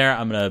go in there,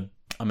 I'm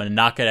gonna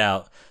knock it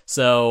out.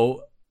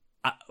 So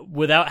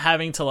without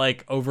having to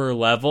like over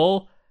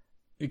level,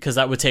 because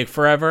that would take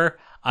forever,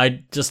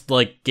 I just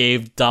like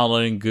gave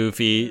Donald and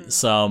Goofy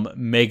some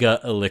mega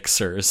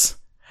elixirs,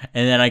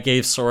 and then I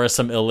gave Sora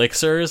some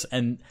elixirs,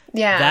 and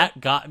that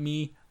got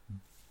me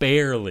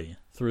barely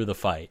through the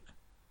fight.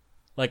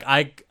 Like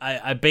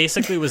I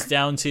basically was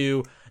down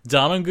to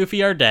Donald and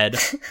Goofy are dead,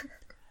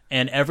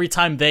 and every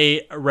time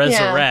they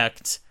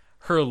resurrect,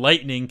 her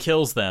lightning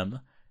kills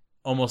them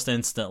almost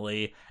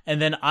instantly,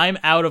 and then I'm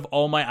out of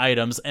all my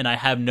items and I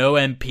have no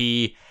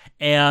MP,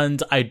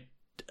 and I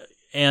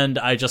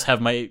just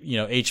have my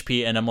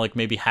HP, and I'm like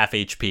maybe half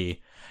HP,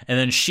 and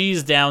then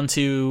she's down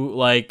to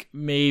like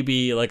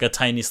maybe like a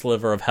tiny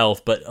sliver of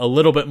health, but a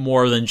little bit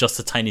more than just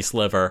a tiny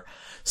sliver.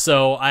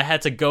 So I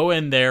had to go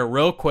in there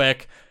real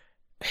quick,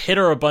 hit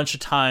her a bunch of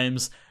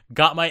times,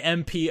 got my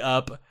MP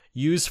up,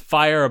 used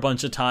fire a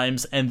bunch of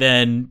times, and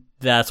then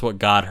that's what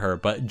got her,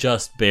 but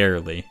just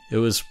barely. It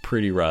was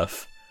pretty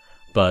rough,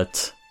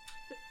 but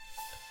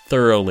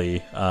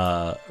thoroughly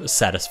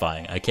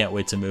satisfying. I can't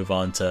wait to move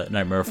on to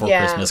Nightmare Before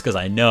Christmas, because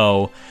I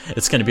know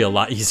it's going to be a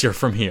lot easier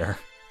from here.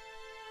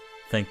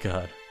 Thank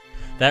God.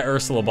 That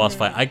Ursula boss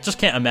fight, I just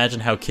can't imagine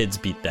how kids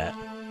beat that.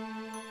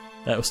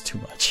 That was too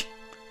much.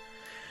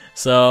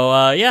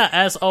 So, yeah,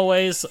 as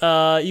always,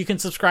 you can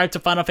subscribe to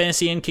Final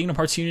Fantasy and Kingdom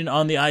Hearts Union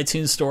on the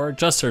iTunes Store.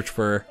 Just search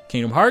for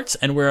Kingdom Hearts,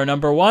 and we're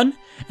number 1.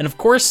 And, of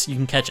course, you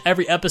can catch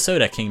every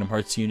episode at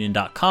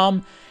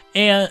KingdomHeartsUnion.com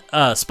and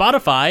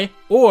Spotify,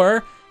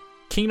 or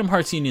Kingdom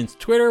Hearts Union's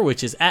Twitter,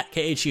 which is at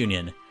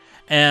KHUnion.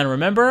 And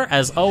remember,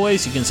 as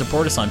always, you can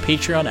support us on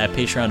Patreon at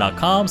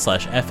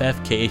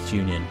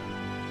patreon.com/FFKHUnion.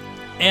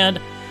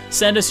 And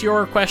send us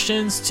your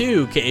questions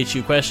to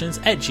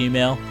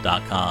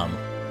khuquestions@gmail.com.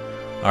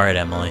 All right,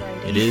 Emily,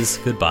 it is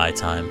goodbye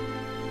time.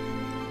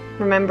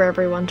 Remember,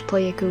 everyone, to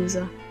play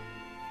Yakuza.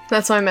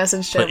 That's my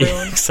message to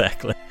everyone.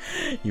 Exactly.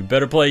 You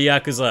better play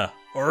Yakuza,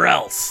 or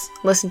else.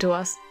 Listen to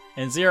us.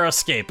 And Zero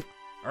Escape,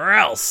 or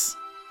else.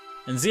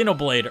 And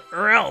Xenoblade,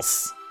 or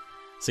else.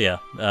 So yeah,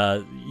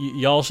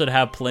 y'all should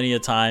have plenty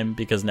of time,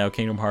 because now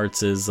Kingdom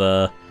Hearts is,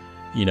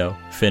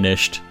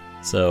 finished.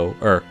 So,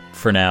 or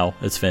for now,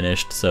 it's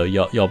finished. So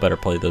y'all better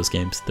play those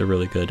games. They're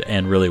really good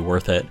and really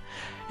worth it.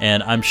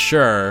 And I'm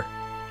sure,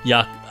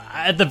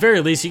 at the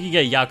very least, you can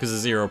get Yakuza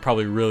 0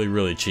 probably really,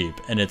 really cheap.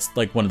 And it's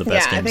like one of the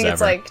best games ever. Yeah,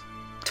 I think it's like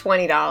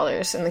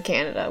 $20 in the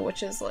Canada,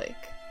 which is like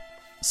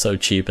so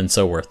cheap and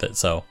so worth it.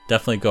 So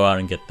definitely go out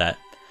and get that.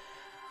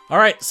 All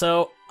right,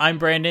 so I'm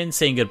Brandon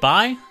saying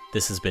goodbye.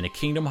 This has been a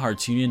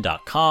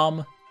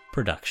KingdomHeartsUnion.com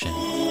production.